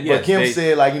extent. But Kim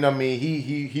said, you know what I mean?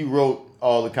 He wrote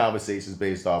all the conversations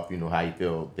based off, how he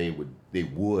felt they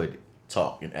would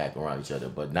talk and act around each other,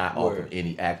 but not off of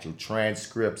any actual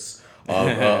transcripts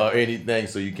or anything.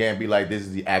 So you can't be like, this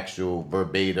is the actual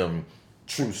verbatim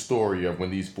true story of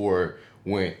when these four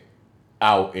went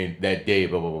out in that day,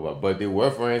 blah, blah, blah, blah. But they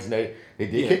were friends and they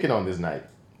did kick it on this night.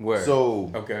 Word.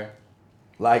 So, okay.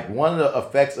 One of the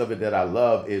effects of it that I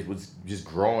love was just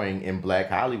growing in Black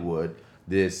Hollywood,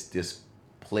 this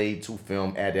play to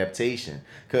film adaptation.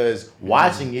 Because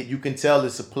watching it, you can tell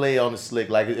it's a play on the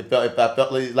slick. I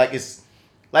felt like it's,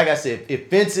 like I said, if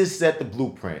Fences set the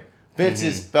blueprint,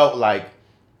 Fences felt like,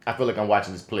 I feel like I'm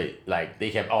watching this play. Like, they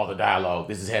kept all the dialogue.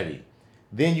 This is heavy.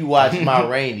 Then you watch Ma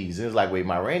Rainey's, and it's like, wait,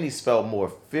 Ma Rainey's felt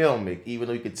more filmic. Even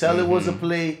though you could tell it was a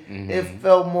play, it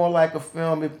felt more like a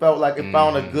film. It felt like it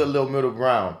found a good little middle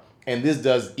ground. And this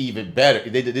does even better.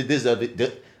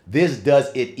 This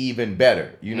does it even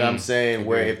better. You know what I'm saying?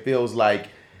 Where it feels like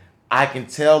I can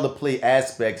tell the play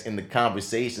aspects in the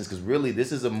conversations, because really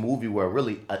this is a movie where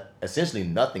really essentially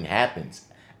nothing happens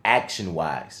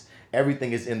action-wise.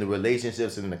 Everything is in the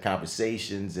relationships and in the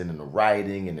conversations and in the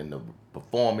writing and in the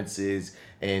performances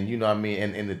and you know what I mean,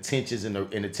 and the tensions and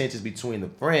the tensions between the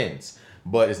friends.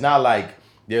 But it's not like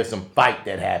there's some fight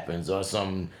that happens or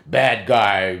some bad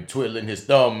guy twiddling his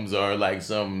thumbs or like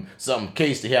some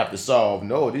case they have to solve.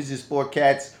 No, these is four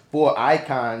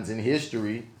icons in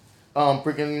history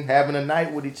freaking having a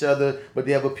night with each other, but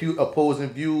they have opposing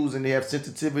views and they have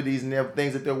sensitivities and they have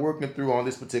things that they're working through on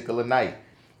this particular night.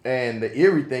 And the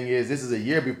eerie thing is, this is a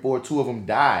year before two of them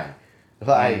died.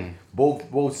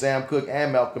 Both Sam Cooke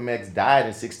and Malcolm X died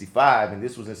in 65, and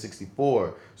this was in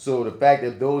 64. So the fact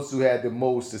that those two had the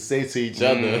most to say to each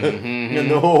other in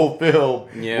the whole film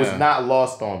was not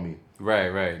lost on me.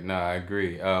 Right. No, I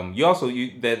agree. You also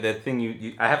that thing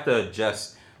you I have to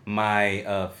adjust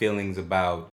my feelings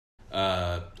about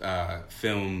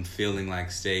film feeling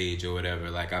like stage or whatever.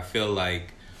 Like I feel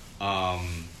like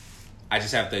I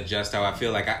just have to adjust how I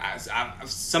feel. Like I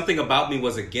something about me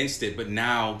was against it, but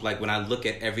now, like when I look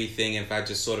at everything, if I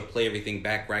just sort of play everything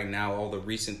back right now, all the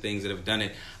recent things that have done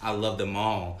it, I love them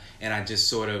all, and I just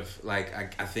sort of like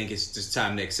I think it's just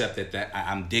time to accept that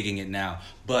I'm digging it now.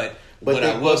 But what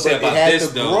I will say about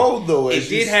this though, it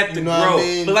did have to grow. I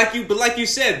mean? But like you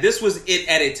said, this was it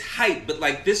at its height. But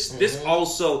like this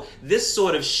also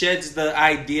sort of sheds the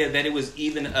idea that it was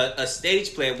even a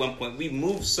stage play at one point. We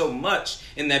moved so much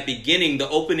in that beginning, the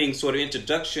opening sort of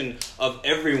introduction of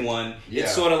everyone. Yeah.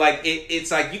 It's sort of like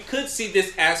it's like you could see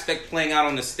this aspect playing out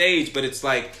on the stage, but it's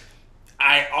like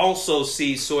I also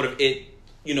see sort of it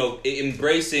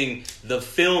embracing the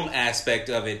film aspect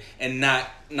of it and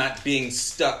not being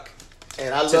stuck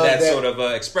and I to love that sort of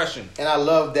expression. And I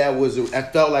love that I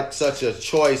felt like such a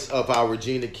choice of how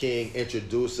Regina King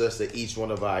introduced us to each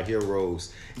one of our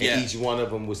heroes. And each one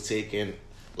of them was taken,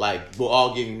 like, we're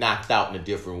all getting knocked out in a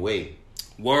different way.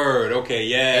 Word, okay,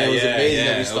 yeah. And it was amazing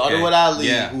that we started with Ali,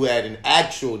 who had an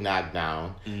actual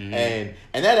knockdown. Mm-hmm. And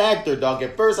that actor, dog,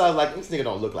 at first I was like, this nigga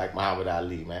don't look like Muhammad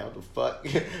Ali, man. What the fuck?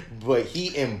 But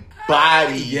he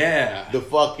embodied the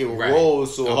fucking role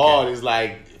so hard. It's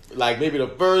like maybe the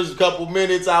first couple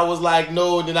minutes I was like,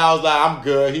 no, then I was like, I'm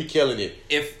good. He killing it.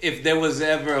 If there was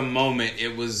ever a moment,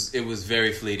 it was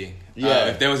very fleeting. Yeah.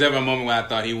 If there was ever a moment where I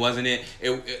thought he wasn't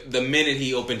the minute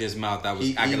he opened his mouth, I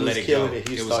could let it go.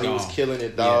 He was killing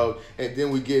it, dog. Yeah. And then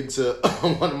we get into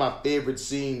one of my favorite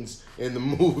scenes in the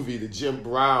movie, the Jim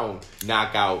Brown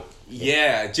knockout.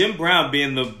 Yeah, Jim Brown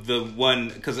being the one,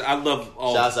 because I love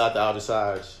all. Shouts out to Aldous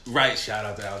Hodge. Right, shout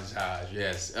out to Aldous Hodge.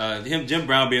 Yes, Jim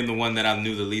Brown being the one that I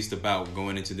knew the least about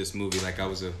going into this movie. Like I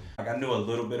knew a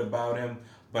little bit about him,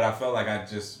 but I felt like I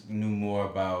just knew more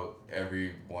about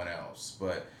everyone else.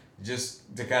 But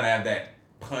just to kind of have that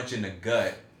punch in the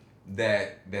gut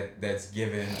that's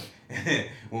given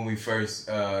when we first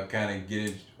kind of get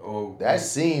it. That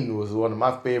scene was one of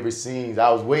my favorite scenes.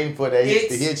 I was waiting for that hit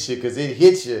to hit you because it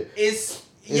hits you. It's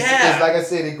like I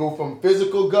said, they go from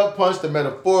physical gut punch to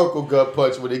metaphorical gut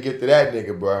punch when they get to that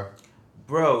nigga, bro.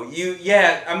 Bro,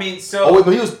 I mean, so... Oh, wait,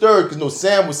 but he was third because,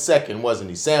 Sam was second, wasn't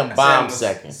he? Sam was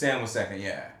second. Sam was second,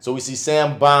 yeah. So we see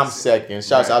Sam Bomb second.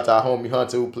 Shouts out to our homie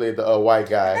Hunter who played the white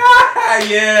guy.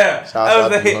 Yeah. Shouts out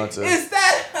to Hunter. Is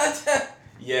that Hunter?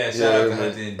 Yeah, shout out to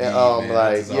Hunter indeed, man.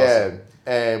 Awesome.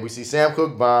 And we see Sam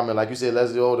Cooke bomb, and like you said,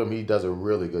 Leslie Odom, he does a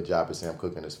really good job as Sam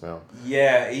Cooke in this film.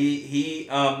 Yeah,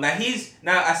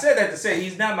 now I said that to say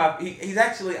he's not he's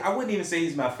actually, I wouldn't even say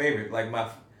he's my favorite. Like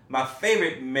my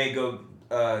favorite may go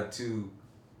to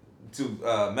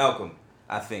Malcolm,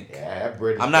 I think. Yeah,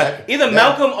 British. I'm not either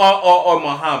Malcolm or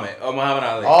Muhammad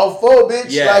Ali. All four, bitch.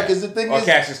 Yeah. Like, cause the thing is,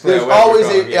 Cassius there's always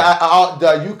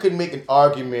you could make an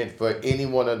argument for any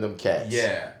one of them cats.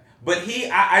 Yeah. But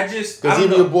I just... Because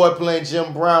even your boy playing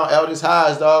Jim Brown, Aldous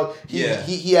Hodge, dog, he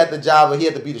had the job, he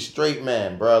had to be the straight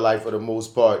man, bro, like, for the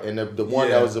most part. And the one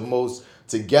that was the most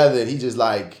together, he just,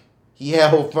 like, he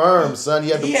had whole firm, son. He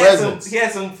had the presence. He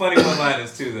had some funny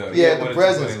one-liners, too, though. He had the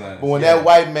presence. But when that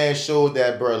white man showed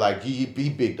that, bro, like, he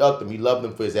bigged up him. He loved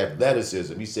him for his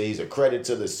athleticism. He said he's a credit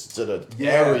to the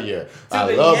area.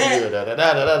 I love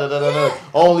you.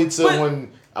 Only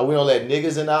when... we don't let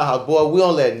niggas in our house. Boy, we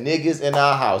don't let niggas in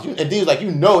our house. And D's like, we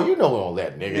don't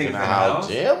let niggas in our house.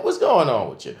 Jim, what's going on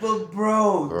with you? But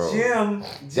bro. Jim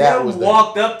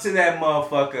walked up to that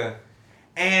motherfucker.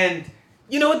 And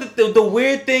you know what the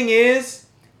weird thing is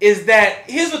that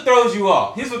here's what throws you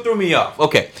off. Here's what threw me off.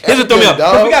 Okay. Here's what threw me off.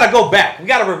 But we gotta go back. We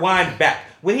gotta rewind back.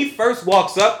 When he first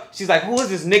walks up, she's like, who is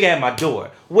this nigga at my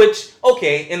door? Which,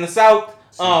 okay, in the South,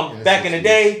 back in the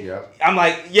day, I'm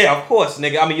like, yeah, of course,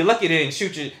 nigga. I mean, you're lucky they didn't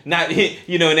shoot you, and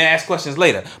they ask questions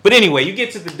later. But anyway, you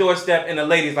get to the doorstep and the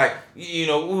lady's like,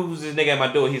 who's this nigga at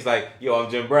my door? He's like, yo, I'm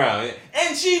Jim Brown.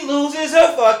 And she loses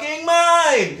her fucking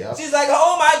mind. Yep. She's like,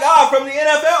 oh my God, from the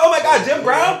NFL? Oh my God, Jim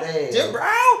Brown? Jim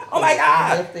Brown? Oh my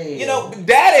God.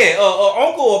 Daddy or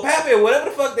uncle or pappy or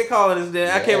whatever the fuck they call it.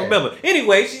 I can't remember.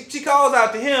 Anyway, she calls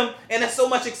out to him and there's so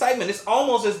much excitement. It's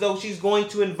almost as though she's going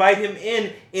to invite him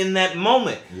in that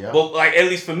moment. Yep. But like, at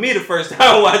least for me, the first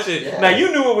time watching, now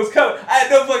you knew what was coming. I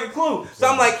had no fucking clue. So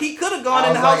I'm like, he could have gone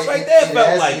in the house right there.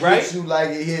 Felt like, right? Hit you like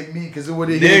it hit me because it would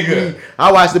have hit me.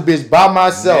 I watched the bitch by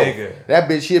myself. That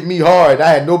bitch hit me hard. I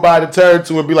had nobody to turn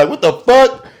to and be like, what the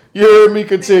fuck? You heard me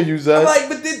continue, son. Like,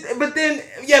 but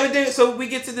then, so we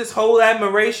get to this whole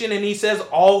admiration, and he says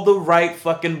all the right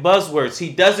fucking buzzwords.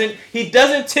 He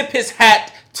doesn't tip his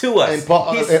hat to us. He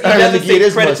doesn't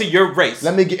say credit to your race.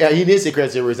 He did say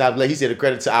credit to your race. He said a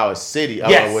credit to our city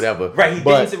or whatever. Right, he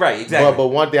didn't say right, exactly. But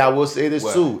one thing I will say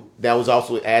this too, that was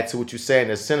also add to what you're saying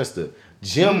that's sinister.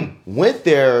 Jim went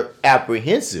there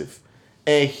apprehensive,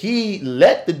 and he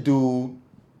let the dude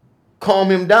calm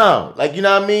him down. Like, you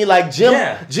know what I mean? Like,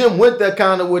 Jim went there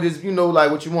kind of with his, like,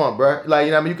 what you want, bro. Like,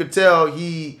 you know what I mean? You could tell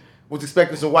he was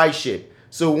expecting some white shit.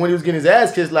 So when he was getting his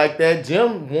ass kissed like that,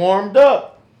 Jim warmed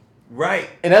up. Right.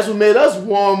 And that's what made us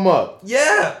warm up.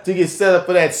 Yeah. To get set up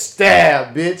for that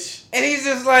stab, bitch. And he's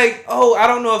just like, oh, I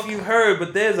don't know if you heard,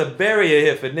 but there's a barrier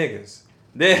here for niggas.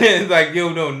 Then like,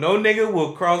 no nigga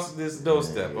will cross this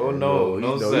doorstep. Oh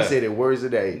no, sir. He said it words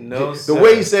of day. No, the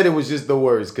way he said it was just the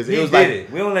words, because it was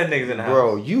we don't let niggas in the house.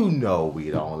 Bro,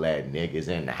 we don't let niggas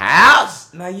in the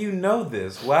house. Now you know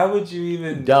this. Why would you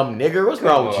even dumb nigga? What's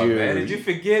wrong with you? Man, did you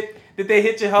forget Did they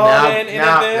hit you hard in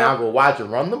NFL? Now go watch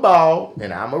him run the ball,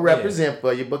 and I'm going to represent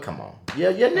for you, but come on. Yeah,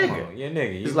 your nigga. Your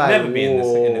nigga. It's You never be in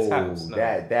this house. No.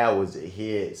 That was a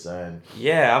hit, son.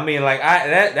 Yeah, I mean, like,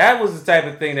 that was the type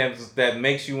of thing that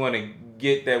makes you want to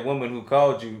get that woman who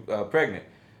called you pregnant.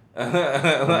 Like,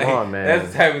 come on, man.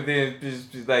 That's the type of thing.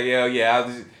 Just like,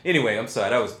 yeah. Anyway, I'm sorry.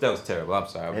 That was terrible. I'm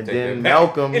sorry. And then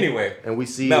Malcolm. Anyway, and we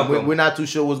see we're not too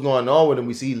sure what's going on with him.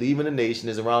 We see leaving the nation.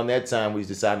 Is around that time we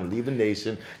decided to leave the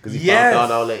nation because he found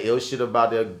out all that ill shit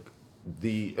about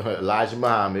the Elijah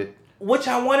Muhammad. Which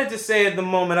I wanted to say at the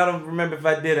moment. I don't remember if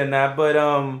I did or not. But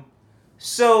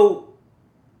so,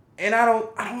 and I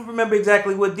don't remember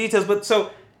exactly what details. But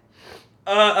so.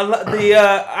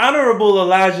 The Honorable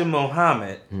Elijah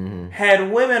Muhammad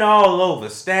had women all over,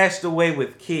 stashed away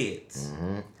with kids.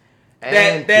 Mm-hmm.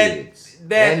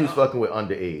 And he was fucking with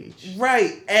underage.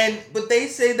 Right, but they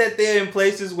say that they're in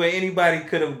places where anybody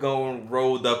could have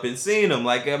rolled up and seen them.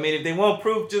 Like, I mean, if they want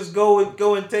proof, just go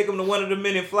and take them to one of the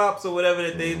many flops or whatever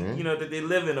that they that they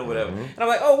live in or whatever. And I'm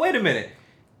like, oh, wait a minute,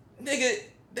 nigga.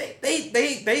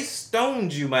 They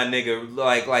stoned you, my nigga,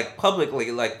 like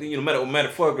publicly, like,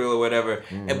 metaphorically or whatever.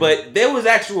 But there was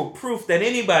actual proof that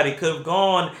anybody could have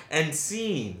gone and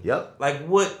seen. Yep. Like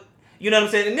what, you know what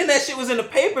I'm saying? And then that shit was in the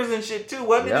papers and shit too.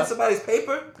 Wasn't it in somebody's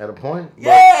paper? At a point.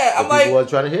 Yeah, I'm like, people are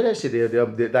trying to hear that shit.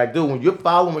 They're like, dude, when you're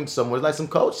following someone, it's like some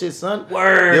cult shit, son.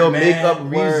 They'll make up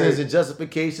reasons and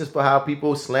justifications for how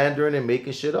people slandering and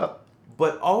making shit up.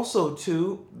 But also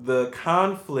too, the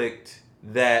conflict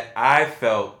that I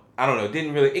felt, I don't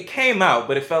know, it came out,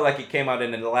 but it felt like it came out in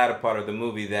the latter part of the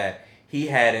movie that he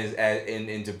had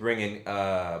into bringing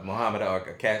Muhammad or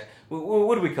Cash.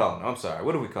 What do we call him? I'm sorry.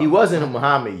 What do we call him? He wasn't a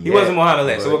Muhammad yet. He wasn't Muhammad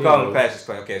yet, so we'll call him Cassius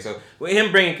Clay. Okay, so with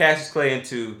him bringing Cassius Clay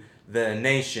into the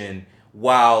nation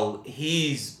while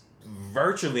he's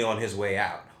virtually on his way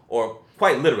out, or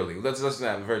quite literally. Let's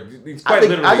not. He's quite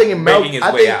literally making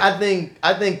his way out.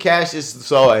 I think Cassius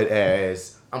saw it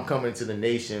as, I'm coming to the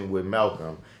nation with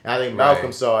Malcolm. And I think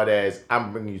Malcolm saw it as,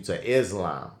 I'm bringing you to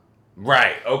Islam.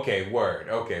 Right. Okay. Word.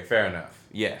 Okay. Fair enough.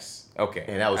 Yes. Okay.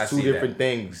 And that was two different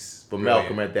things for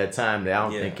Malcolm at that time that I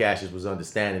don't think Cassius was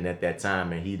understanding at that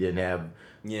time. And he didn't have,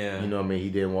 you know what I mean? He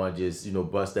didn't want to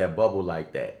just, bust that bubble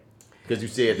like that. Because you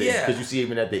see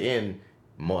even at the end,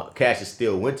 Cassius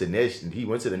still went to nation. He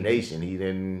went to the nation. He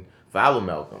didn't follow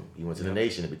Malcolm. He went to the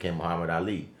nation and became Muhammad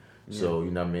Ali. So,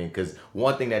 you know what I mean? Because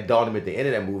one thing that dawned on me at the end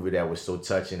of that movie that was so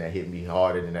touching, that hit me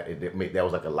harder, and that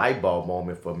was like a light bulb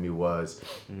moment for me was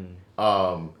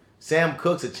Sam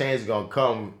Cooke's A Change Is Gonna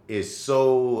Come is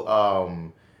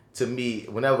so, to me,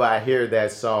 whenever I hear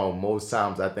that song, most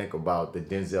times I think about the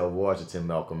Denzel Washington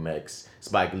Malcolm X,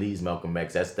 Spike Lee's Malcolm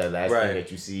X. That's the last thing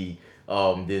that you see.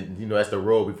 That's the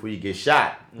road before you get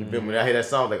shot. When I hear that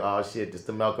song, I'm like, oh shit, this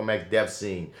the Malcolm X death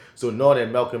scene. So knowing that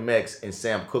Malcolm X and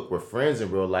Sam Cooke were friends in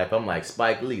real life, I'm like,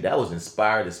 Spike Lee, that was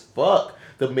inspired as fuck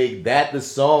to make that the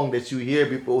song that you hear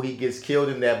before he gets killed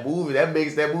in that movie. That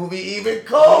makes that movie even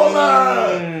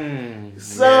colder,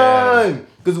 son.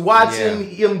 Because watching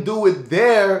him do it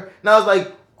there, and I was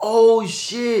like, oh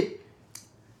shit.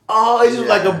 Oh, it's just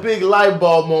like a big light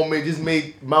bulb moment. It just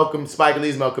made Spike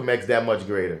Lee's Malcolm X that much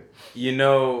greater. You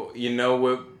know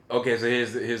what? Okay, so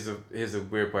here's the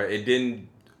weird part. It didn't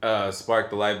spark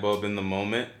the light bulb in the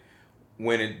moment.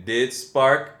 When it did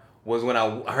spark was when I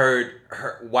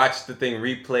watched the thing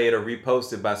replayed or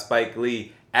reposted by Spike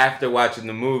Lee after watching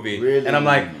the movie, and I'm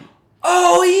like,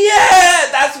 oh yeah,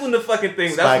 that's when the fucking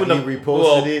thing. That's when he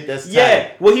reposted it. That's tight.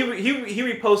 Yeah. Well, he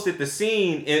reposted the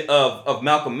scene of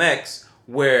Malcolm X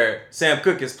where Sam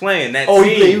Cooke is playing that scene.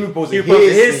 He reposted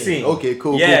his scene. Okay,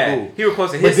 cool, cool. He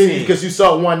reposted his scene. Because you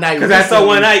saw it one night. Because I saw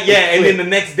one night, and then the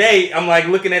next day, I'm like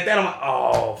looking at that, I'm like,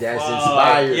 oh, that's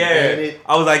inspired, yeah.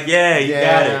 I was like, yeah, you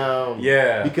got it.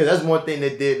 Yeah. Because that's one thing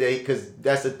that did, because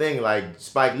that's the thing, like,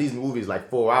 Spike Lee's movie is like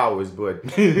 4 hours, but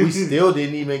we still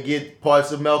didn't even get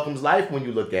parts of Malcolm's life when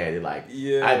you look at it. Like,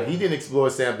 he didn't explore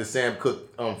the Sam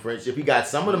Cooke friendship. He got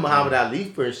some of the Muhammad Ali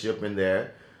friendship in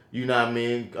there. You know what I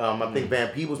mean? I think Van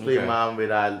Peebles played Muhammad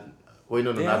Ali. Wait,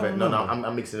 no,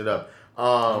 I'm mixing it up.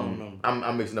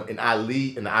 I'm mixing up. In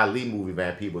the Ali movie,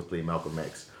 Van Peebles played Malcolm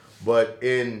X. But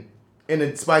in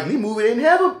the Spike Lee movie, they didn't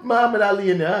have a Muhammad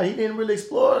Ali in there. He didn't really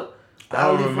explore the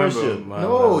Ali friendship.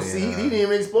 No, he didn't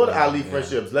even explore the Ali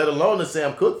friendships, let alone the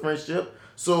Sam Cooke friendship.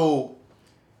 So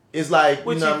it's like,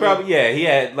 which he probably he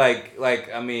had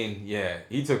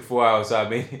he took 4 hours. So I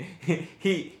mean,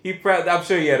 he probably, I'm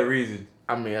sure he had a reason.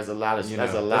 I mean, that's a lot of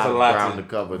ground to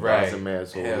cover. That's a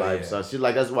man's whole life. So shit,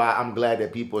 like, that's why I'm glad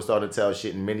that people are starting to tell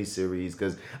shit in miniseries,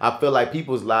 because I feel like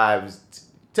people's lives,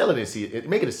 tell it in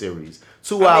make it a series.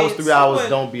 2 hours, 3 hours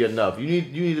don't be enough. You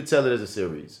need to tell it as a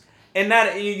series. And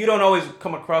not you don't always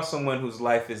come across someone whose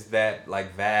life is that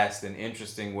like vast and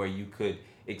interesting where you could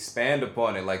expand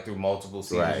upon it like through multiple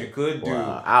seasons. Right. You could do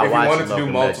Wow. if you wanted to do Malcolm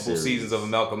X multiple series. seasons of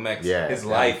Malcolm X, Yeah, his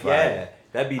that'd life. be fire. Yeah,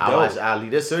 that'd be I dope. watch Ali.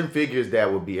 There's certain figures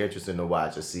that would be interesting to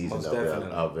watch a season Most of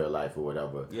definitely. their life or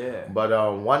whatever. Yeah. But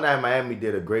One Night in Miami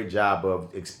did a great job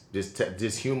of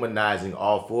just humanizing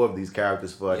all four of these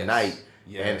characters for a Yes. night.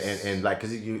 Yes. And like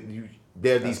because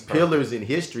they're these That's perfect. pillars in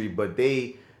history, but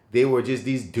they were just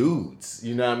these dudes.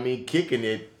 You know what I mean, kicking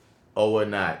it or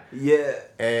whatnot. Yeah.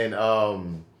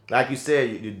 And like you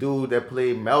said, the dude that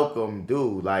played Malcolm,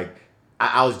 like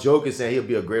I was joking saying he'll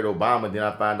be a great Obama. Then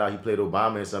I found out he played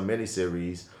Obama in some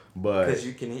miniseries. But Because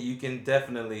you can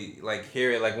definitely like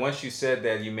hear it. Like once you said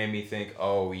that, you made me think,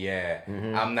 oh yeah,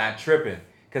 I'm not tripping.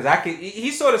 Because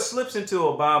he sort of slips into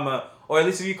Obama, or at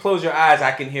least if you close your eyes,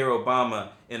 I can hear Obama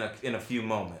in a few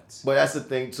moments. But that's the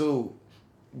thing too.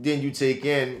 Then you take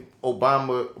in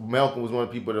Obama. Malcolm was one of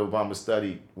the people that Obama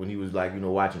studied when he was like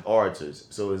watching orators.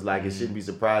 So it's like it shouldn't be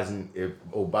surprising if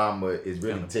Obama is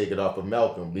really taking off of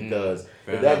Malcolm because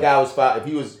Fair if that enough. guy was if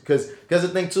he was because the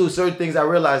thing too, certain things I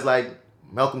realized like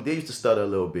Malcolm did used to stutter a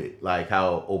little bit, like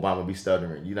how Obama be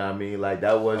stuttering. You know what I mean? Like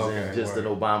that wasn't just an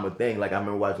Obama thing. Like I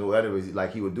remember watching whatever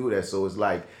like he would do that. So it's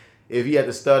like if he had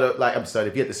to stutter,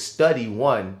 if he had to study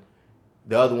one,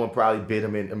 the other one probably bit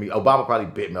him in. I mean, Obama probably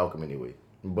bit Malcolm anyway.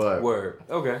 But Word.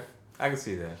 Okay. I can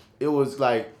see that. it was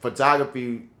like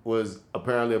photography was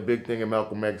apparently a big thing in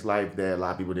Malcolm X's life that a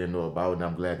lot of people didn't know about, and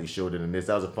I'm glad they showed it in this.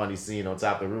 That was a funny scene on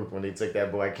top of the roof when they took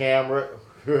that boy camera.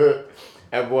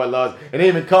 That boy lost, and they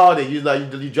even called it. You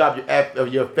dropped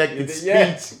your affected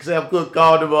Yeah. speech. Sam Cooke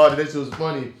called him all, and this was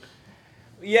funny.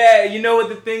 Yeah, you know what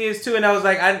the thing is too, and I was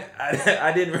like,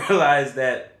 I didn't realize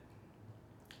that,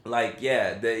 like,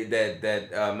 yeah,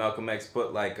 that Malcolm X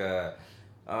put like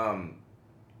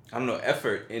I don't know,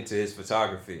 effort into his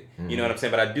photography. You know what I'm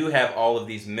saying? But I do have all of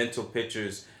these mental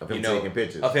pictures Of him taking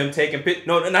pictures. Of him taking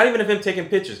no, not even of him taking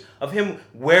pictures. Of him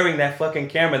wearing that fucking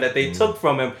camera that they took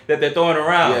from him that they're throwing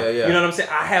around. Yeah, yeah. You know what I'm saying?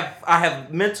 I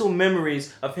have mental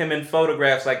memories of him in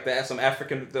photographs like that. Some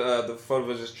African the photo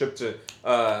was this trip to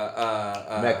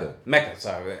Mecca.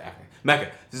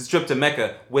 Mecca. This is a trip to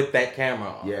Mecca with that camera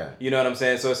on. Yeah. You know what I'm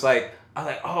saying? So it's like I'm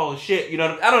like, oh shit, you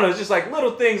know, I don't know, it's just like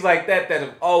little things like that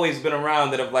have always been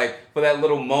around that have like, for that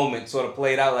little moment sort of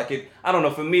played out like it, I don't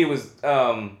know, for me it was,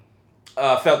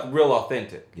 felt real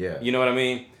authentic. Yeah. You know what I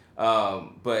mean?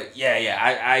 But yeah,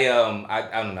 I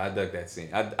don't know, I dug that scene.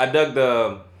 I dug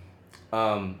the,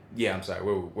 yeah, I'm sorry,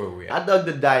 where were we at? I dug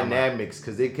the dynamics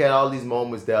because they had all these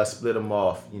moments that split them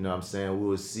off. You know what I'm saying? We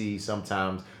would see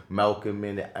sometimes Malcolm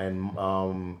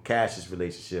and Cash's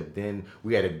relationship. Then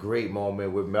we had a great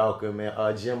moment with Malcolm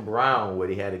and Jim Brown where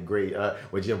they had a great,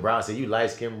 where Jim Brown said, you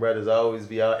light-skinned brothers always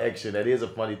be out extra. That is a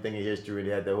funny thing in history. They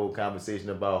had the whole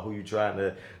conversation about who you trying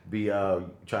to be,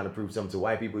 trying to prove something to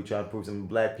white people, you trying to prove something to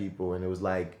black people. And it was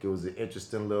like, it was an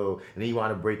interesting little, and then he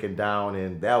wanted to break it down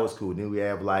and that was cool. Then we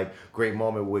have like great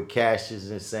moment with Cassius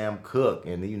and Sam Cooke.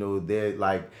 And you know, they're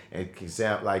like, and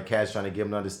Sam, like Cash trying to get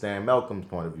him to understand Malcolm's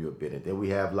point of view a bit. And then we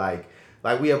have like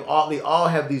we have all, they all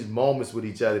have these moments with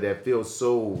each other that feel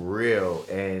so real.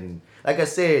 And like I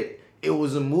said, it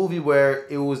was a movie where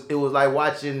it was like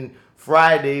watching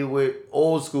Friday with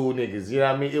old school niggas. You know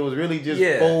what I mean? It was really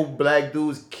just four black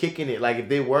dudes kicking it. Like if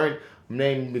they weren't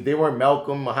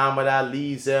Malcolm, Muhammad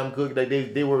Ali, Sam Cooke, like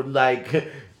they were like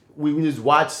we just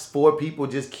watched four people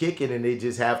just kicking and they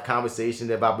just have conversations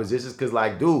about positions. Cause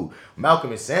like, dude, Malcolm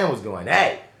and Sam was going,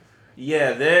 hey.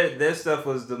 Yeah, their stuff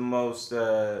was the most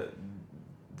I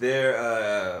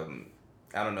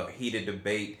don't know, heated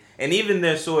debate, and even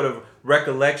their sort of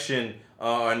recollection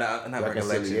or not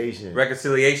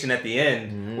reconciliation at the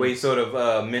end, where he sort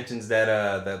of mentions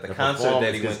that the concert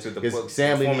that he went to, the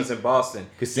performance in Boston.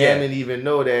 Because Sam didn't even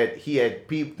know that he had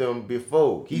peeped them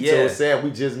before. He told Sam,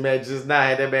 we just met just now.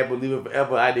 Had that man believe it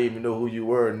forever. I didn't even know who you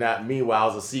were. Not meanwhile, I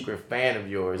was a secret fan of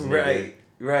yours. Nigga.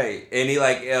 Right. And he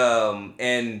like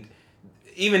and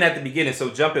even at the beginning, so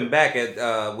jumping back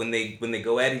at when they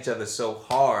go at each other so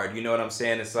hard, you know what I'm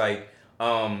saying? It's like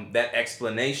that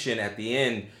explanation at the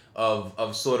end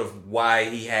of sort of why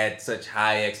he had such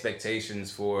high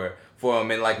expectations for him,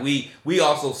 and like we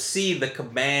also see the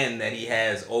command that he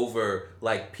has over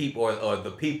like people or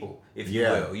the people, if you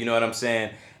will. You know what I'm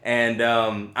saying? And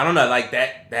I don't know, like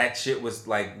that shit was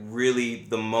like really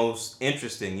the most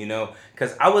interesting, you know,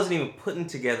 because I wasn't even putting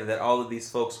together that all of these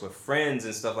folks were friends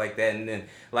and stuff like that, and then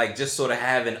like just sort of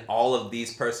having all of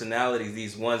these personalities,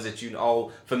 these ones that you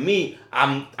all, for me,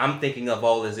 I'm thinking of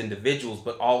all as individuals,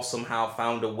 but all somehow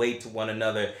found a way to one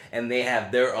another, and they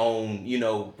have their own, you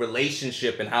know,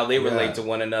 relationship and how they relate relate to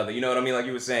one another. You know what I mean? Like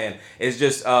you were saying, it's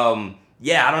just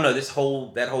yeah, I don't know.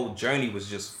 That whole journey was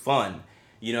just fun.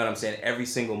 You know what I'm saying? Every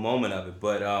single moment of it.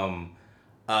 But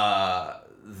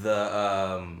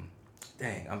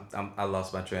dang, I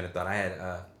lost my train of thought. I had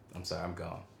I'm sorry, I'm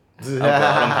gone. I'm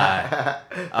high.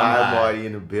 I'm already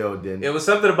in the building. It was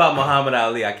something about Muhammad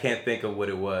Ali. I can't think of what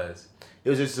it was. It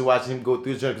was just to watch him go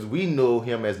through his journey because we know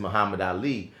him as Muhammad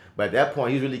Ali, but at that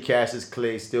point he's really cashed his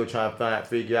clay, still trying to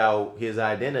figure out his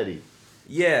identity.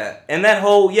 Yeah, and that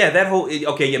whole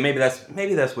okay, yeah, maybe that's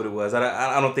what it was.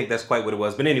 I don't think that's quite what it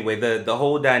was, but anyway, the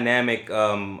whole dynamic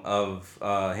of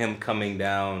him coming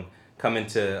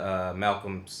to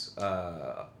Malcolm's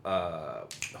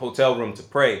hotel room to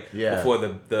pray before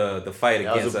the fight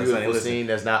that against was a beautiful scene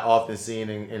that's not often seen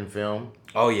in film.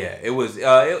 Oh yeah, it was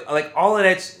like all of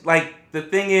that. Like the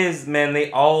thing is, man,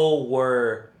 they all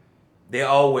were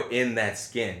in that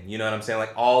skin. You know what I'm saying?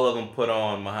 Like all of them put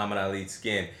on Muhammad Ali's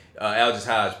skin. Aldous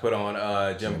Hodge put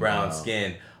on Jim Brown's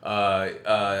skin.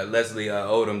 Leslie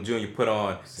Odom Jr. put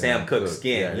on Sam Cooke's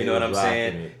skin. Yeah, you know what I'm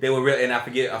saying? It. They were real, and I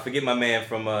forget my man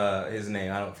from his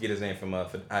name. I don't forget his name from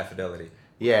High Fidelity.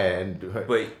 Yeah,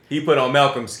 but he put on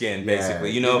Malcolm's skin basically.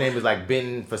 Yeah, you know, his name was like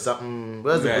Ben for something.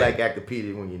 What's the black actor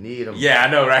Peter when you need him? Yeah, I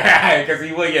know, right? Because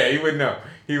he would know.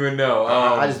 He would know.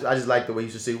 I just like the way he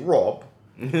used to say Rob.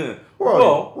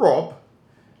 Rob.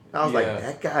 I was like,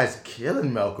 that guy's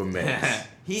killing Malcolm X.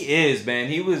 He is, man.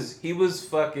 He was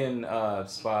fucking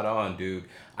spot on, dude.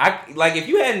 Like if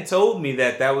you hadn't told me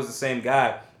that was the same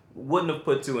guy, wouldn't have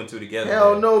put two and two together.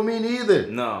 Hell no, me neither.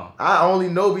 No. I only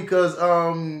know because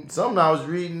something I was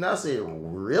reading, I said,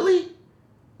 really?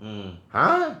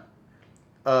 Huh?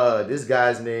 This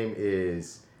guy's name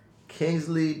is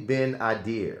Kingsley Ben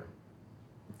Adir.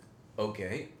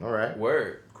 Okay. All right.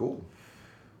 Word. Cool.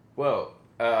 Well,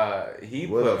 he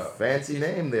what put a fancy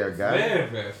name there, guy. Very,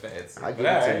 very fancy. I give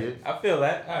it to you. I feel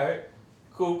that. All right.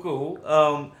 Cool.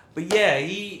 But yeah,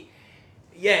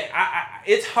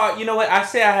 it's hard. You know what? I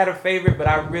say I had a favorite, but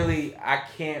I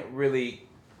can't really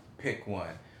pick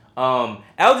one.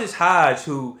 Aldous Hodge,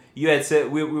 who you had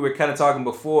said we were kind of talking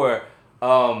before,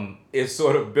 is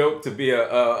sort of built to be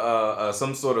a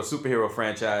some sort of superhero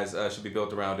franchise should be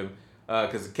built around him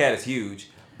because the cat is huge.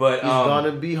 But he's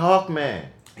gonna be Hawkman.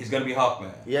 He's gonna be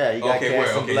Hawkman. Yeah, he got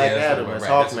cast in Black Adam as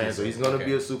Hawkman, so he's gonna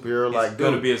be a superhero. Like,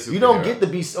 dude, you don't get to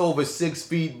be over 6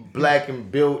 feet, black and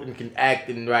built, and can act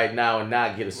in right now and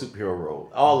not get a superhero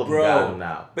role. All of them got him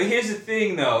now. But here's the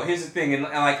thing, though. And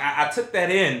like I took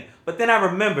that in, but then I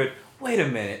remembered. Wait a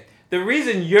minute. The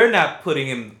reason you're not putting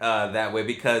him that way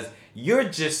because you're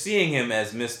just seeing him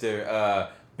as Mr.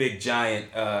 Big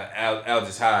Giant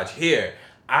Aldous Hodge here.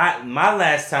 My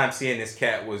last time seeing this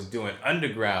cat was doing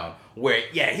Underground, where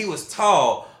he was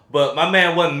tall, but my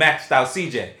man wasn't maxed out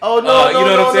CJ. Oh no, you know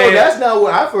what I'm saying? That's not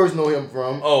where I first know him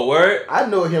from. Oh, word? I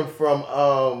know him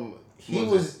from he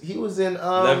was in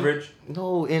Leverage.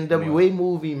 No, NWA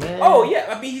movie, man. Oh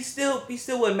yeah, I mean he still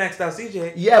wasn't maxed out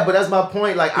CJ. Yeah, but that's my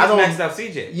point. Like He's maxed out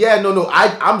CJ. Yeah, no.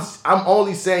 I'm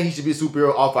only saying he should be a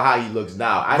superhero off of how he looks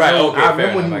now. I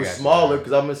remember when he was smaller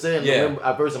because I've been saying. Remember,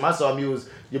 at first time I saw him, he was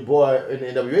your boy in the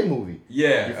NWA movie.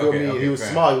 Yeah, you feel me? He was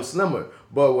small, he was slimmer.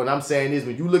 But what I'm saying is,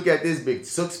 when you look at this big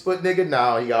 6 foot nigga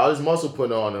now, he got all this muscle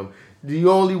put on him. You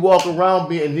only walk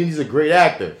around and then he's a great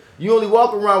actor. You only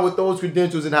walk around with those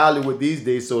credentials in Hollywood these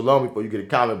days so long before you get a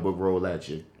comic book role at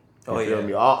you. You feel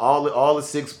me? All the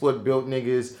 6 foot built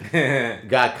niggas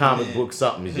got comic book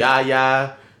something.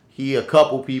 Yaya, he a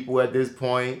couple people at this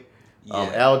point.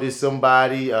 Eldest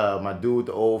somebody, my dude with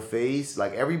the old face.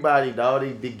 Like everybody,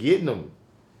 dog, they getting them.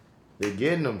 They're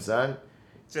getting them, son.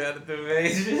 Jonathan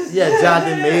Majors. Yeah,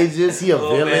 Jonathan Majors. He a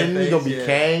villain. He gonna be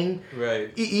Kang.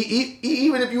 Right.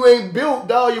 Even if you ain't built,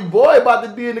 dog, your boy about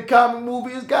to be in the comic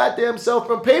movie. His goddamn self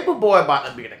from Paperboy about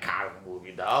to be in the comic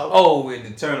movie, dog. Oh, in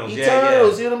Eternals.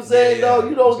 Eternals, you know what I'm saying, dog?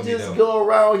 You don't just go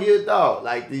around here, dog.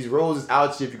 Like these roles is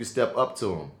out here if you can step up to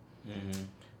them. Mm-hmm.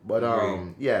 But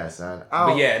yeah, son.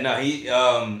 But yeah, no, he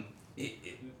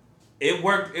it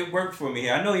worked for me.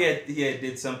 I know he had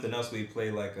did something else where he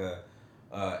played like a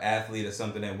athlete or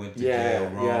something that went to jail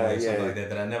wrong or something like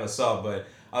that I never saw. But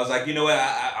I was like, you know what?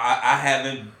 I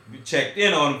haven't checked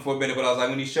in on him for a minute, but I was like,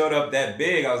 when he showed up that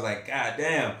big, I was like, God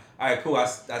damn. All right, cool. I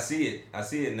see it. I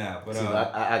see it now. But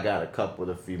I got a couple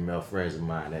of female friends of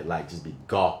mine that like just be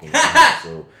gawking.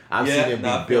 So I've seen him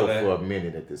be built for a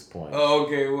minute at this point. Oh,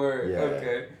 okay, word. Yeah.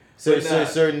 Okay. So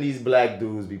certain these black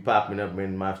dudes be popping up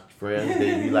in my friends.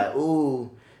 They be like,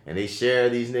 ooh, and they share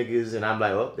these niggas, and I'm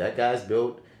like, oh, that guy's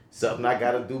built. Something I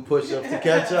gotta do push-ups to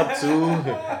catch up to.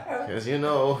 Because, you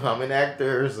know, I'm an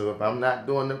actor, so if I'm not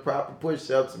doing the proper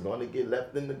push-ups, I'm gonna get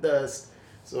left in the dust.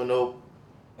 So, no,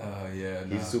 Oh yeah,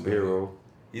 he's a superhero.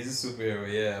 He's a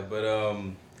superhero, yeah. But I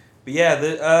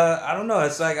don't know.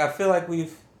 It's like I feel like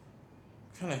we've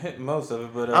kind of hit most of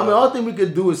it. But I mean, all thing we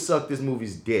could do is suck this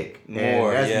movie's dick.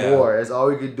 More, and that's more. That's all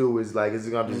we could do is like it's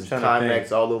gonna be just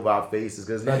climax all over our faces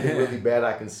because nothing really bad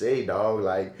I can say, dog.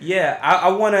 Like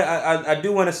I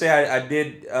do want to say I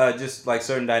did just like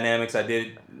certain dynamics. I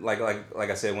did like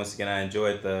I said once again. I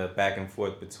enjoyed the back and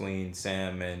forth between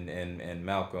Sam and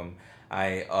Malcolm.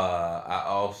 I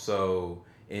also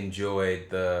enjoyed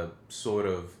the sort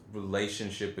of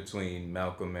relationship between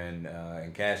Malcolm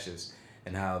and Cassius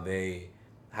and how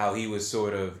he was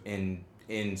sort of in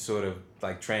sort of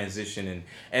like transition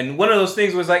and one of those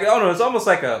things was like, oh no, it's almost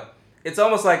like I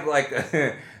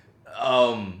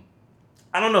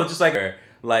don't know, just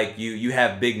like you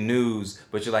have big news,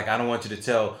 but you're like, I don't want you to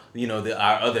tell,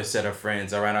 our other set of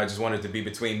friends, all right? I just want it to be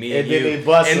between me and you.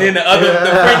 And then the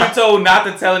friend you told not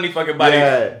to tell any fucking body,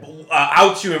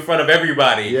 out you in front of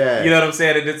everybody. Yeah. You know what I'm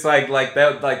saying? And it's like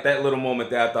that little moment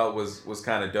that I thought was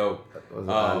kind of dope. Those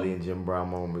are Ali and Jim Brown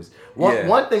moments.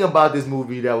 One thing about this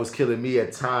movie that was killing me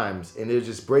at times, and it was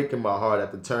just breaking my heart, I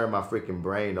had to turn my freaking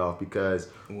brain off because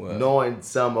knowing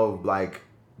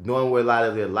where a lot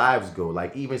of their lives go,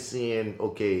 like even seeing,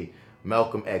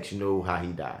 Malcolm X, you know how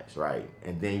he dies, right?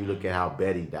 And then you look at how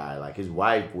Betty died. Like his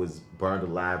wife was burned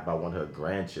alive by one of her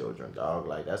grandchildren, dog.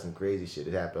 Like that's some crazy shit.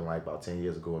 It happened like about 10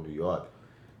 years ago in New York.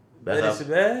 That's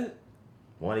bad?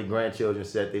 One of the grandchildren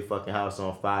set their fucking house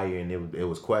on fire, and it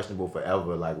was questionable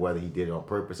forever, like whether he did it on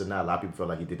purpose or not. A lot of people felt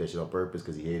like he did that shit on purpose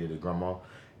because he hated his grandma.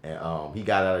 And he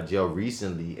got out of jail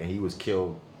recently, and he was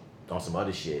killed on some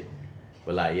other shit.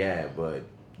 But but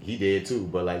he did too.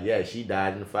 But she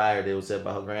died in the fire that was set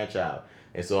by her grandchild.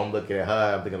 And so I'm looking at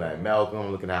her, I'm thinking like Malcolm,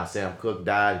 I'm looking at how Sam Cooke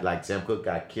died. Like Sam Cooke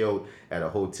got killed at a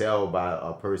hotel by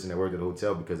a person that worked at the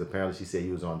hotel because apparently she said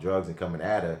he was on drugs and coming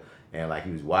at her. And like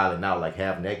he was wilding out, like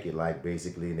half naked, like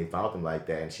basically, and they found him like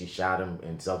that, and she shot him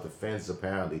in self-defense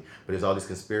apparently. But there's all these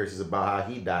conspiracies about how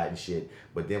he died and shit.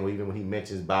 But then even when he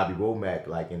mentions Bobby Womack,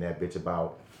 like in that bitch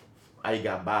about how you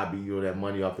got Bobby, that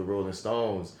money off the Rolling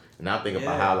Stones, and I'm thinking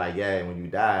about how when you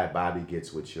die, Bobby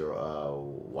gets with your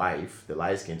wife, the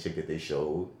light-skinned chick that they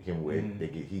showed him with.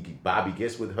 Bobby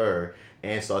gets with her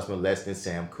and starts molesting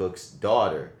Sam Cooke's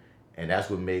daughter. And that's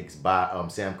what makes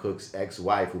Sam Cooke's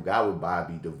ex-wife, who got with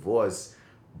Bobby, divorce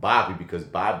Bobby because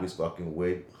Bobby was fucking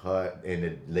with her and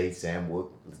the late Sam was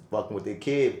fucking with their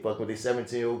kid, fucking with their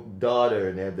 17-year-old daughter,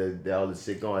 and they had all this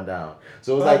shit going down.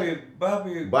 So it was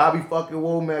Bobby fucking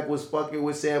Womack was fucking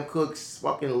with Sam Cooke's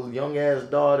fucking young-ass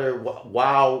daughter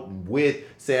while with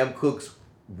Sam Cooke's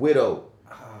widow.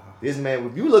 This man,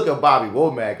 if you look at Bobby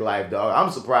Womack life, dog,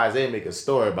 I'm surprised they didn't make a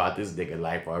story about this nigga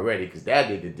life already, because that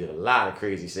nigga did a lot of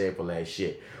crazy shameful ass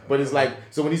shit. But it's like,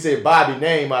 so when he said Bobby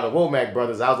name out of Womack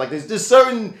brothers, I was like, there's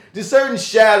certain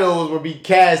shadows will be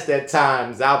cast at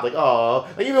times. I was like, oh,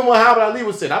 like even when Muhammad Ali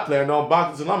was saying, I planned on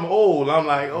boxing until I'm old. I'm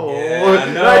like, oh, yeah,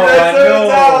 I know, like I'm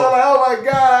like, oh my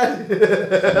god,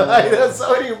 like there's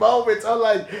so many moments. I'm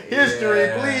like,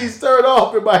 history, please turn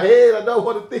off in my head. I don't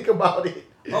want to think about it.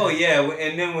 Oh yeah,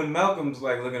 and then when Malcolm's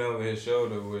like looking over his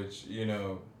shoulder, which you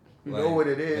know what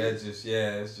it is. It's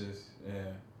just.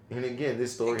 And again,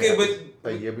 this story happened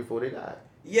a year before they died.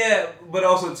 Yeah, but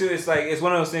also too, it's like it's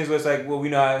one of those things where it's like, well, we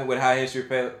know how history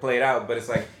played out, but it's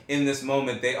like in this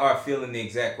moment they are feeling the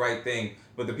exact right thing,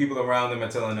 but the people around them are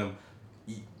telling them,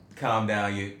 calm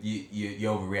down,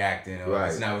 you're overreacting, or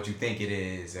it's not what you think it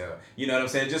is, or, you know what I'm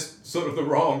saying? Just sort of the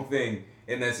wrong thing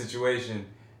in that situation,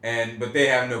 but they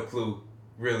have no clue.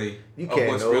 Really,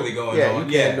 what's really going on.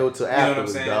 You can't know till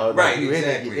afterwards, dog. Right, you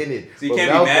exactly. In it. So you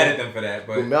can't be mad at them for that.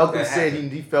 But Malcolm said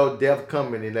he felt death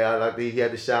coming, and like he had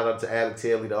to shout out to Alec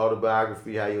Taylor, the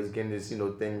autobiography, how he was getting this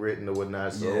thing written or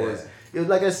whatnot. So it was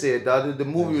like I said, dog. The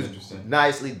movie was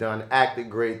nicely done, acted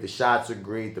great, the shots were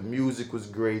great, the music was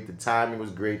great, the timing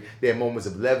was great. There had moments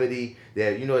of levity.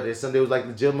 There was like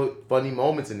legitimate funny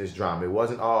moments in this drama. It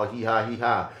wasn't all hee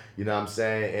ha. You know what I'm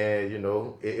saying?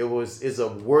 And, it's a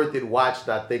worth it watch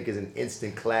that I think is an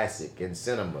instant classic in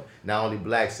cinema. Not only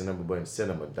black cinema, but in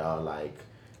cinema, dog. Like,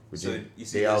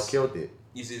 they all killed it.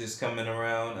 You see this coming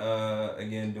around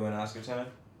again during Oscar time?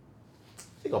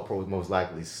 They're going to probably most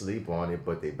likely sleep on it,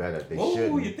 but they better. They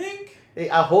shouldn't. Oh, you think?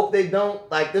 I hope they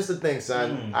don't. Like, this is the thing,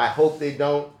 son. I hope they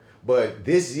don't. But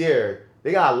this year,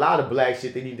 they got a lot of black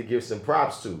shit they need to give some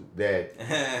props to. That,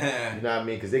 you know what I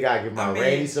mean? Because they got to give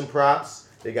Rainey some props.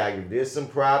 They gotta give this some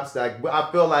props. Like,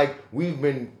 I feel like we've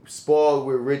been spoiled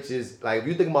with riches. Like, if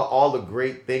you think about all the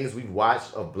great things we've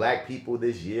watched of black people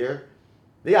this year,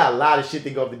 They got a lot of shit they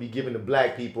going to be giving to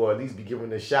black people, or at least be giving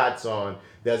the shots on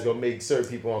that's going to make certain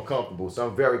people uncomfortable. So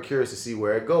I'm very curious to see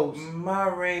where it goes. Ma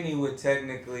Rainey would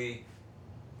technically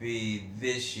be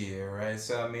this year, right?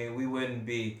 So, I mean, we wouldn't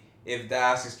be, if the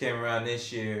Oscars came around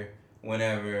this year,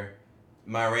 whenever,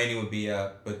 Ma Rainey would be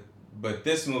up, but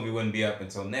this movie wouldn't be up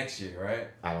until next year, right?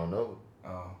 I don't know.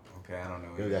 Oh, okay, I don't know.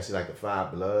 Maybe that shit like the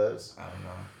Five Bloods. I don't know.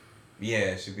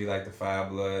 Yeah, it should be like the Five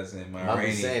Bloods and Ma Rainey. I'm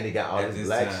just saying they got all this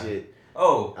black shit.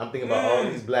 Oh, I'm thinking about all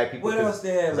these black people. What else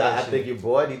they have? I think your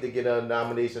boy need to get a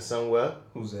nomination somewhere.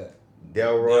 Who's that?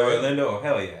 Delroy Lindo. Oh,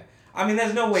 hell yeah. I mean,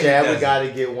 there's no way Chadwick he doesn't. got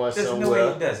to get one there's somewhere. There's no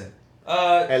way he doesn't.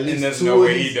 At least there's two no of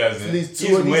way these, he doesn't. At least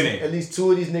He's winning. At least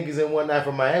two of these niggas in One Night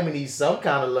from Miami need some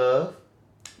kind of love.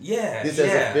 Yeah. This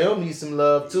as a film needs some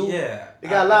love too. Yeah. They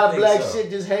got a lot of black shit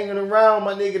just hanging around,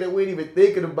 my nigga, that we ain't even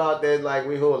thinking about that. Like,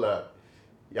 wait, hold up.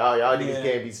 Y'all niggas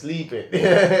can't be sleeping.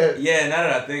 Yeah, now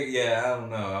that I think, I don't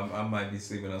know. I might be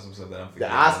sleeping on some stuff that I'm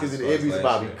forgetting. The Oscars and the Emmys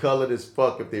about to be colored as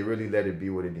fuck if they really let it be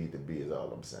what it need to be, is all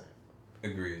I'm saying.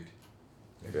 Agreed.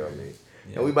 You feel me?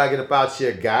 Yeah. And we about to get up out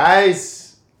here, guys.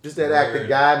 Just that actor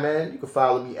guy, man. You can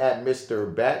follow me at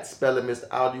Mr. Bat, spelling Mr.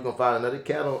 Out. You can find another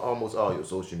cat on almost all your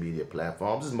social media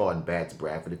platforms. This is Martin Bats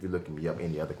Bradford if you're looking me up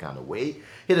any other kind of way.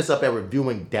 Hit us up at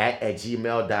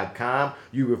reviewingdat@gmail.com.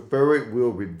 You refer it, we'll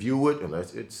review it,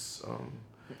 unless it's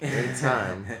in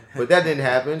time. But that didn't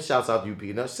happen. Shouts out to you,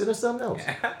 Peanut. Send us something else.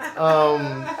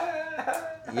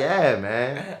 Yeah,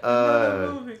 man.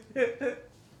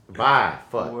 Bye.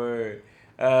 Fuck. Word.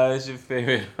 It's your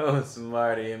favorite host,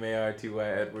 Marty, Marty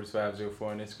Edwards504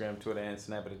 on Instagram, Twitter, and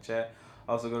Snap at the chat.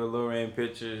 Also go to Lil Rain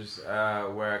Pictures,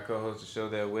 where I co-host a show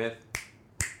there with,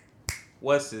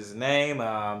 what's his name?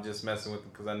 I'm just messing with him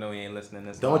because I know he ain't listening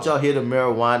this Don't y'all hear the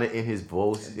marijuana in his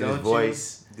voice?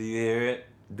 Do you hear it?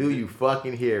 Do you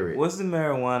fucking hear it? What's the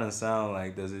marijuana sound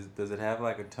like? Does it have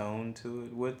like a tone to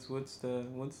it? What's the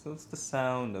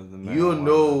sound of the marijuana? You'll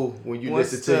know when you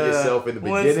listen to yourself in the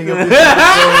beginning of the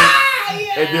episode.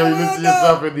 And then you listen to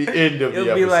yourself at the end of the episode.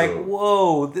 You'll be like,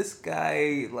 whoa, this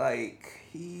guy, like,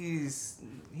 he's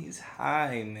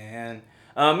high, man.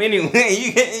 Anyway,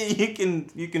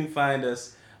 you can find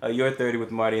us, Your 30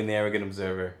 with Marty and the Arrogant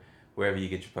Observer, wherever you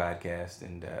get your podcast.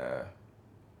 And,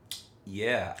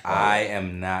 I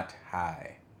am not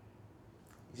high.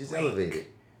 Just elevated.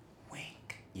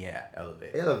 Wink. Yeah,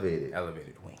 elevated.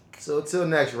 Elevated Wink. So until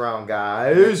next round,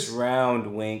 guys. Next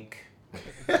round, wink.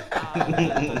 Do